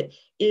calls it,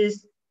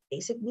 is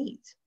basic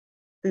needs: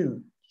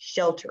 food,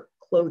 shelter,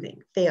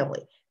 clothing,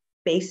 family,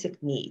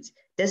 basic needs.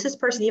 Does this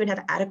person even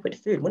have adequate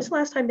food? When is the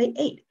last time they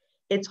ate?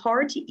 It's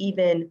hard to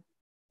even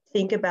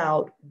think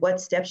about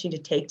what steps you need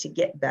to take to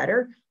get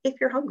better if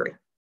you're hungry.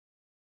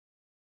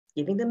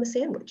 Giving them a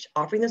sandwich,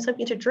 offering them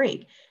something to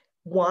drink.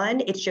 One,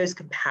 it shows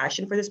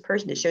compassion for this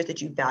person. It shows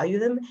that you value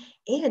them,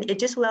 and it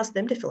just allows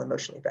them to feel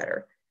emotionally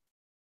better.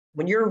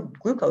 When your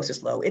glucose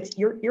is low,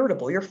 you're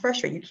irritable, you're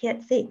frustrated, you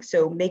can't think.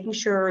 So making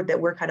sure that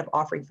we're kind of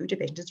offering food to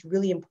patients is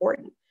really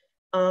important.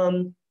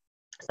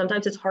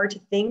 Sometimes it's hard to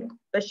think,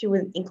 especially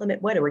with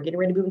inclement weather. We're getting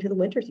ready to move into the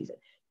winter season.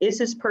 Is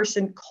this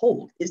person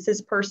cold? Is this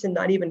person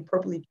not even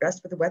appropriately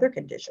dressed for the weather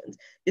conditions?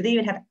 Do they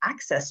even have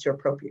access to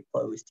appropriate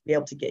clothes to be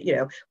able to get,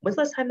 when's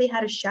the last time they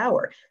had a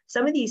shower?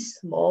 Some of these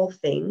small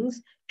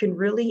things can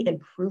really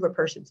improve a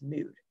person's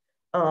mood.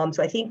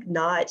 So I think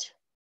not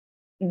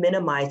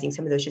minimizing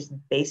some of those just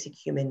basic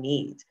human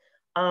needs.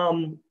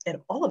 And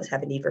all of us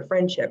have a need for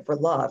friendship, for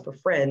love, for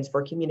friends,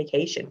 for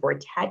communication, for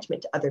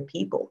attachment to other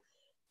people.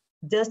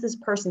 Does this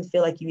person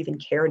feel like you even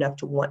care enough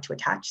to want to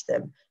attach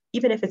them?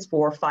 Even if it's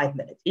for 5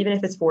 minutes, even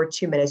if it's for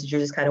 2 minutes,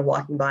 you're just kind of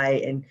walking by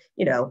and,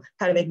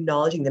 kind of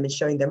acknowledging them and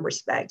showing them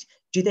respect.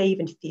 Do they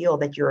even feel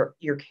that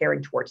you're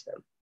caring towards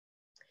them?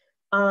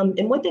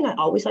 And one thing I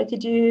always like to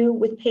do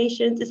with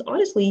patients is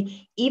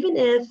honestly, even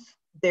if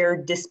they're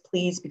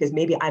displeased because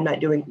maybe I'm not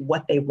doing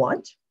what they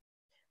want,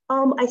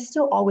 I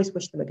still always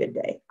wish them a good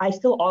day. I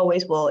still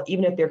always will,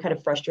 even if they're kind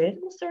of frustrated,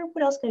 well, sir,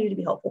 what else can I do to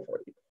be helpful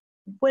for you?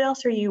 What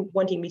else are you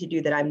wanting me to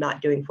do that I'm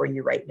not doing for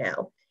you right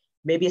now?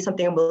 Maybe it's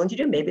something I'm willing to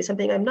do, maybe it's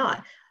something I'm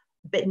not.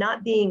 But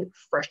not being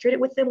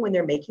frustrated with them when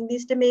they're making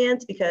these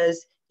demands,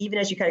 because even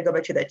as you kind of go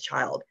back to that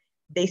child,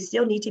 they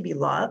still need to be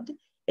loved.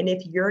 And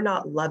if you're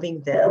not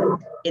loving them,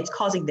 it's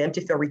causing them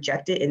to feel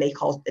rejected, and it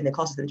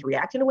causes them to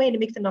react in a way, and it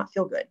makes them not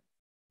feel good,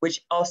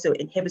 which also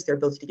inhibits their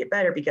ability to get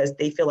better because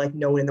they feel like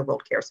no one in the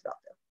world cares about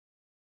them.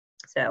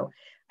 So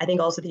I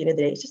think also at the end of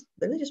the day, it's just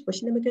literally just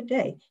wishing them a good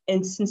day,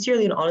 and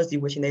sincerely and honestly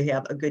wishing they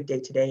have a good day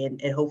today, and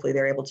hopefully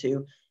they're able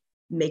to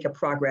make a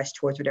progress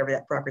towards whatever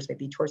that progress may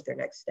be towards their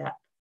next step.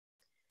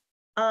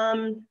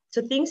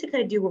 So things to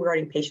kind of do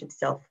regarding patient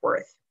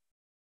self-worth.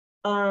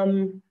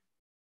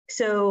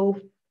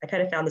 So I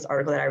kind of found this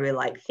article that I really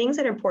like. Things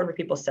that are important for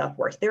people's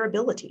self-worth: their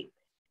ability.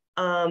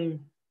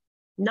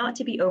 Not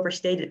to be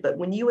overstated, but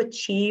when you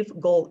achieve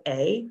goal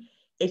A,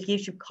 it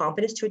gives you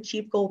confidence to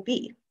achieve goal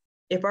B.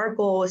 If our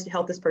goal is to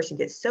help this person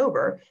get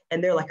sober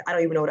and they're like, I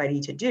don't even know what I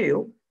need to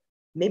do,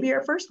 maybe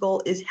our first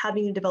goal is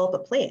having to develop a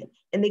plan,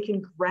 and they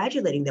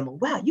congratulating them.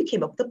 Wow, you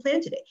came up with a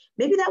plan today.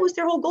 Maybe that was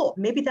their whole goal.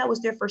 Maybe that was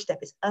their first step,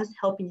 is us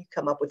helping you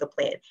come up with a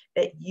plan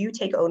that you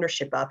take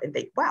ownership of and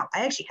think, wow,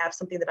 I actually have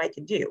something that I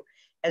can do,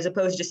 as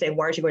opposed to just saying,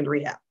 why aren't you going to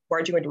rehab? Why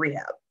aren't you going to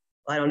rehab?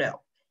 I don't know.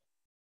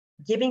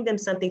 Giving them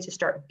something to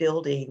start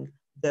building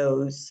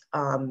those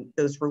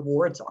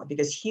rewards on,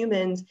 because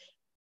humans,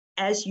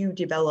 as you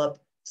develop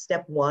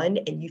step one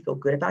and you feel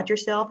good about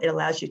yourself, it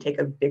allows you to take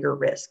a bigger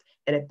risk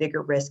and a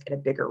bigger risk and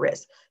a bigger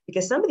risk.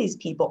 Because some of these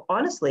people,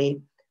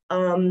 honestly,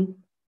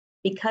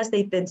 because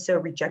they've been so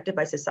rejected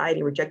by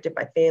society, rejected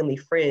by family,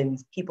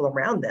 friends, people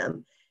around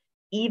them,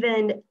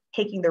 even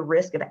taking the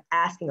risk of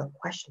asking a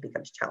question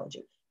becomes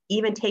challenging.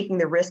 Even taking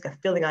the risk of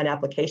filling out an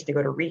application to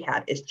go to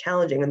rehab is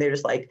challenging. And they're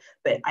just like,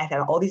 but I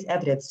have all these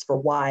evidence for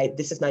why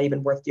this is not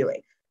even worth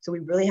doing. So we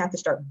really have to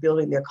start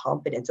building their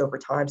confidence over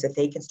time so that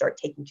they can start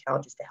taking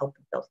challenges to help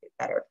themselves get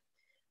better.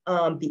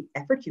 The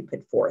effort you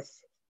put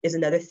forth is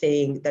another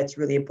thing that's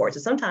really important.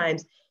 So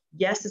sometimes,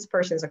 yes, this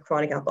person is a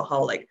chronic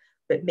alcoholic,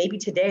 but maybe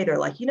today they're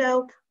like,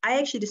 I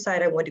actually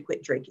decided I wanted to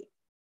quit drinking.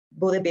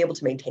 Will they be able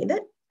to maintain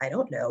that? I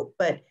don't know,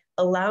 but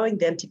allowing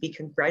them to be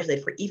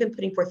congratulated for even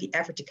putting forth the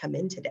effort to come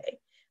in today.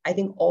 I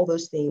think all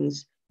those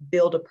things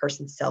build a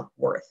person's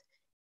self-worth.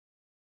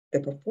 The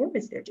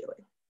performance they're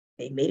doing,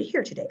 they made it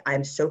here today.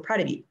 I'm so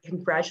proud of you.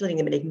 Congratulating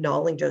them and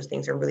acknowledging those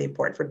things are really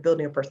important for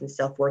building a person's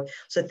self-worth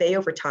so that they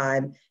over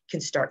time can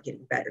start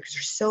getting better, because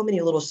there's so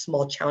many little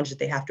small challenges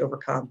they have to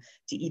overcome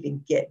to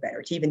even get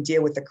better, to even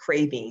deal with the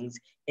cravings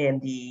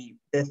and the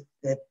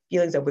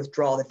feelings of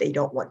withdrawal that they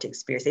don't want to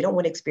experience. They don't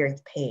want to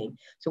experience pain.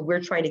 So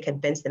we're trying to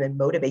convince them and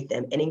motivate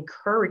them and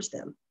encourage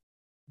them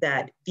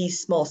that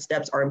these small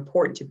steps are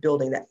important to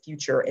building that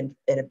future and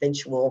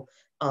eventual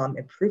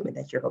improvement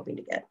that you're hoping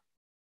to get.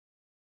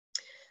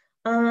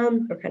 I'll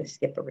kind of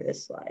skip over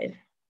this slide.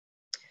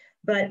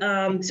 But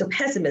so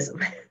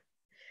pessimism.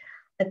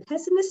 A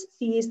pessimist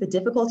sees the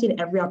difficulty in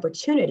every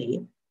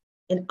opportunity.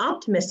 An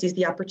optimist sees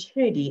the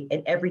opportunity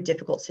in every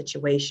difficult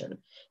situation.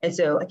 And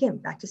so again,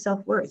 back to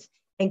self-worth,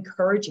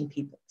 encouraging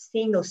people,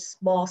 seeing those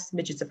small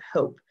smidges of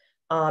hope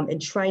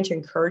and trying to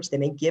encourage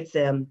them and give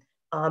them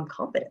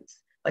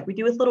confidence. Like we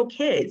do with little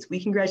kids,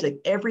 we congratulate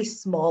every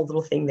small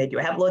little thing they do.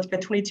 I have a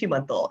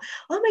 22-month-old.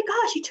 Oh my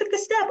gosh, you took the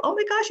step. Oh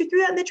my gosh, you threw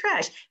that in the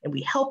trash. And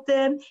we help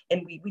them,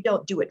 and we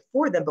don't do it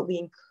for them, but we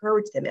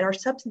encourage them. And our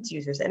substance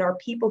users and our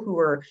people who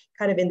are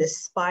kind of in this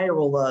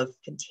spiral of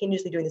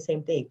continuously doing the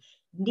same thing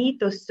need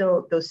those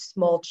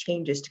small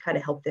changes to kind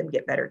of help them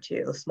get better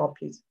too, those small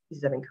pieces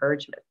of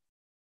encouragement.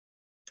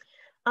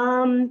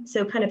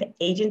 So kind of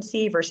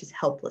agency versus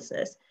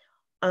helplessness.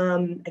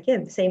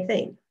 Again, the same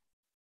thing.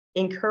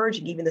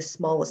 Encouraging even the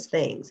smallest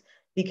things,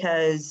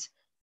 because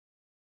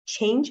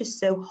change is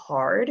so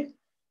hard.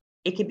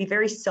 It can be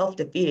very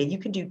self-defeating. You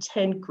can do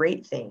 10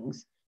 great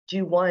things,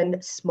 do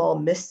one small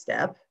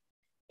misstep,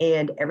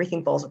 and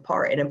everything falls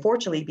apart. And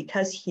unfortunately,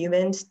 because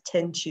humans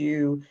tend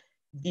to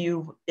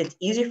view, it's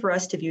easier for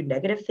us to view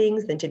negative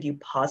things than to view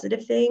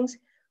positive things.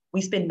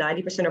 We spend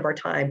 90% of our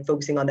time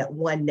focusing on that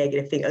one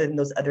negative thing, other than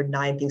those other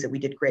 9 things that we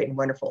did great and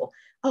wonderful.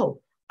 Oh,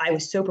 I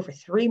was sober for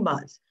 3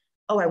 months.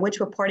 Oh, I went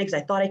to a party because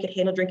I thought I could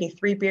handle drinking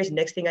 3 beers. And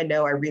next thing I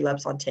know, I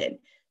relapse on 10.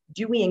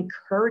 Do we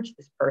encourage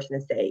this person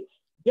and say,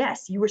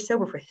 yes, you were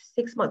sober for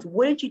 6 months.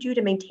 What did you do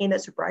to maintain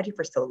that sobriety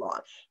for so long?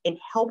 And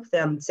help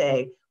them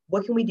say,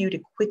 what can we do to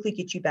quickly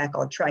get you back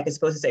on track, as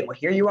opposed to saying, well,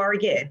 here you are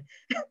again.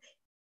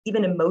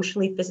 Even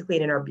emotionally,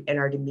 physically, and in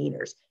our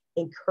demeanors,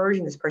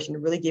 encouraging this person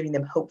and really giving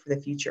them hope for the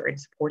future and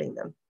supporting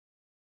them.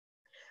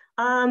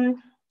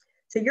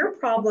 So your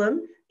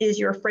problem is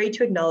you're afraid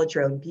to acknowledge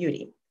your own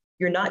beauty.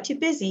 You're not too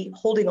busy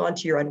holding on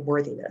to your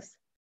unworthiness.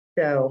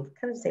 So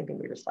kind of the same thing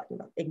we were just talking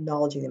about,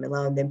 acknowledging them,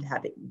 allowing them to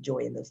have joy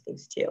in those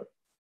things too.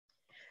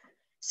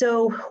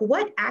 So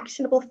what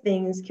actionable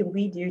things can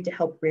we do to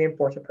help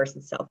reinforce a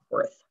person's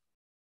self-worth?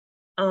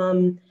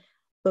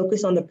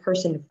 Focus on the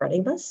person in front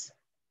of us,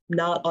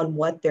 not on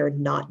what they're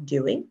not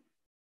doing.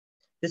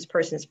 This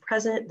person is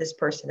present, this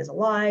person is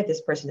alive,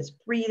 this person is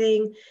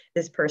breathing,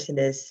 this person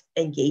is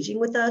engaging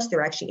with us.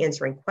 They're actually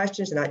answering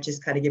questions. They're not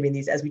just kind of giving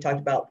these, as we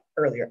talked about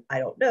earlier, I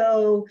don't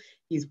know,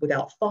 these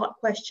without thought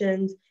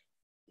questions.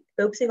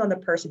 Focusing on the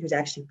person who's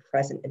actually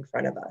present in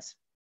front of us.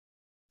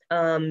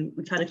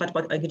 We kind of talked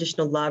about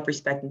unconditional love,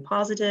 respect, and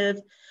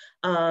positive.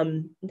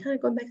 And kind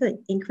of going back to like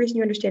increasing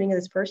your understanding of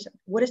this person.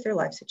 What is their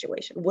life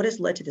situation? What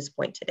has led to this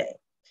point today?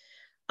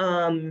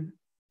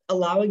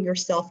 Allowing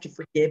yourself to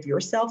forgive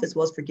yourself as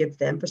well as forgive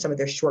them for some of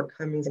their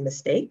shortcomings and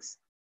mistakes.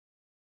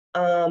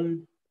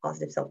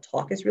 Positive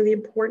self-talk is really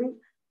important.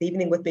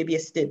 Even with maybe a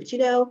stint,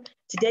 but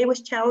today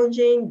was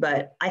challenging,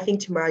 but I think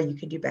tomorrow you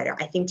could do better.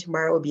 I think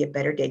tomorrow will be a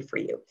better day for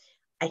you.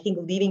 I think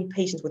leaving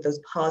patients with those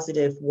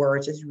positive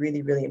words is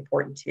really, really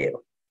important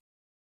too.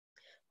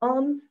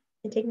 And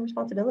taking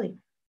responsibility,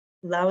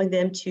 allowing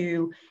them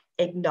to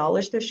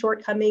acknowledge their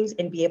shortcomings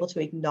and be able to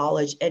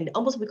acknowledge, and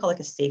almost what we call like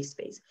a safe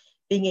space,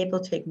 being able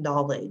to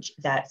acknowledge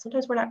that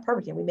sometimes we're not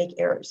perfect and we make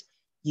errors.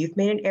 You've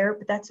made an error,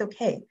 but that's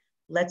okay.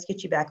 Let's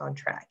get you back on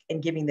track,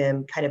 and giving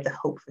them kind of the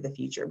hope for the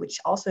future, which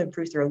also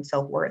improves their own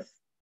self-worth.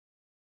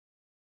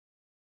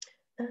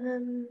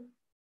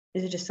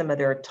 These are just some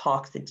other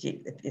talks that you're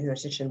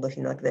interested in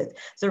looking like this.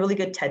 It's a really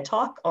good TED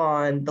talk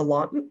on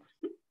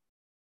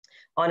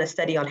a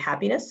study on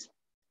happiness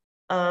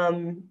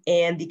and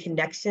the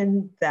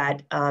connection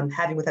that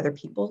having with other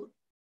people,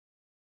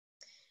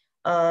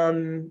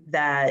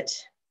 that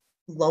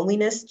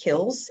loneliness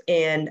kills,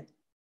 and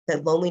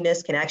that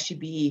loneliness can actually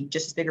be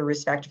just as big a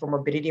risk factor for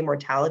morbidity and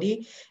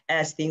mortality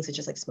as things such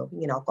as like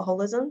smoking and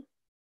alcoholism.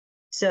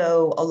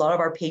 So a lot of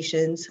our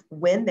patients,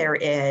 when they're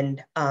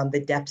in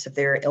the depths of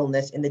their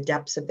illness, in the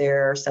depths of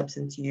their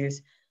substance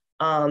use,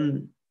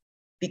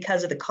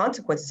 because of the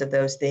consequences of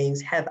those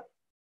things, have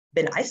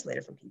been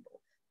isolated from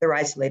people. They're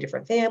isolated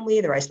from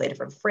family, they're isolated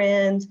from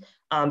friends.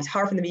 It's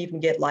hard for them to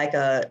even get like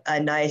a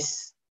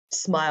nice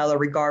smile or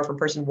regard for a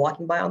person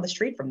walking by on the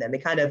street from them. They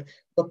kind of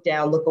look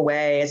down, look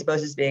away, as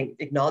opposed to being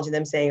acknowledging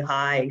them, saying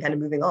hi, and kind of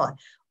moving on.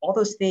 All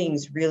those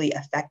things really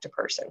affect a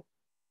person.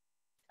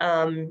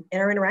 And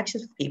our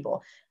interactions with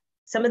people.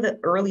 Some of the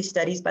early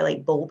studies by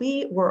like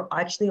Bowlby were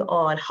actually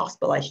on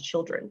hospitalized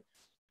children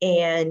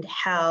and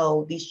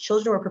how these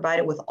children were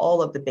provided with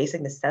all of the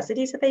basic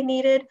necessities that they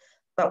needed,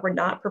 but were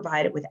not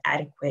provided with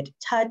adequate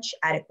touch,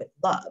 adequate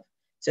love.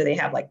 So they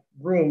have like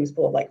rooms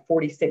full of like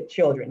 46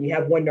 children. You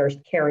have one nurse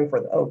caring for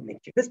the,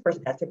 make sure this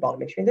person has their bottle,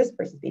 make sure this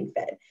person's being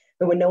fed.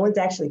 But when no one's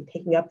actually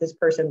picking up this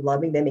person,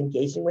 loving them,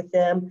 engaging with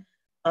them,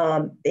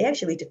 they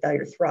actually lead to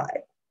failure to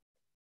thrive.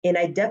 And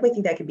I definitely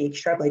think that can be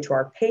extrapolated to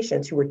our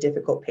patients who are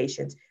difficult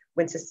patients.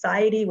 When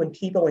society, when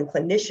people and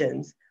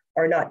clinicians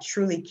are not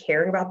truly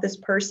caring about this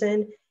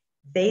person,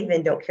 they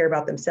then don't care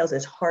about themselves.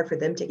 It's hard for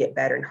them to get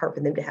better and hard for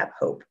them to have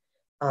hope.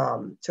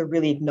 So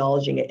really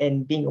acknowledging it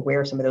and being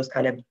aware of some of those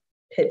kind of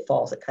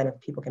pitfalls that kind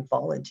of people can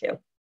fall into.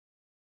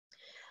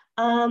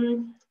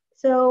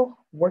 So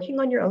working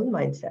on your own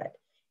mindset.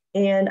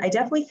 And I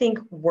definitely think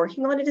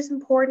working on it is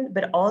important,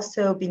 but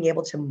also being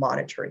able to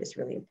monitor it is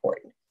really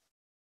important.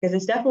 Because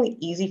it's definitely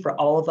easy for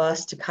all of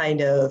us to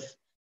kind of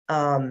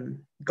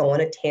go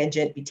on a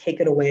tangent, be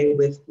taken away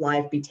with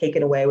life, be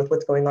taken away with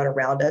what's going on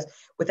around us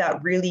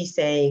without really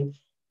saying,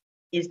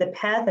 is the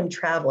path I'm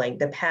traveling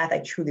the path I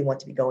truly want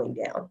to be going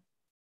down?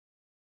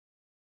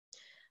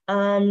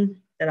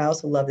 And I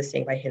also love this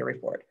saying by Henry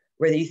Ford,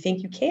 whether you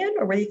think you can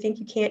or whether you think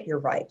you can't, you're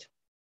right.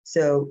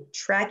 So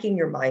tracking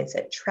your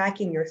mindset,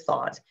 tracking your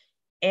thoughts.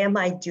 Am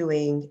I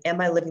living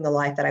the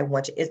life that I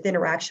want to? Is the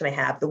interaction I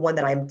have the one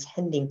that I'm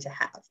intending to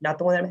have? Not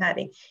the one that I'm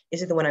having.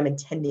 Is it the one I'm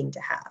intending to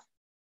have?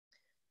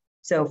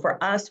 So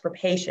for us, for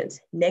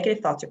patients, negative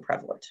thoughts are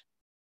prevalent.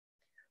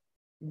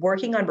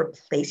 Working on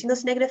replacing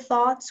those negative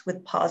thoughts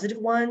with positive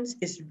ones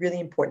is really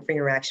important for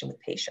interaction with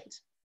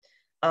patients.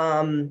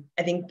 I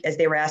think as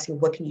they were asking,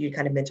 what can you do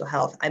kind of mental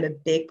health? I'm a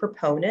big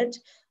proponent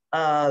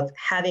of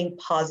having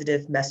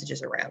positive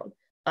messages around.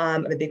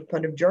 I'm a big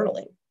proponent of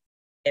journaling.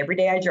 Every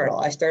day I journal.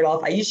 I start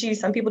off,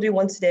 some people do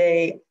once a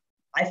day.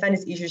 I find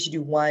it's easier to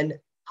do one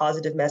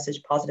positive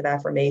message, positive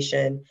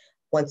affirmation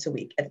once a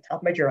week at the top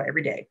of my journal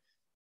every day.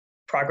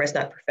 Progress,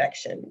 not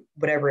perfection,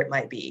 whatever it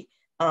might be.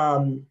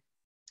 And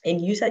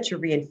use that to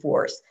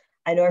reinforce.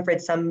 I know I've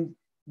read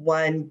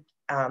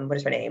what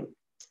is her name?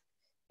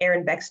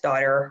 Erin Beck's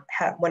daughter,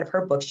 one of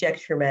her books, she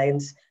actually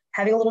recommends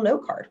having a little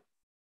note card,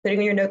 putting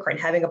on your note card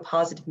and having a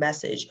positive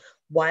message.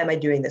 Why am I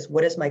doing this?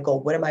 What is my goal?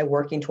 What am I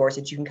working towards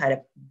that you can kind of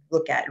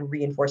look at and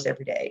reinforce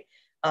every day?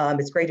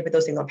 It's great to put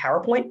those things on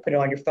PowerPoint, put it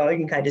on your phone. You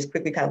can kind of just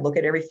quickly kind of look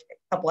at every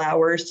couple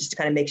hours just to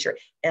kind of make sure,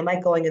 am I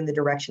going in the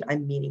direction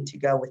I'm meaning to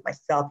go with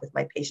myself, with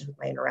my patients, with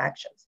my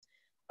interactions?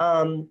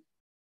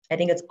 I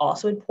think it's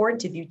also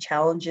important to view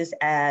challenges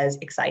as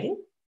exciting,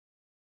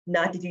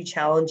 not to view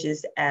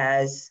challenges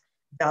as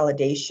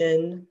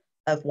validation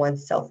of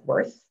one's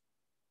self-worth.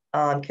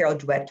 Carol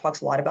Dweck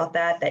talks a lot about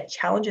that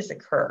challenges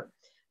occur,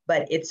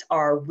 but it's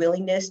our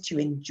willingness to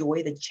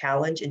enjoy the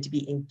challenge and to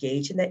be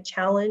engaged in that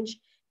challenge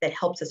that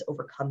helps us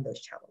overcome those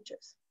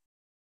challenges.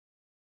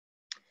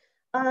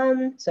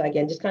 So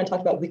again, just kind of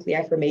talked about weekly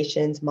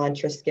affirmations,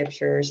 mantras,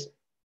 scriptures,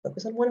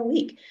 focus on one a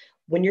week.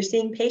 When you're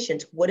seeing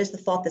patients, what is the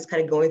thought that's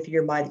kind of going through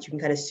your mind that you can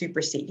kind of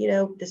supersede?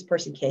 This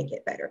person can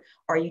get better.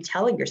 Are you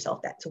telling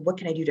yourself that? So what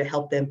can I do to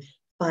help them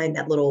find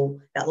that little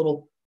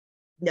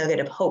nugget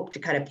of hope to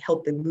kind of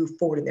help them move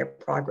forward in their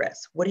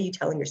progress? What are you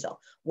telling yourself?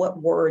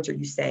 What words are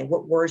you saying?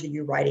 What words are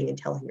you writing and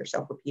telling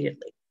yourself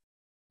repeatedly?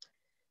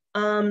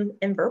 And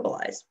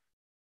verbalize.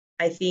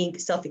 I think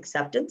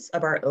self-acceptance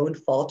of our own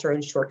faults, our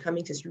own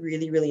shortcomings is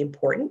really, really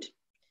important.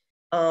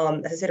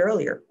 As I said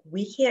earlier,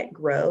 we can't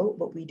grow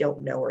what we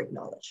don't know or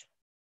acknowledge.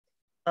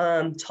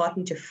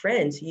 Talking to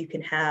friends, you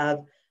can have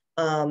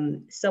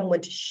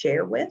someone to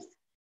share with,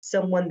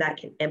 someone that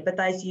can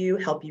empathize you,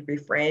 help you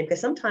reframe.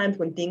 Because sometimes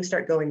when things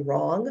start going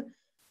wrong,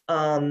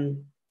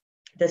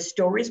 the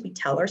stories we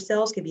tell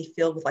ourselves can be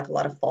filled with like a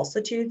lot of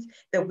falsitudes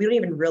that we don't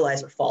even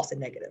realize are false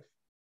and negative.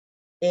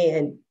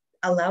 And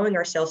allowing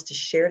ourselves to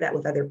share that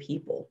with other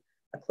people,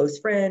 a close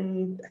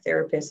friend, a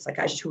therapist, a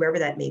psychiatrist, whoever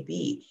that may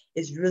be,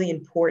 is really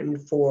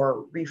important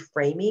for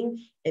reframing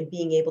and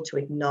being able to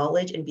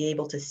acknowledge and be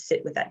able to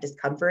sit with that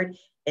discomfort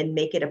and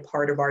make it a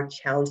part of our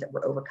challenge that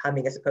we're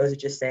overcoming, as opposed to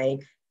just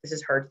saying, this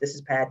is hurt, this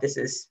is bad,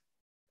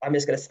 I'm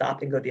just going to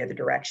stop and go the other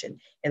direction.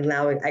 And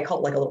allowing, I call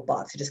it like a little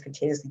box, to just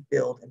continuously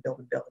build and build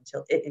and build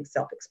until it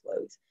itself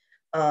explodes.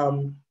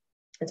 And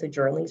so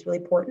journaling is really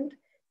important.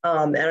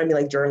 And I mean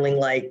like journaling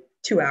like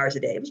 2 hours a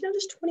day, but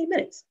just 20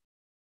 minutes.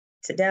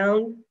 Sit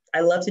down.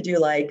 I love to do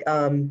like,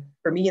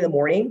 for me in the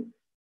morning,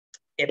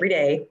 every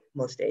day,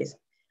 most days,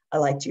 I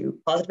like to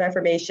positive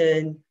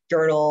affirmation,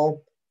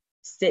 journal,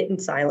 sit in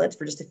silence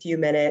for just a few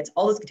minutes.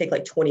 All this could take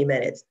like 20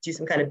 minutes, do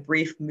some kind of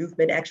brief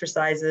movement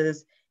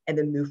exercises, and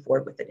then move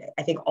forward with the day.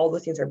 I think all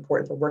those things are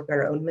important for working on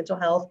our own mental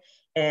health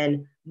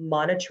and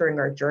monitoring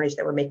our journeys,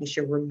 that we're making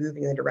sure we're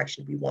moving in the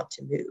direction we want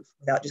to move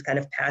without just kind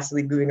of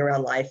passively moving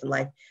around life and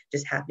life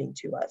just happening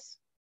to us.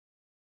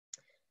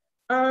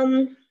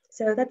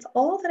 So that's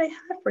all that I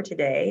have for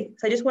today.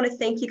 So I just want to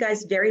thank you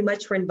guys very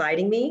much for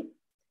inviting me.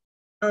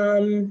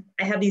 I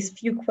have these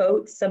few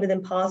quotes, some of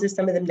them positive,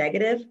 some of them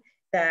negative,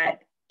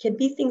 that can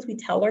be things we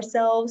tell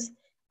ourselves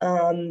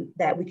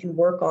that we can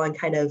work on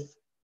kind of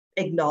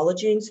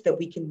acknowledging so that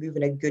we can move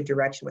in a good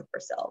direction with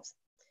ourselves.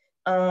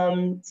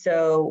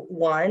 So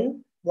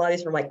one, a lot of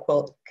these are like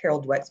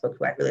Carol Dweck's book,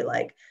 who I really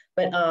like,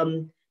 but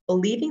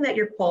believing that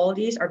your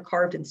qualities are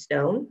carved in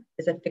stone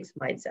is a fixed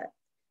mindset.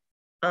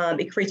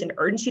 It creates an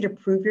urgency to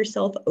prove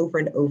yourself over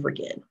and over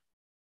again.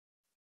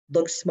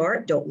 Look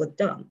smart, don't look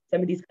dumb.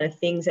 Some of these kind of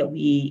things that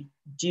we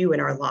do in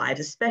our lives,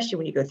 especially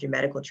when you go through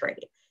medical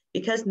training.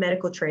 Because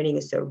medical training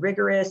is so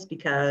rigorous,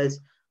 because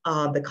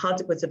the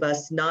consequence of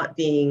us not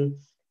being,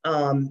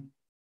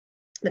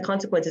 the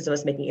consequences of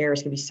us making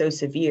errors can be so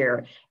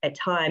severe, at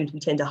times we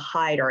tend to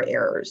hide our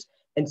errors.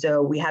 And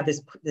so we have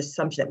this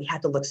assumption that we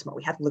have to look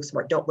smart,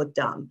 don't look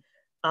dumb.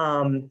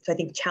 So I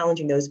think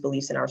challenging those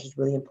beliefs in ours is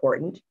really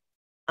important.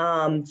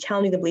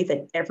 Challenging the belief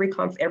that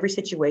every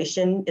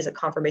situation is a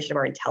confirmation of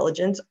our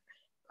intelligence,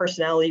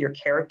 personality, or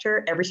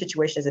character. Every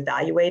situation is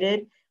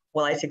evaluated.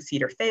 Will I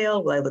succeed or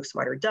fail? Will I look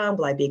smart or dumb?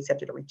 Will I be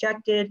accepted or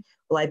rejected?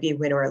 Will I be a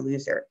winner or a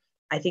loser?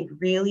 I think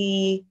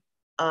really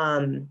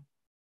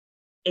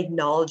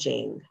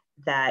acknowledging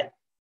that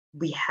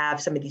we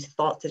have some of these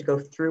thoughts that go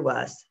through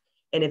us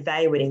and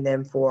evaluating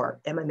them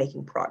for, am I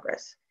making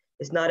progress?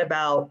 It's not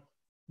about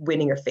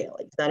winning or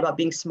failing. It's not about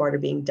being smart or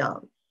being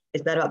dumb.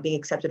 It's not about being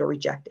accepted or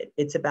rejected.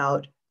 It's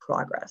about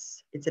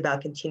progress. It's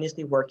about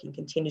continuously working,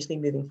 continuously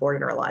moving forward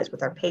in our lives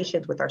with our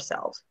patients, with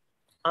ourselves.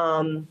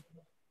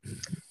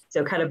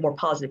 So kind of more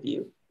positive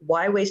view.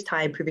 Why waste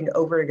time proving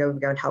over and over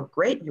again how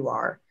great you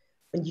are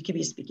when you could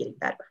be just be getting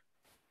better?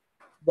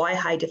 Why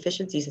hide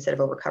deficiencies instead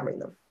of overcoming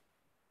them?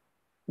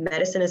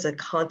 Medicine is a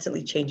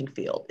constantly changing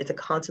field. It's a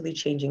constantly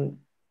changing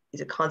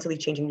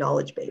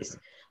knowledge base.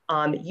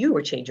 You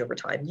will change over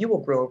time. You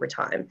will grow over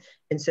time.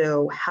 And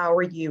so how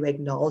are you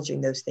acknowledging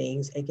those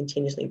things and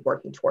continuously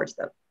working towards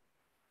them?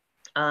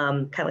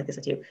 Kind of like this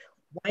too.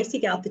 Why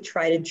seek out the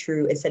tried and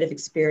true instead of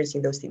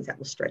experiencing those things that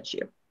will stretch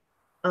you?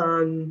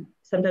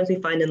 Sometimes we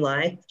find in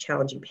life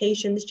challenging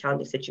patients,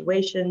 challenging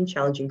situations,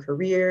 challenging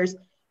careers,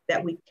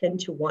 that we tend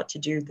to want to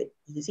do the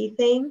easy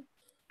thing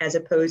as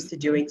opposed to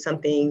doing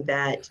something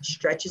that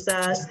stretches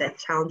us, that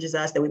challenges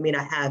us, that we may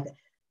not have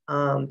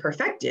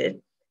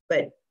perfected,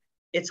 but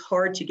it's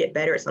hard to get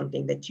better at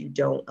something that you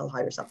don't allow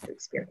yourself to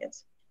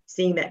experience.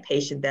 Seeing that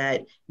patient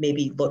that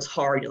maybe looks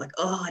hard, you're like,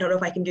 oh, I don't know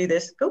if I can do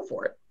this, go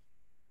for it.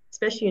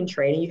 Especially in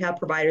training, you have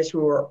providers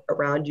who are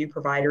around you,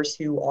 providers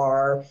who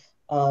are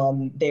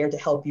there to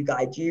help you,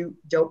 guide you.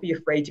 Don't be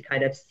afraid to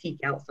kind of seek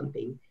out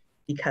something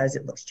because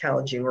it looks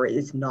challenging or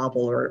it's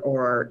novel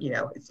or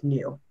it's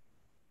new.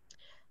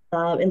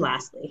 And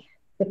lastly,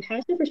 the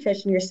passion for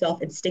stretching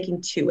yourself and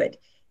sticking to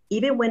it,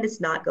 even when it's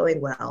not going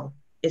well,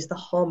 is the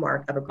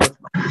hallmark of a growth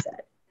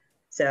mindset.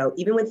 So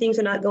even when things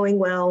are not going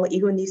well,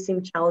 even when these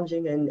seem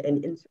challenging and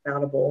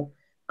insurmountable,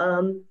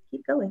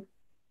 keep going,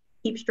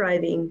 keep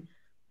striving,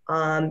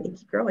 and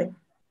keep growing.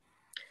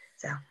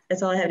 So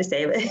that's all I have to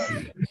say.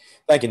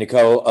 Thank you,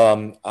 Nicole.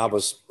 I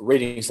was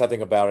reading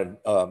something about it.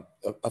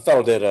 A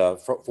fellow did,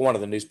 for one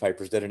of the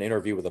newspapers, did an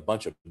interview with a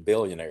bunch of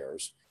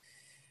billionaires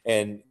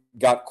and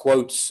got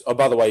quotes. Oh,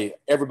 by the way,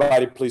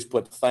 everybody, please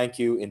put thank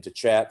you into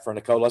chat for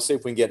Nicole. Let's see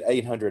if we can get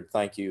 800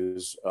 thank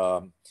yous.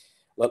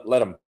 Let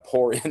them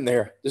pour in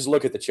there. Just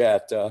look at the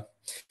chat,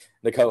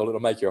 Nicole. It'll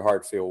make your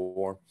heart feel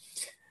warm.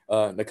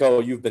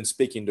 Nicole, you've been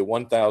speaking to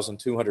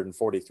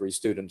 1,243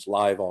 students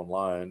live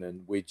online,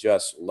 and we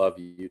just love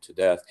you to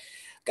death.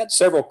 Got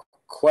several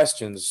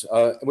questions.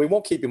 We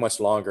won't keep you much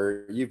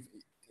longer.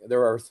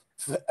 There are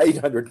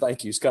 800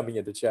 thank yous coming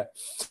into chat.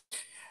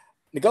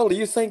 Nicole, do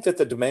you think that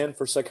the demand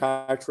for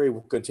psychiatry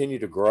will continue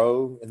to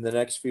grow in the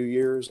next few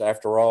years?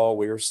 After all,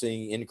 we are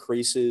seeing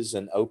increases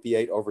in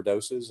opiate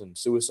overdoses and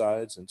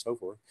suicides and so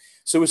forth.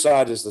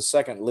 Suicide is the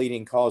second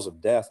leading cause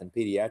of death in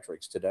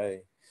pediatrics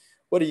today.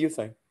 What do you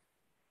think?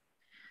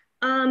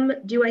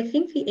 Do I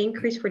think the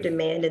increase for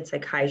demand in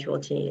psychiatry will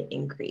continue to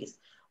increase?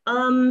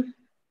 I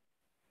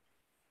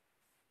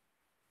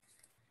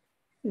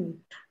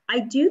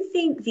do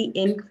think the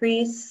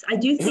increase, I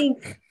do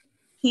think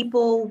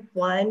people,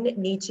 one,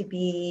 need to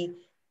be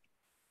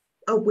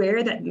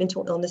aware that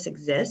mental illness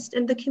exists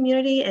in the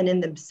community and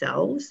in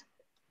themselves.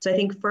 So I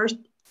think first,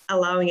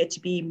 allowing it to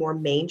be more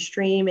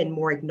mainstream and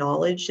more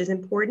acknowledged is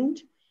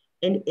important.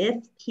 And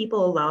if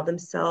people allow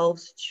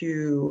themselves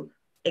to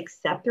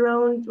accept their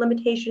own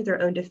limitations, their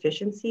own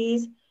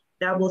deficiencies,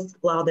 that will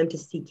allow them to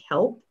seek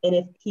help. And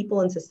if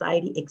people in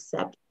society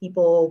accept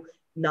people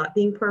not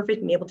being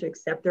perfect and able to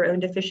accept their own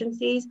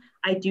deficiencies,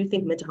 I do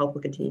think mental health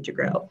will continue to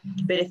grow.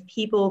 But if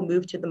people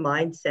move to the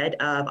mindset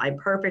of I'm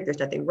perfect, there's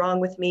nothing wrong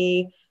with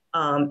me,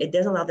 it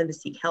doesn't allow them to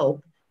seek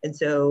help. And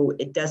so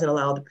it doesn't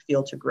allow the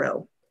field to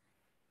grow.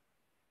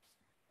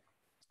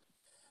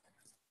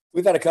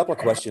 We've had a couple of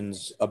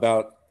questions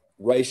about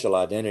racial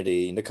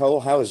identity. Nicole,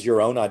 how has your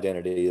own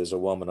identity as a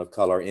woman of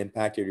color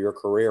impacted your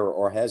career,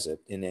 or has it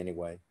in any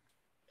way?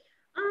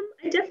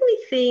 I definitely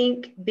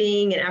think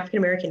being an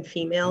African-American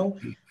female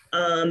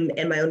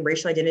and my own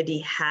racial identity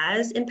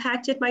has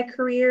impacted my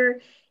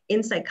career.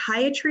 In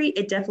psychiatry,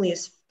 it definitely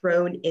is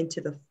thrown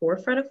into the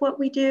forefront of what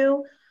we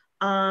do.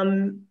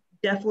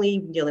 Definitely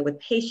dealing with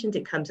patients,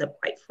 it comes up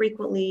quite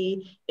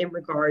frequently in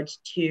regards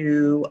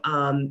to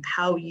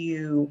how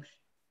you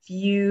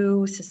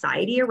view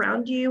society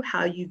around you,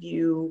 how you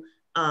view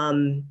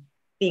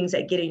things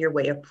that get in your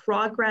way of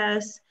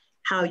progress,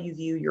 how you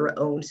view your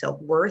own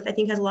self-worth, I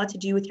think has a lot to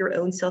do with your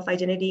own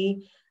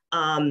self-identity,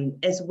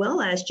 as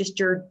well as just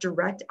your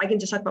direct, I can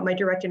just talk about my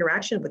direct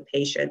interaction with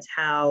patients,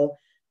 how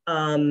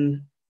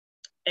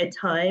at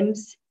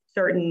times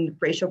certain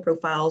racial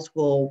profiles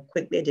will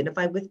quickly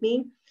identify with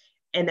me.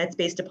 And that's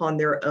based upon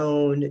their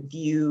own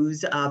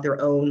views,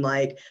 their own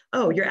like,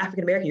 oh, you're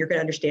African-American, you're gonna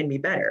understand me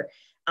better.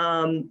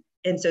 And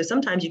so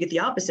sometimes you get the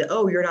opposite,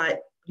 oh, you're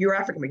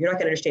African-American, you're not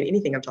gonna understand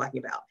anything I'm talking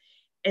about.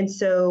 And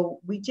so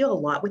we deal a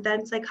lot with that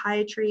in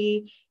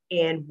psychiatry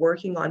and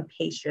working on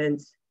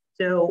patients.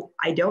 So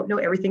I don't know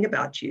everything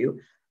about you,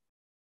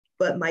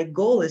 but my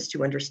goal is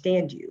to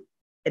understand you.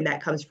 And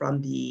that comes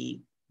from the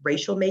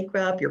racial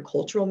makeup, your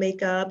cultural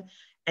makeup.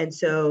 And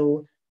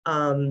so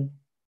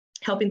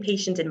helping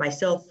patients and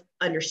myself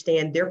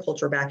understand their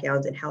cultural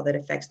backgrounds and how that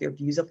affects their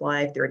views of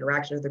life, their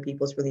interaction with other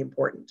people is really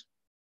important.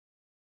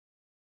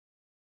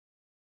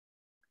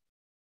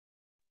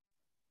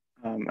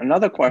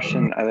 Another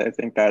question I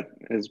think that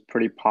is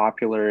pretty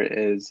popular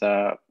is,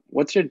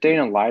 what's your day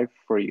in life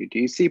for you? Do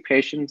you see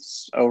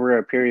patients over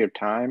a period of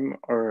time,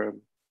 or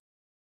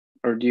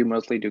do you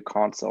mostly do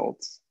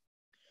consults?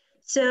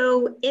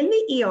 So in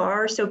the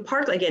ER, so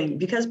Parkland, again,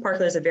 because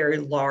Parkland is a very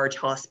large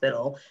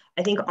hospital,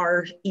 I think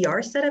our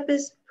ER setup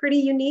is pretty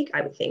unique,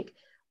 I would think.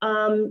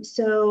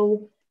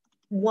 So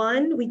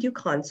one, we do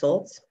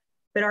consults,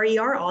 but our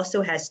ER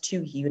also has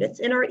 2 units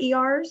in our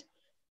ERs.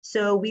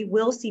 So we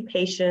will see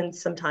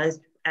patients sometimes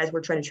as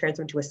we're trying to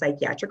transfer them to a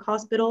psychiatric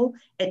hospital.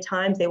 At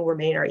times they will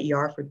remain in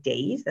our ER for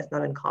days. That's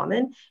not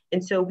uncommon.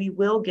 And so we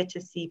will get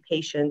to see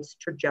patients'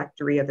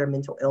 trajectory of their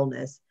mental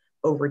illness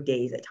over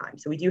days at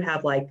times. So we do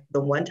have like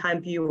the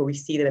one-time view where we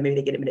see them and maybe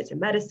they get admitted to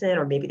medicine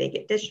or maybe they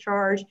get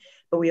discharged,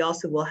 but we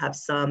also will have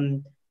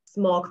some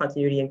small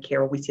continuity in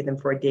care where we see them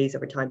for days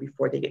over time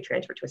before they get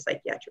transferred to a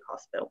psychiatric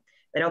hospital.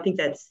 I don't think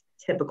that's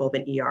typical of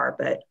an ER,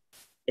 but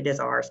it is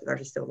ours, so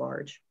ours is so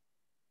large.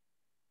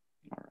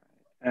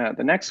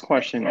 The next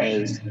question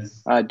is,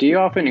 do you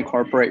often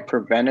incorporate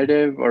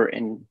preventative or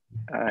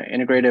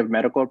integrative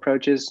medical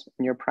approaches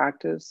in your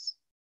practice?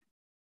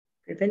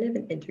 Preventive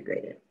and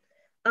integrative.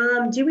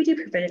 Do we do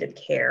preventative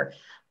care?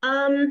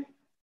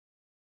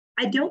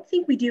 I don't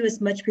think we do as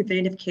much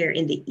preventative care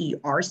in the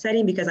ER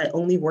setting because I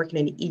only work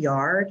in an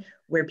ER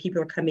where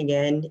people are coming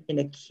in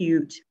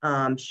acute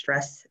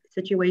stress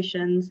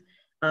situations,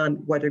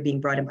 whether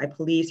being brought in by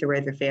police or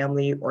whether their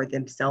family or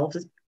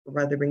themselves,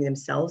 rather bring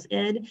themselves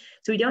in.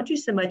 So we don't do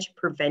so much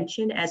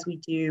prevention as we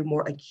do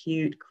more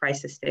acute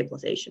crisis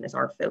stabilization as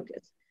our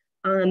focus.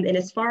 And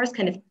as far as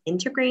kind of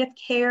integrative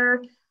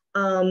care,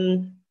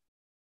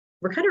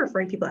 we're kind of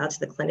referring people out to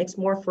the clinics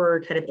more for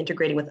kind of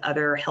integrating with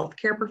other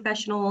healthcare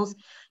professionals.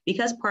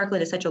 Because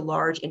Parkland is such a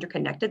large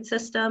interconnected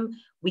system,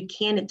 we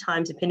can at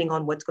times, depending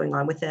on what's going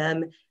on with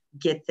them,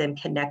 get them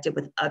connected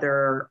with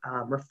other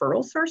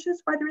referral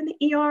sources while they're in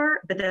the ER,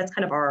 but that's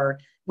kind of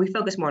we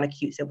focus more on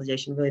acute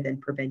stabilization really than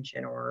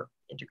prevention or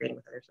integrating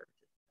with other services.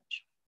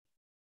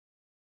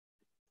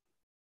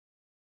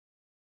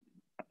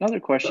 Another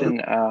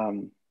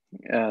question,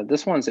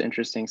 this one's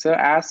interesting. So it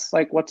asks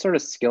like what sort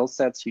of skill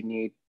sets you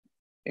need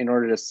in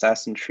order to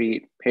assess and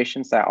treat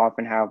patients that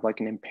often have like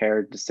an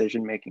impaired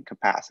decision-making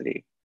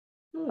capacity.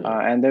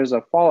 And there's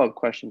a follow-up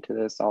question to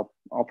this I'll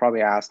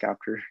probably ask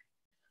after.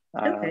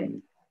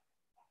 Okay.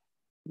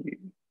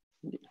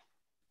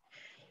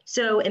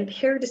 So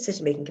impaired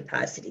decision-making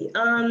capacity.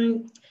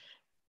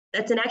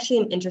 That's actually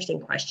an interesting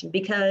question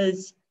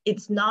because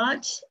it's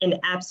not an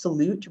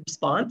absolute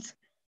response.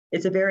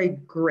 It's a very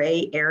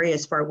gray area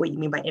as far as what you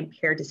mean by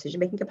impaired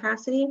decision-making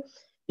capacity,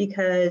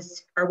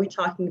 because are we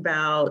talking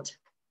about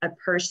a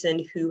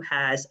person who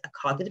has a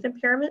cognitive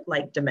impairment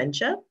like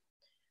dementia?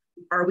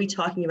 Are we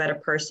talking about a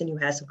person who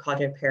has some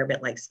cognitive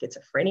impairment like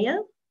schizophrenia?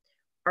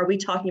 Are we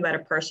talking about a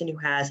person who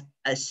has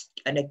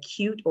an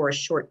acute or a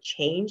short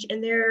change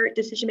in their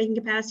decision-making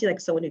capacity, like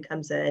someone who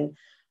comes in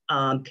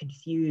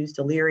confused,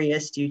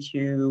 delirious due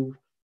to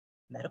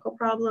medical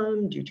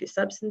problem, due to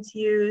substance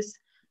use?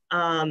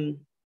 And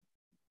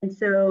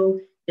so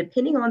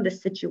depending on the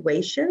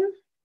situation,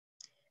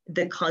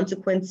 the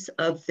consequence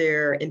of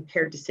their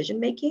impaired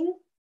decision-making,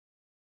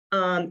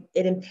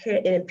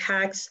 it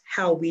impacts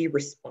how we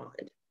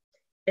respond.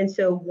 And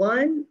so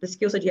one, the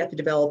skills that you have to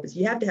develop is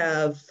you have to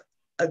have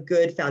a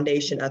good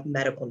foundation of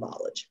medical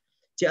knowledge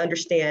to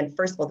understand,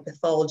 first of all, the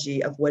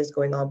pathology of what is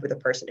going on with the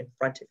person in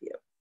front of you.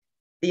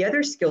 The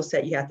other skill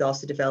set you have to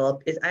also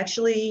develop is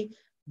actually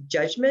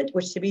judgment,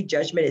 which to me,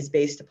 judgment is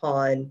based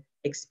upon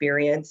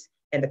experience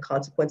and the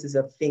consequences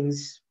of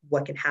things,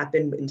 what can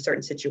happen in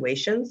certain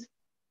situations.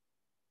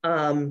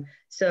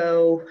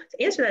 So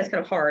to answer that is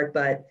kind of hard,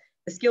 but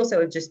The skill set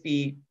would just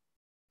be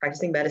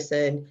practicing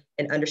medicine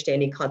and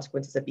understanding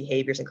consequences of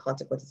behaviors and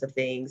consequences of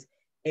things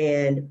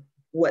and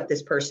what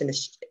this person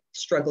is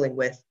struggling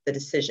with, the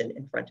decision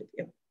in front of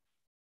you.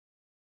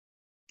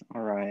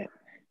 All right.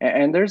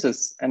 And there's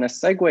this, and a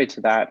segue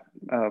to that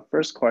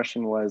first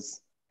question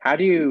was,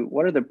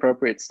 what are the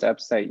appropriate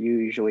steps that you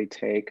usually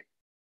take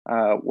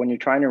when you're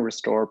trying to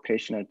restore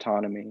patient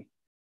autonomy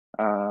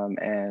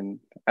and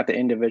at the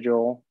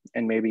individual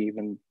and maybe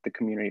even the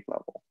community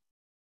level?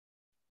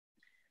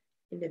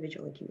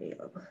 Individual and community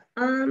level.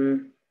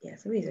 Yeah,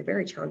 some of these are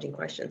very challenging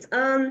questions.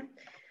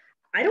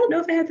 I don't know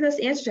if I have the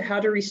best answer to how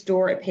to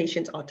restore a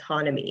patient's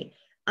autonomy.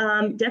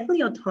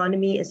 Definitely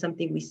autonomy is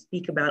something we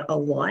speak about a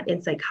lot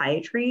in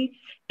psychiatry.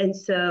 And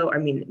so, I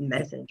mean, in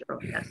medicine in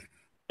general, yes.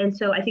 And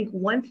so I think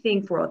one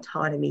thing for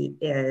autonomy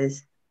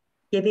is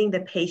giving the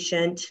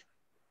patient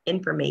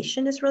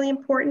information is really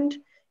important,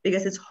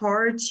 because it's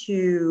hard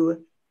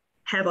to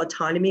have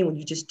autonomy when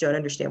you just don't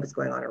understand what's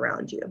going on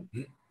around you.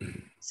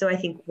 So I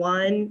think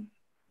one,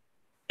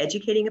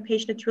 educating a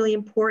patient is really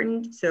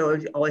important. So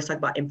I always talk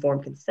about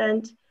informed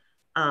consent,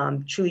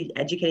 truly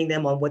educating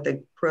them on what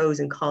the pros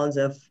and cons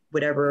of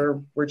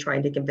whatever we're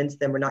trying to convince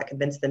them or not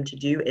convince them to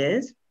do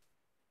is.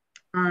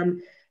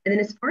 And then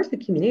as far as the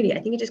community, I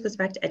think it just goes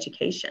back to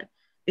education,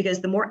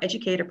 because the more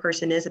educated a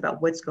person is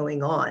about what's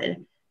going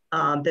on,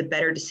 the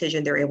better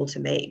decision they're able to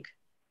make.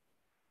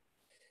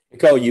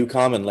 Nicole, you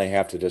commonly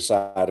have to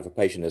decide if a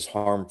patient is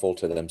harmful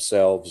to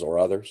themselves or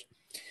others.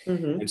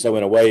 Mm-hmm. And so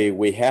in a way,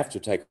 we have to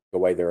take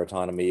away their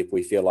autonomy if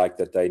we feel like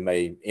that they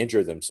may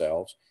injure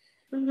themselves.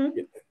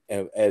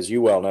 Mm-hmm. As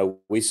you well know,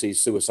 we see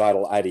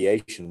suicidal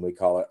ideation, we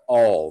call it,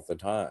 all the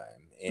time.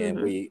 And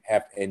mm-hmm. we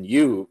have, and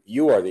you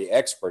are the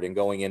expert in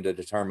going in to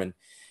determine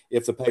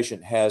if the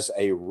patient has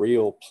a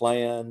real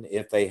plan,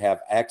 if they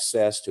have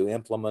access to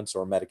implements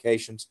or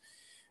medications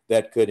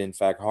that could in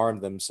fact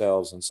harm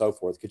themselves and so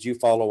forth. Could you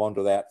follow on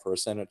to that for a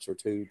sentence or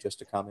two, just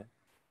to comment?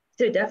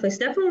 So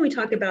definitely when we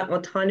talk about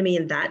autonomy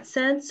in that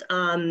sense,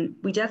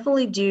 we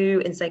definitely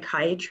do in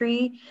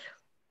psychiatry,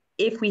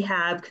 if we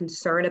have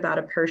concern about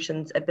a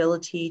person's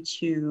ability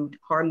to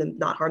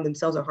not harm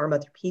themselves or harm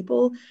other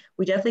people,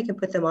 we definitely can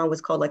put them on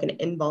what's called like an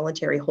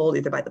involuntary hold,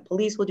 either by the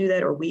police will do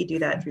that or we do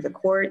that through the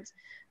courts.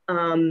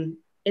 And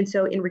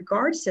so in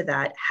regards to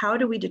that, how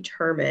do we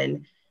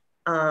determine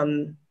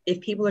if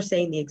people are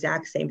saying the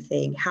exact same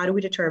thing? How do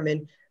we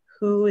determine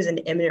who is an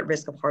imminent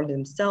risk of harm to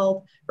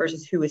themselves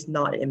versus who is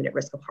not an imminent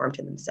risk of harm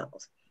to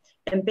themselves?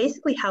 And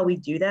basically how we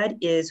do that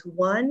is,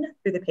 one,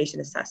 through the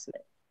patient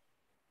assessment.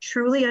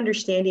 Truly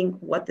understanding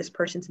what this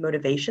person's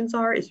motivations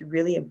are is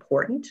really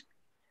important,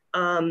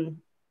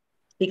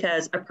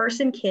 because a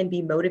person can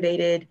be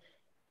motivated,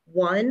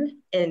 one,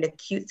 in an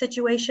acute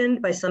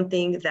situation by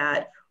something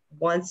that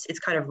once it's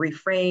kind of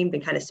reframed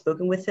and kind of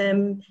spoken with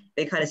them,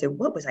 they kind of say,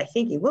 what was I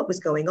thinking? What was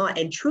going on?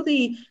 And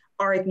truly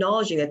are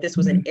acknowledging that this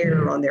was an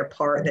error on their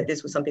part, that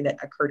this was something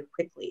that occurred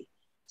quickly.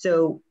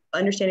 So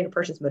understanding a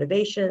person's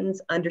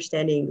motivations,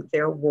 understanding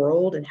their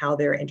world and how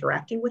they're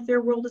interacting with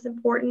their world is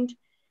important.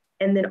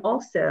 And then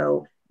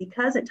also,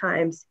 because at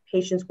times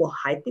patients will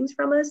hide things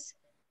from us,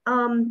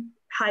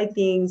 hide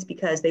things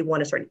because they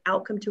want a certain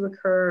outcome to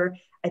occur,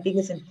 I think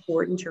it's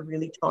important to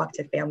really talk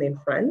to family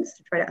and friends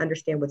to try to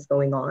understand what's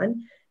going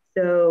on.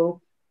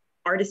 So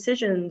our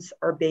decisions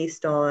are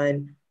based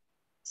on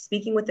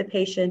speaking with the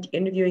patient,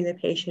 interviewing the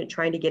patient,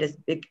 trying to get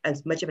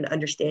as much of an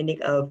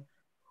understanding of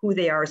who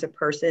they are as a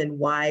person,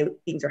 why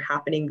things are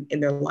happening in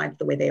their life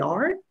the way they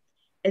are,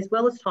 as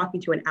well as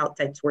talking to an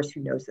outside source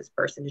who knows this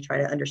person to try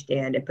to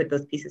understand and put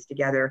those pieces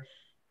together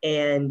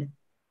and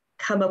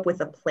come up with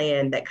a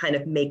plan that kind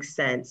of makes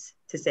sense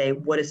to say,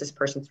 what is this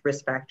person's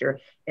risk factor?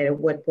 And at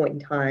what point in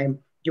time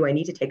do I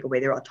need to take away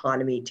their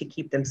autonomy to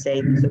keep them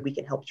safe so we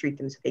can help treat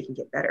them so they can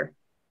get better?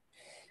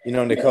 You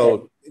know,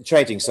 Nicole,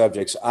 changing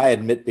subjects, I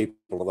admit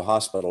people to the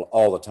hospital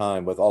all the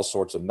time with all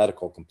sorts of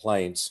medical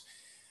complaints.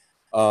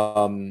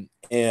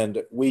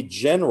 And we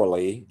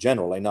generally,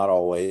 not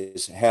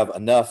always, have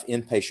enough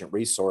inpatient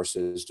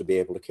resources to be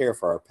able to care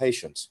for our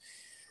patients.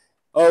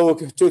 2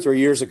 or 3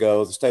 years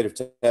ago, the state of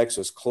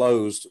Texas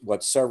closed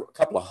a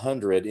couple of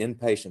hundred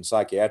inpatient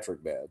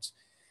psychiatric beds,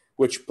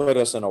 which put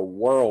us in a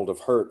world of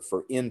hurt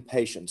for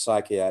inpatient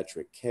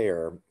psychiatric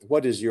care.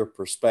 What is your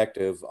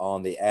perspective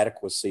on the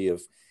adequacy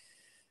of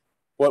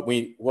what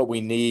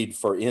we need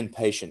for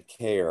inpatient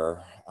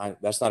care?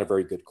 That's not a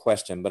very good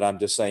question, but I'm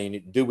just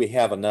saying, do we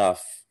have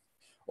enough,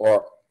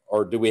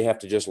 or do we have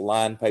to just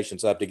line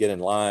patients up to get in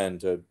line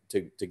to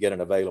get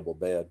an available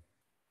bed?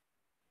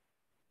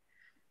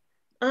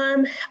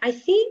 I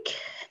think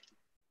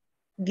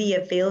the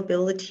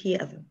availability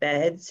of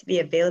beds, the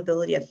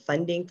availability of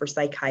funding for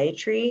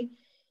psychiatry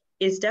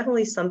is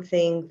definitely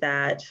something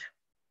that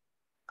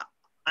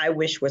I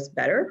wish was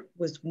better,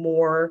 was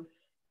more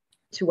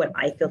to what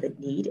I feel the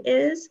need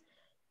is.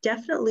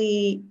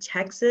 Definitely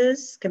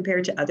Texas,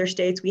 compared to other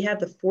states, we have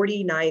the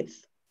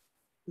 49th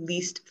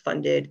least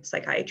funded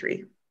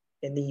psychiatry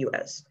in the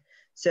US.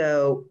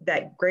 So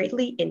that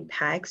greatly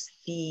impacts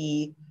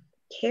the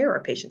care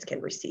our patients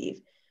can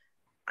receive.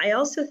 I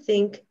also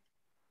think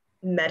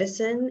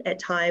medicine at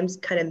times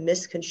kind of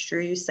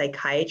misconstrues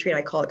psychiatry, and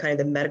I call it kind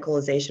of the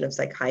medicalization of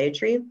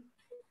psychiatry.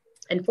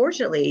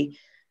 Unfortunately,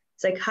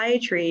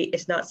 psychiatry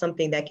is not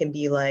something that can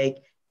be like,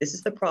 this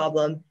is the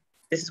problem,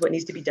 this is what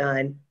needs to be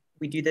done.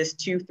 We do this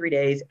 2-3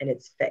 days and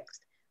it's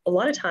fixed. A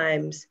lot of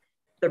times,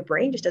 the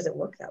brain just doesn't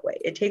work that way.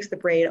 It takes the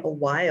brain a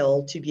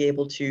while to be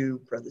able to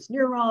grow those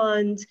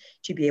neurons,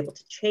 to be able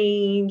to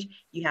change.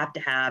 You have to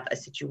have a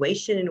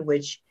situation in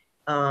which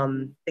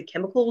the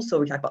chemicals, so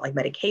we talk about like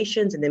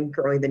medications and then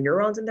growing the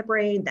neurons in the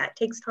brain, that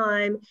takes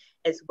time,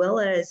 as well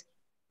as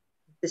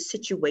the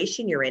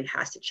situation you're in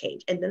has to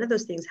change. And none of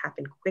those things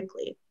happen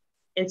quickly.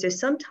 And so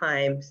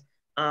sometimes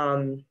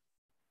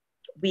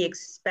we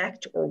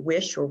expect or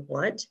wish or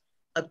want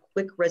a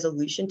quick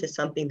resolution to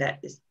something that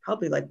is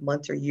probably like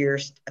months or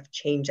years of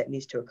change that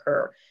needs to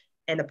occur.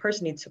 And the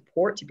person needs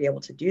support to be able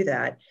to do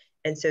that.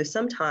 And so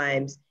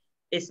sometimes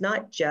it's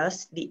not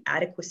just the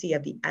adequacy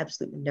of the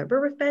absolute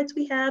number of beds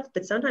we have,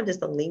 but sometimes it's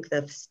the length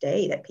of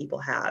stay that people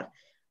have.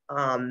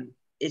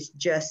 It's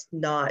just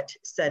not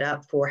set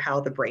up for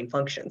how the brain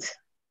functions.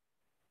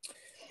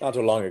 Not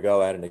too long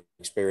ago, I had an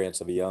experience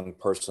of a young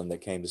person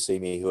that came to see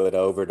me who had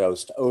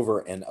overdosed over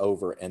and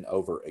over and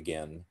over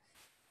again.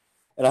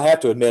 And I have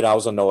to admit, I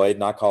was annoyed,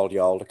 and I called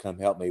y'all to come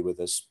help me with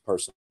this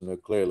person who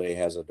clearly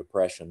has a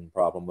depression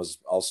problem, was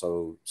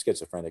also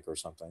schizophrenic or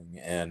something.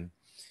 And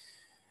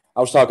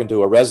I was talking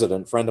to a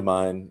resident friend of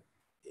mine,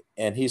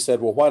 and he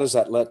said, well, why does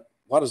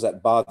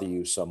that bother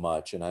you so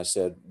much? And I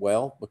said,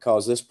 well,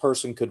 because this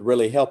person could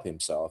really help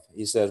himself.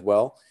 He said,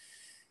 well,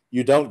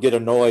 you don't get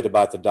annoyed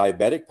about the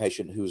diabetic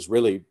patient who's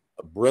really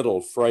a brittle,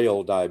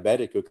 frail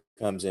diabetic who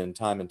comes in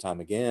time and time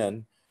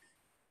again,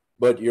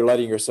 but you're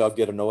letting yourself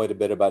get annoyed a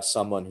bit about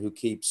someone who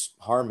keeps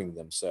harming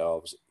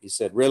themselves. He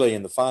said, really,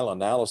 in the final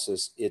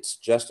analysis, it's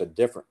just a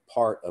different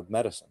part of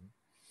medicine.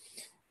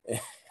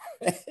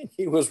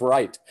 He was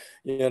right,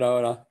 and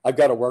I've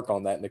got to work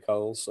on that,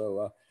 Nicole.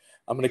 So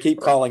I'm going to keep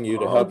calling you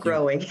to help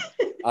growing.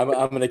 I'm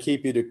going to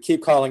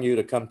keep calling you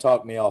to come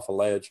talk me off a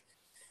ledge.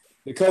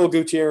 Nicole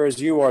Gutierrez,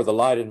 you are the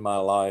light in my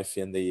life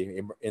in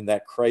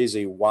that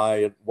crazy,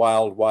 wide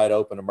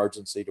open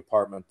emergency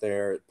department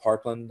there at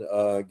Parkland.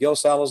 Gil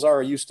Salazar,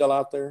 are you still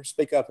out there?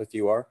 Speak up if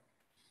you are.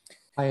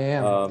 I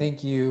am.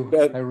 Thank you.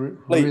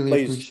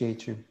 Please.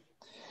 Appreciate you.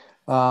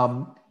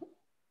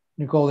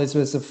 Nicole, this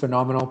was a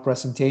phenomenal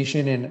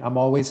presentation, and I'm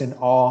always in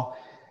awe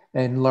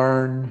and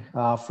learn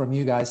from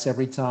you guys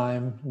every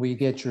time we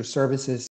get your services.